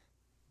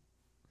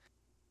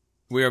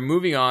 We are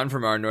moving on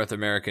from our North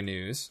America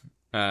news.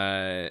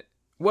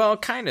 Well,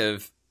 kind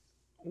of.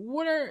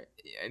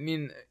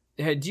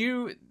 Had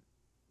you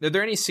are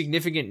there any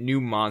significant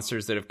new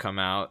monsters that have come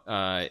out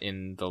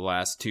in the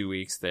last 2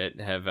 weeks that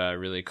have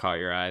really caught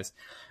your eyes?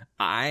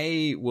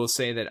 I will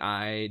say that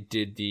I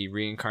did the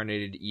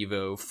reincarnated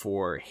Evo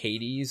for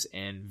Hades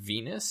and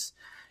Venus,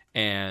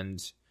 and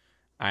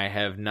I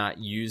have not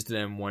used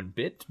them one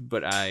bit,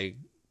 but I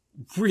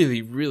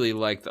really, really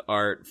like the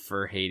art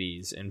for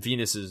Hades, and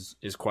Venus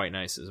is quite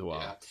nice as well.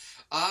 Yeah.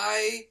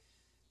 I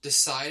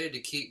decided to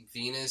keep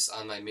Venus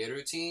on my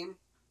Miru team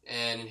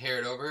and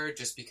inherit over her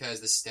just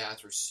because the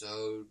stats were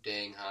so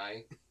dang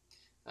high.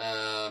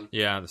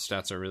 Yeah, the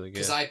stats are really good.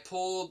 Because I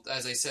pulled,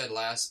 as I said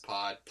last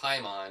pod,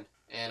 Paimon,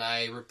 and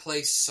I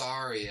replaced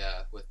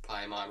Saria with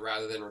Paimon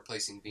rather than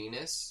replacing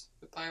Venus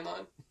with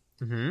Paimon.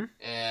 Mm-hmm.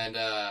 And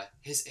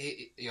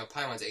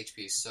Paimon's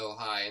HP is so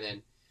high, and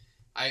then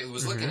I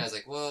was looking, I was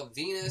like, well,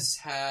 Venus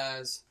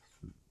has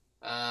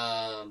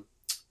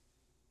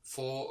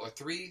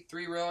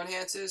three row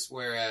enhances,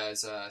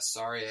 whereas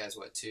Saria has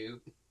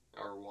two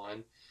or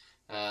one.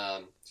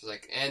 So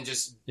like, and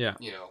just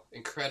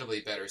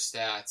incredibly better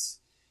stats.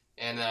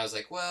 And then I was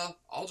like, well,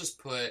 I'll just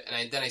put, and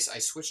I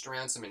switched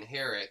around some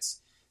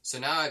inherits. So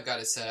now I've got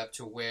it set up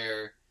to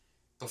where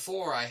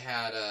before I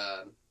had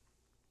a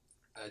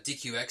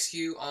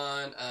DQXQ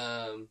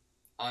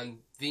on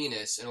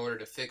Venus in order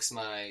to fix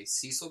my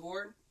Cecil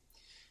board,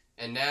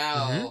 and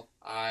now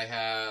I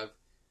have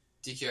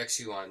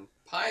DQXQ on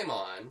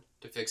Paimon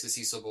to fix the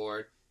Cecil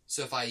board.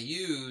 So if I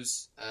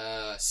use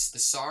the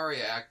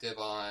Saria active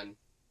on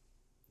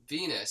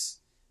Venus,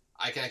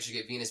 I can actually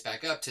get Venus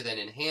back up to then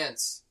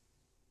enhance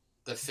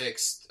the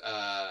fixed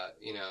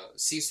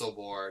Cecil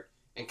board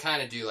and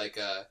kind of do like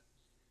a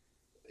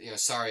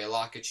Saria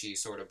Lakachi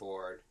sort of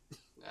board,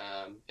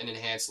 an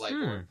enhanced light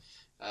board.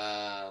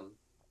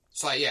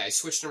 So I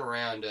switched them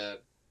around to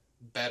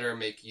better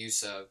make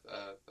use of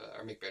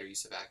better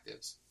use of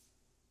actives.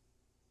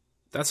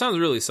 That sounds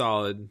really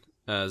solid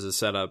as a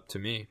setup to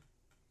me.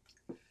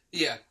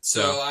 Yeah,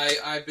 so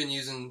I've been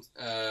using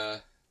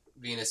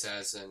Venus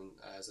as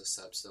a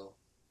sub still,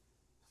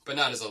 but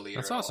not as a leader.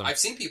 That's awesome. I've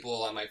seen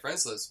people on my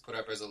friends list put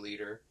up as a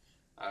leader.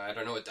 I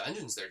don't know what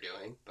dungeons they're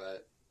doing,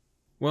 but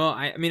well,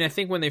 I mean, I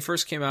think when they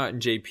first came out in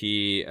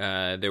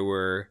JP, there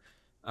were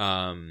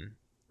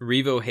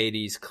Revo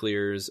Hades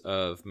clears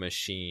of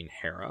Machine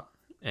Hera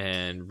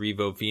and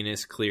Revo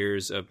Venus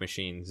clears of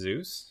Machine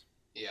Zeus.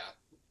 Yeah,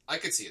 I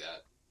could see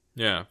that.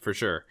 Yeah, for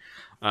sure.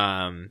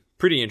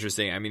 Pretty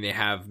interesting. I mean, they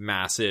have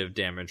massive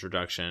damage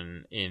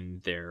reduction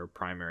in their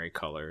primary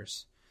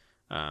colors.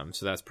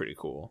 So that's pretty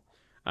cool.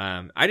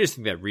 I just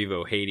think that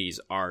Revo Hades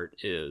art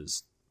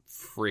is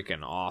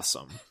freaking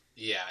awesome.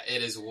 Yeah,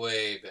 it is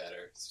way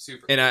better.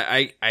 Super and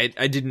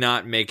I did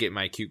not make it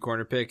my cute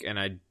corner pick, and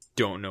I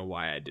don't know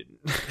why I didn't.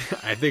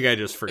 I think I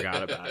just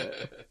forgot about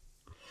it.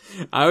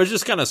 I was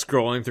just kind of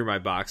scrolling through my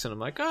box, and I'm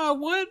like,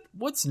 oh,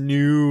 what's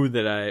new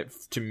that I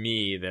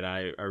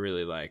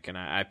really like, and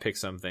I picked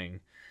something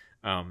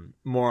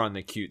more on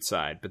the cute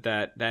side. But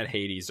that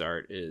Hades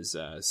art is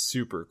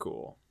super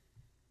cool.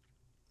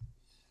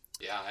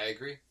 Yeah, I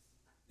agree.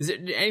 Is there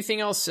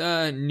anything else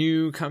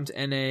new come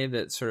to NA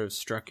that sort of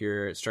struck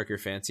your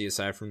fancy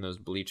aside from those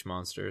Bleach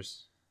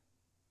monsters?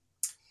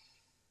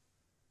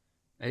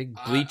 I think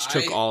Bleach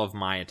took all of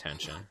my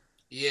attention.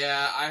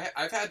 Yeah,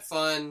 I've had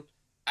fun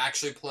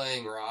actually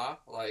playing Raw.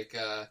 Like,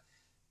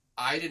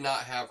 I did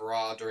not have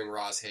Raw during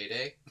Raw's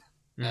heyday.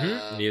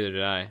 Neither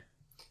did I.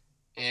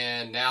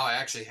 And now I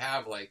actually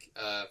have like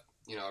a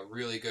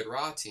really good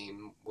Raw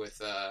team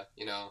with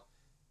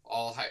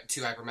all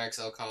 2 Hypermax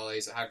L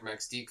Collies, a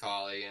Hypermax D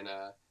Collie, and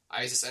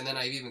and then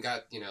I've even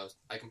got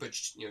I can put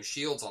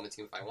shields on the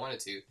team if I wanted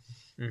to,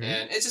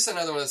 and it's just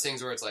another one of those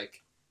things where it's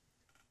like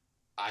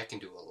I can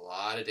do a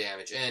lot of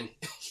damage, and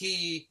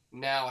he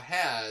now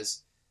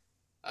has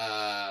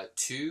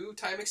 2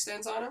 time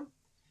extends on him.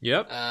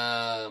 Yep.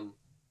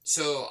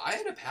 So I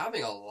end up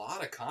having a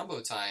lot of combo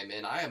time,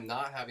 and I am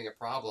not having a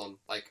problem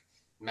like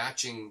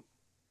matching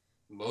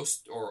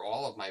most or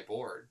all of my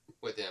board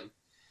with him,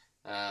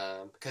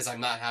 because I'm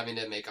not having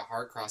to make a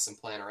hard cross and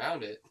plan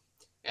around it,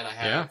 and I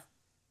have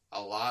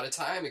a lot of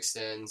time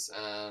extends,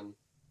 and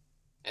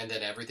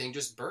then everything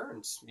just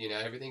burns.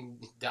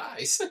 Everything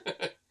dies.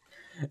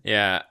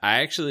 Yeah,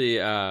 I actually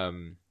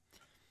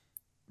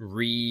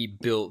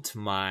rebuilt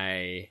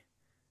my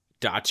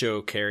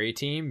Dacho carry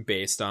team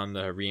based on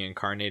the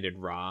reincarnated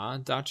Ra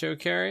Dacho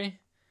carry.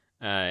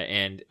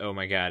 And oh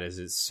my god, is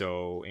it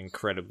so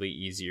incredibly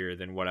easier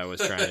than what I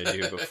was trying to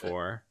do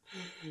before.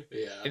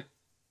 Yeah.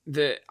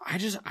 I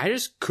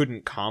just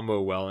couldn't combo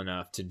well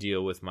enough to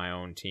deal with my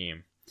own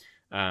team.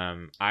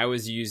 I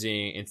was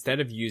instead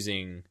of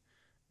using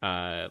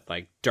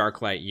like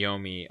Darklight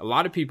Yomi, a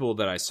lot of people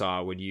that I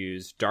saw would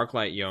use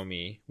Darklight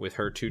Yomi with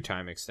her 2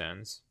 time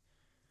extends,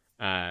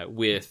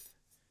 with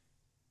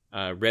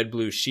Red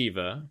Blue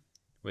Shiva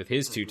with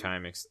his 2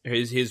 time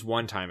his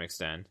 1 time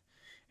extend,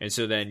 and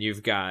so then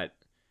you've got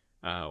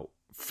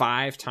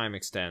 5 time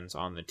extends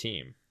on the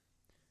team.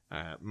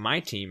 My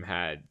team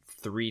had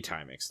 3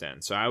 time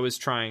extends, so I was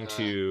trying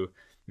to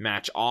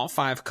match all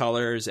 5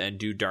 colors and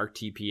do dark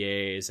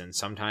TPAs and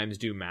sometimes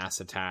do mass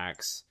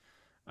attacks.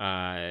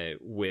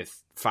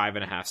 with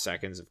 5.5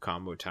 seconds of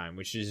combo time,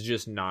 which is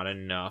just not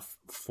enough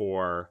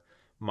for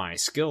my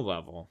skill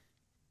level.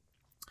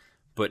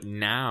 But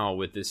now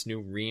with this new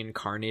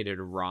reincarnated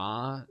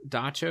Ra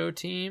Dacho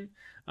team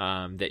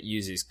that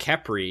uses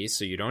Kepri,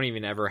 so you don't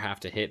even ever have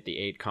to hit the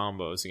 8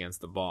 combos against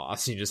the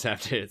boss. You just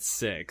have to hit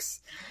 6.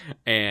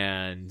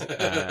 And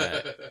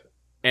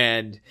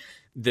and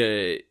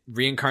the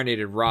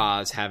reincarnated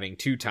Ra's having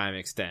 2 time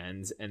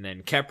extends, and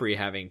then Kepri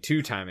having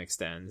 2 time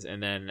extends,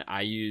 and then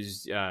I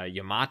used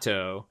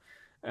Yamato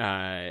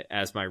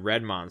as my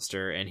red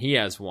monster, and he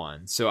has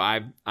 1. So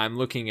I'm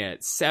looking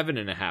at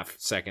 7.5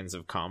 seconds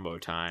of combo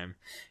time,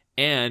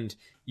 and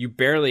you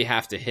barely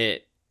have to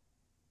hit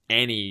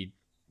any.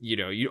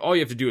 All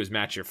you have to do is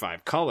match your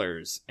 5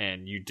 colors,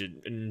 and you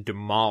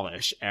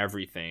demolish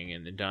everything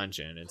in the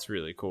dungeon. It's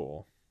really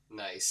cool.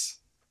 Nice.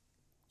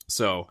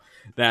 So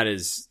that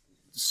is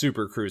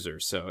super cruiser.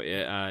 So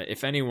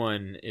if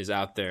anyone is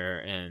out there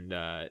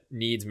and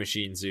needs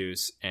Machine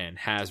Zeus and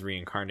has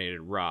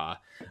reincarnated Ra,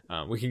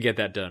 we can get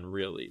that done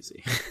real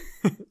easy.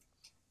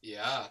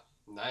 Yeah,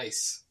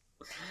 nice.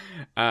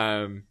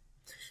 All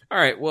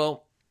right,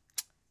 well,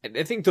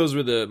 I think those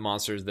were the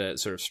monsters that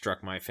sort of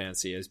struck my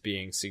fancy as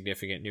being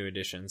significant new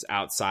additions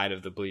outside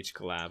of the Bleach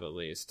collab, at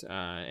least.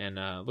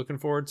 And looking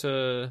forward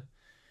to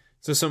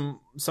some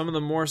of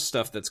the more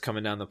stuff that's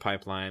coming down the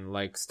pipeline,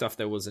 like stuff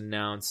that was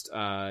announced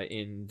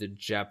in the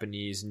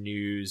Japanese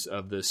news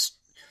of this.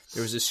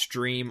 There was a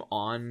stream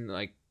on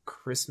like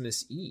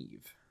Christmas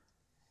Eve.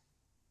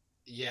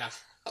 Yeah.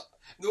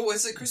 No,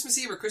 was it Christmas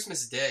Eve or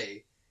Christmas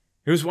Day?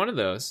 It was one of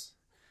those.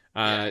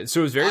 Yeah. So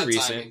it was very Odd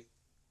recent. timing.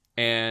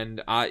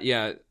 And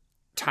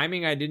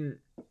timing I didn't.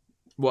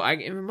 Well,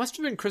 it must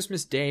have been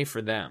Christmas Day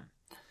for them.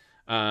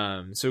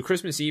 So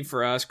Christmas Eve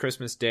for us,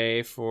 Christmas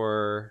Day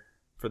for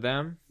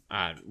them.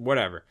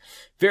 Whatever.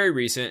 Very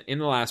recent, in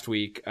the last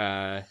week,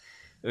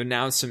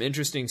 announced some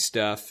interesting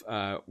stuff.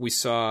 We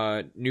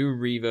saw new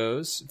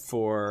Revos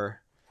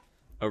for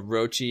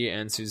Orochi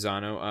and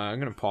Susano. I'm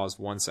going to pause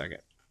 1 second.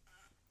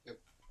 Yep.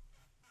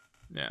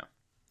 Yeah.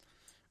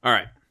 All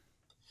right.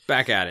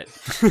 Back at it.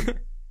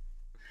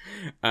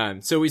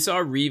 So we saw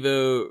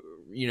Revo,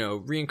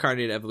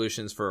 reincarnated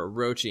evolutions for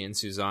Orochi and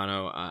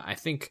Susano. I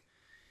think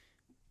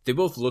they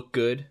both look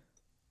good.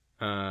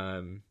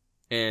 And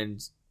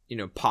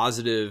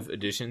positive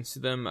additions to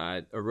them.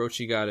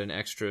 Orochi got an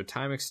extra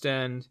time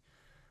extend,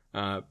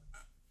 and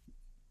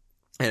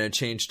a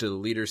change to the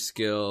leader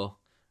skill,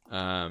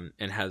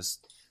 and has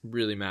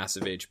really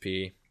massive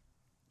HP.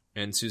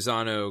 And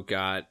Susano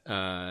got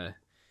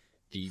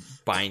the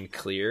bind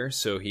clear,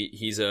 so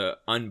he's a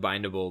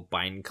unbindable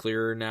bind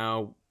clearer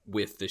now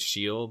with the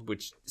shield,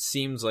 which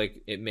seems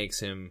like it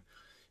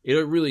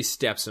really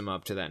steps him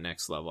up to that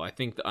next level. I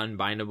think the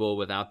unbindable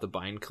without the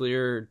bind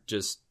clear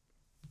just,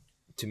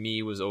 to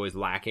me, was always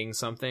lacking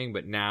something,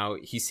 but now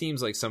he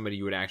seems like somebody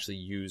you would actually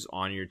use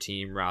on your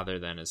team rather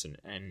than as an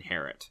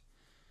inherit.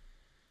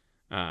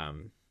 Yeah,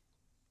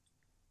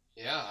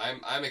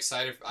 I'm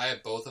excited. I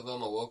have both of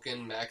them: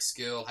 Awoken, Max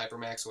Skill,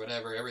 Hypermax,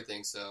 whatever,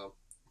 everything. So,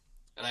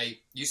 and I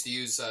used to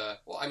use, I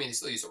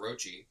still use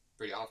Orochi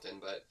pretty often,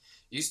 but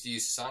used to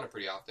use Susano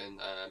pretty often.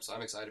 So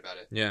I'm excited about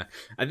it. Yeah,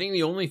 I think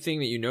the only thing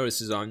that you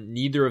notice is on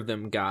neither of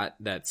them got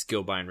that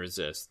skill bind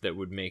resist that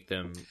would make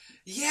them.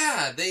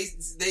 Yeah, they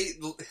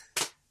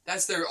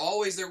that's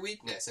always their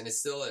weakness, and it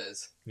still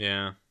is.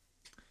 Yeah.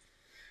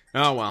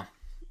 Oh well,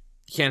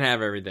 you can't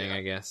have everything, yeah.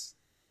 I guess.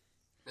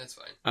 That's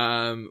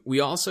fine. We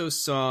also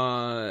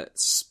saw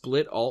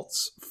split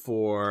alts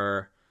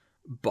for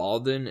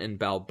Balden and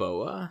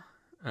Balboa.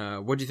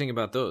 What do you think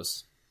about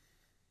those?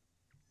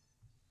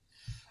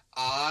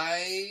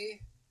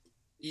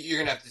 You're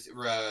gonna have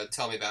to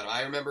tell me about them.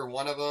 I remember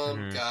one of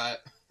them got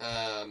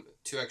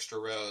 2 extra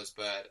rows,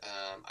 but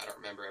I don't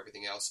remember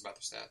everything else about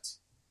their stats.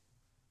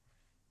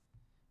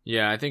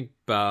 Yeah, I think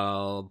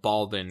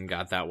Balden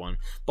got that one.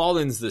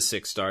 Balden's the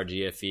 6-star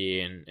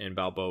GFE, and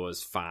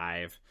Balboa's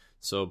 5.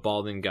 So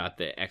Balden got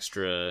the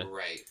extra.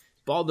 Right.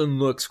 Balden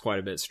looks quite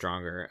a bit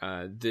stronger.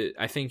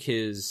 I think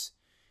his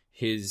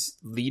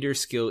leader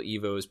skill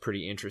Evo is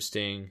pretty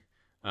interesting.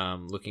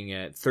 Looking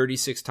at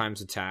 36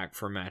 times attack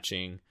for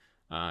matching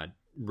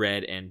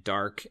red and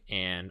dark,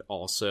 and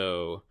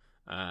also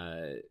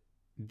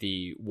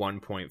the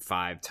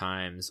 1.5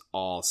 times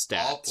all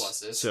stats. All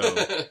pluses.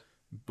 So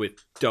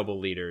with double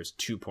leaders,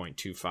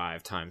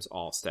 2.25 times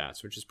all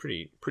stats, which is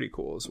pretty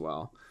cool as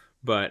well.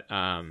 But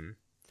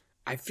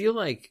I feel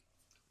like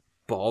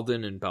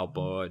Balden and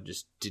Balboa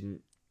just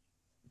didn't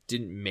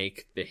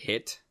make the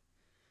hit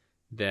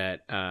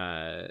that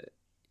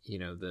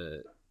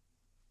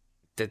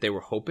that they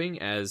were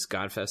hoping as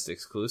Godfest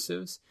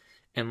exclusives.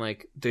 And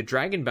like the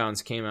Dragon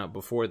Bounds came out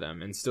before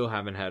them and still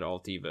haven't had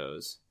alt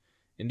evos,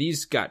 and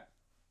these got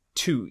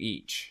 2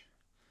 each.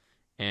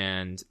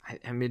 And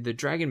I mean, the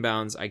Dragon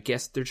Bounds, I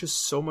guess they're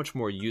just so much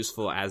more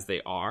useful as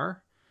they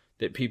are,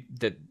 that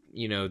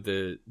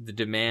the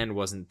demand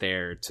wasn't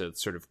there to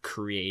sort of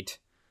create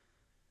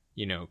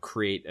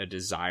a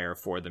desire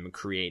for them,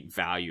 create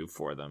value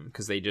for them,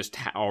 because they just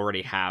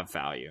already have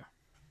value.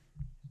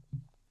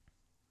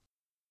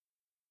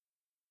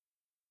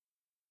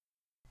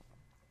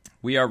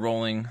 We are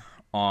rolling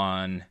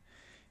on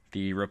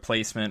the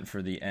replacement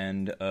for the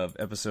end of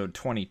episode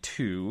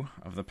 22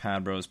 of the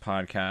Pad Bros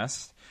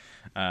podcast.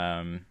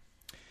 Had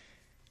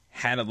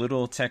a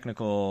little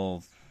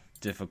technical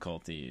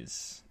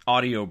difficulties.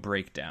 Audio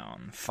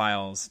breakdown.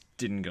 Files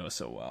didn't go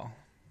so well.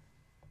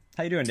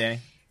 How you doing, Danny?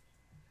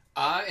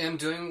 I am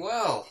doing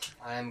well.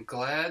 I'm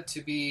glad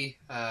to be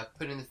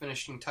putting the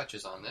finishing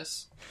touches on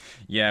this.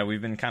 Yeah, we've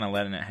been kind of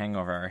letting it hang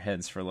over our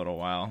heads for a little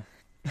while.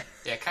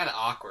 Yeah, kind of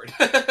awkward.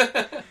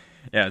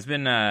 Yeah, it's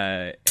been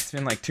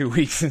like 2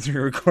 weeks since we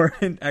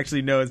recorded.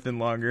 Actually, no, it's been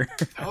longer.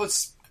 Oh,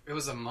 it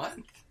was a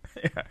month?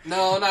 Yeah.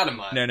 No, not a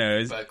month. No,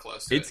 but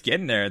close to it's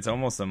getting there. It's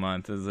almost a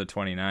month. This is the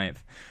 29th.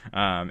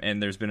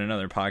 And there's been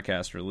another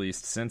podcast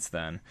released since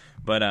then.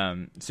 But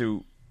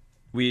so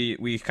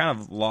we kind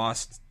of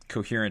lost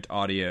coherent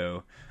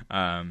audio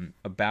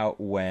about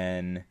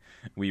when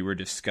we were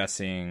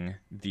discussing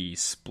the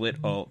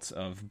split alts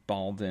of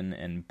Balden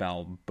and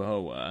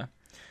Balboa.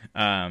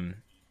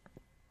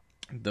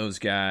 Those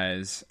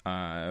guys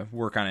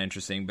were kind of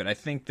interesting, but I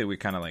think that we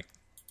kind of like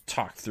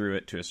talked through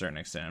it to a certain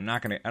extent. I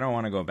don't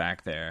want to go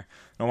back there.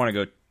 I don't want to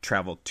go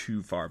travel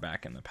too far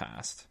back in the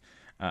past.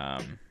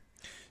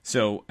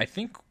 So I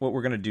think what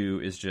we're going to do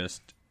is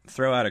just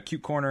throw out a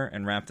cute corner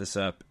and wrap this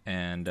up,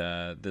 and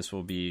this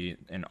will be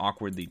an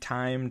awkwardly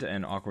timed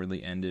and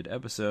awkwardly ended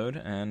episode,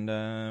 and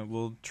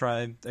we'll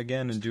try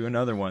again and do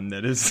another one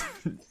that is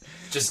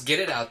just get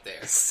it out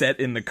there, set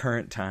in the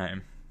current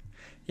time.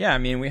 Yeah, I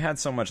mean, we had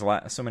so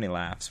many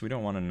laughs. We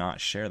don't want to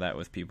not share that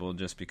with people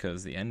just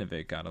because the end of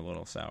it got a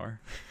little sour.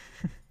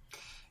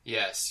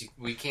 Yes,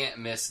 we can't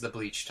miss the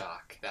Bleach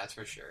talk, that's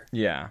for sure.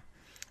 Yeah,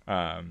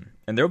 and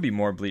there'll be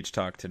more Bleach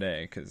talk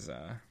today because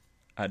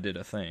I did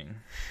a thing.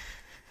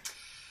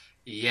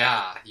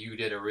 Yeah, you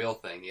did a real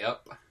thing.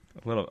 Yep.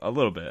 A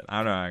little bit.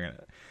 I don't know.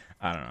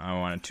 I don't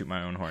want to toot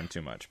my own horn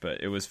too much,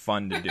 but it was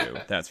fun to do.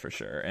 That's for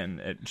sure, and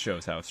it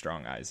shows how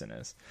strong Aizen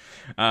is.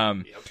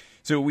 Yep.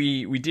 So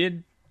we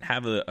did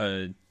have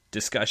a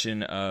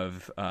discussion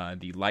of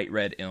the light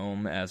red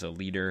ilm as a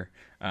leader.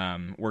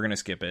 We're gonna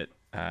skip it.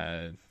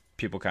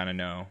 People kind of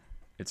know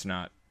it's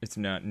not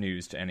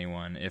news to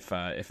anyone. If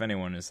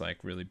anyone is like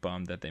really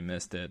bummed that they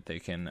missed it, they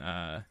can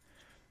I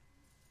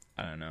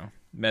don't know,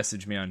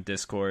 message me on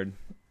Discord,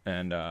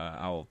 and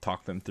I'll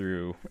talk them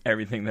through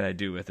everything that I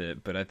do with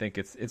it. But I think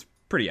it's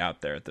pretty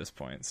out there at this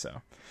point.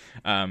 So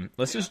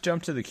let's just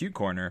jump to the cute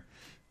corner.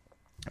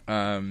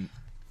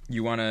 We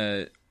want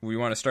to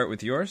start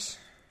with yours?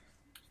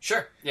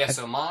 Sure. Yeah,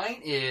 so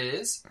mine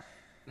is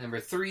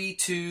number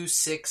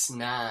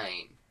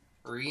 3269,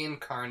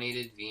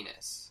 Reincarnated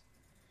Venus.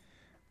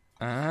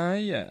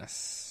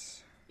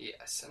 Yes.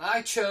 Yes, and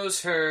I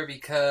chose her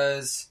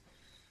because,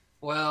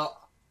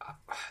 well,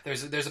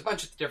 there's a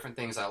bunch of different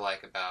things I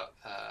like about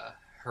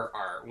her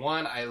art.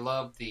 One, I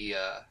love the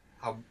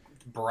how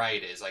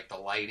bright it is, like the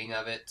lighting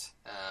of it.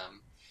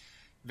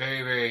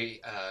 Very, very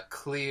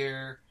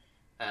clear.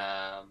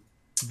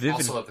 Vivid.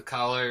 Also love the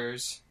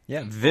colors.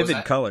 Yeah,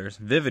 vivid colors.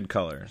 Vivid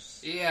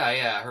colors.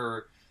 Yeah.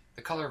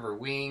 The color of her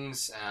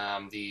wings,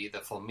 the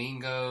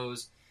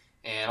flamingos,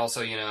 and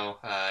also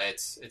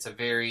it's a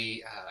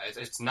very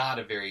it's not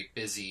a very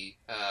busy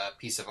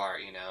piece of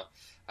art.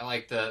 I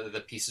like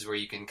the pieces where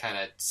you can kind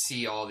of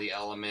see all the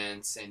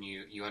elements and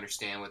you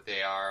understand what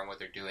they are and what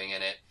they're doing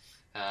in it.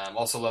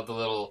 Also love the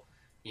little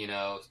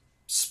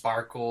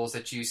sparkles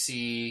that you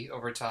see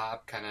over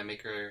top, kind of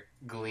make her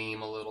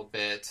gleam a little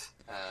bit.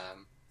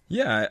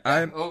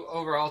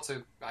 Overall,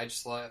 too, I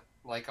just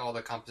like all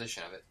the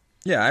composition of it.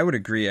 Yeah, I would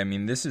agree. I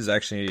mean, this is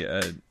actually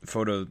a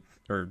photo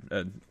or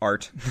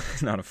art,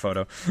 not a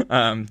photo,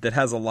 that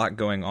has a lot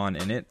going on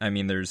in it. I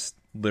mean, there's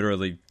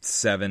literally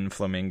 7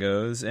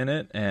 flamingos in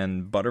it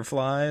and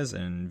butterflies,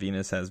 and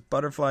Venus has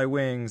butterfly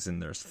wings,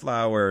 and there's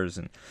flowers,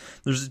 and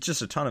there's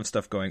just a ton of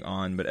stuff going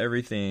on, but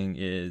everything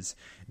is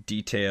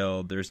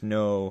detailed. There's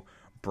no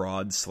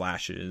broad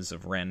slashes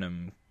of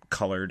random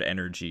colored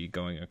energy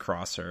going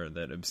across her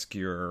that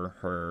obscure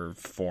her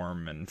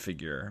form and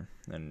figure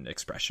and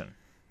expression.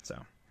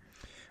 So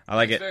I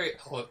like it. Very,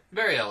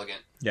 very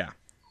elegant. Yeah,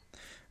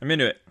 I'm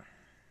into it.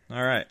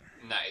 All right.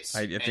 Nice.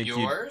 I and think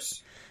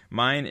yours?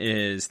 Mine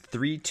is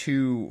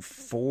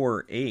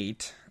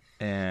 3248,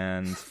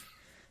 and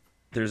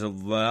there's a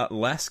lot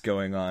less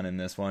going on in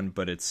this one,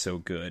 but it's so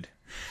good.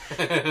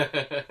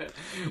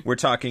 We're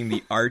talking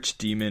the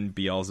archdemon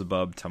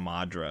Beelzebub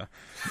Tamadra.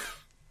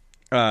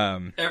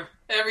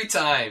 Every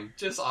time,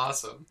 just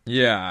awesome.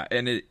 Yeah,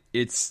 and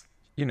it's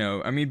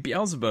I mean,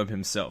 Beelzebub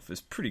himself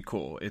is pretty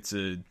cool. It's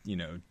a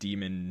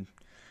demon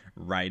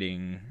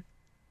riding,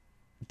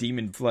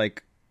 demon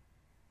like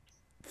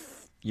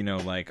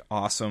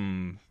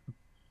awesome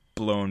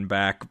blown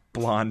back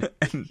blonde,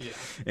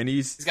 and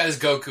he's got his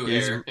Goku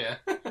hair. Yeah,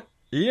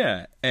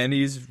 yeah, and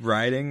he's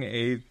riding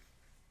a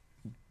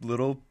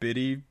little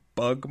bitty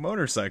bug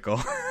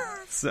motorcycle.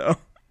 So.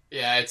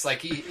 Yeah, it's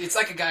like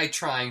a guy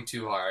trying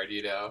too hard,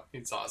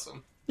 It's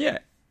awesome. Yeah,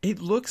 it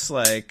looks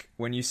like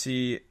when you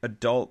see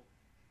adult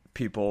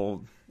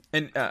people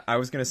And I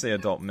was going to say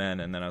adult men,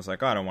 and then I was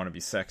like, oh, I don't want to be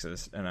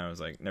sexist. And I was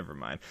like, never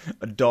mind.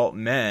 Adult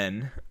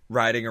men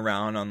riding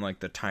around on, like,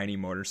 the tiny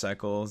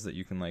motorcycles that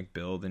you can, like,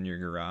 build in your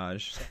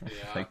garage. Yeah.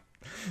 Like,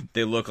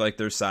 they look like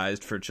they're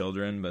sized for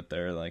children, but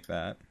they're like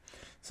that.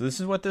 So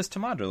this is what this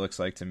Tamadra looks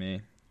like to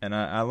me. And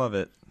I love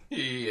it.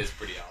 He is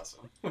pretty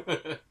awesome.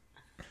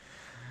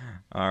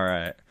 All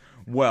right.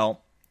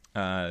 Well,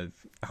 I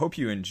hope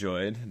you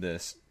enjoyed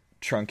this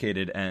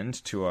truncated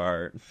end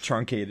to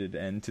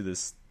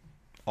this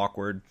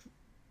awkward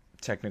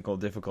technical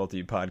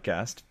difficulty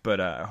podcast.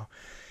 But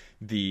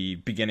the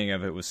beginning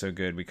of it was so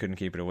good we couldn't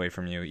keep it away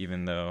from you,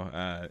 even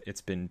though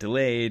it's been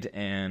delayed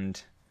and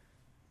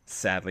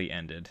sadly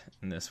ended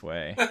in this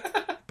way.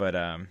 But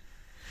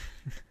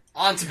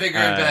on to bigger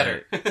and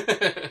better.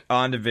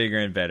 On to bigger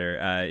and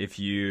better. If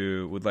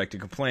you would like to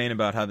complain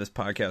about how this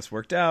podcast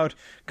worked out,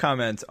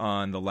 comment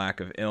on the lack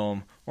of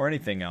ilm, or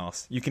anything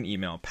else, you can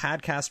email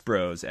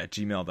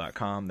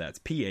padcastbros@gmail.com. That's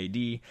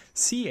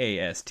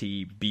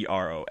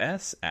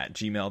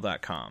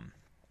PADCASTBROS@gmail.com.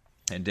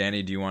 And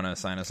Danny, do you want to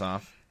sign us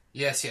off?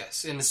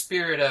 Yes. In the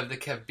spirit of the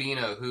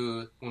Kevbino,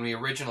 who, when we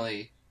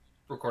originally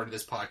recorded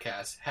this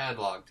podcast, had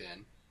logged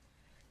in,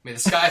 may the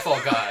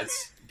Skyfall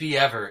gods be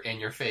ever in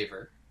your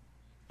favor.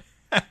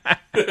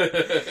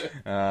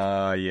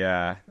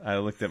 Yeah. I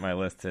looked at my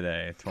list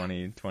today.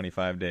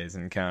 25 days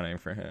and counting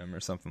for him or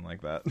something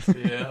like that.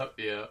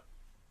 Yep.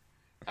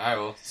 All right,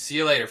 well, see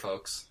you later,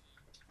 folks.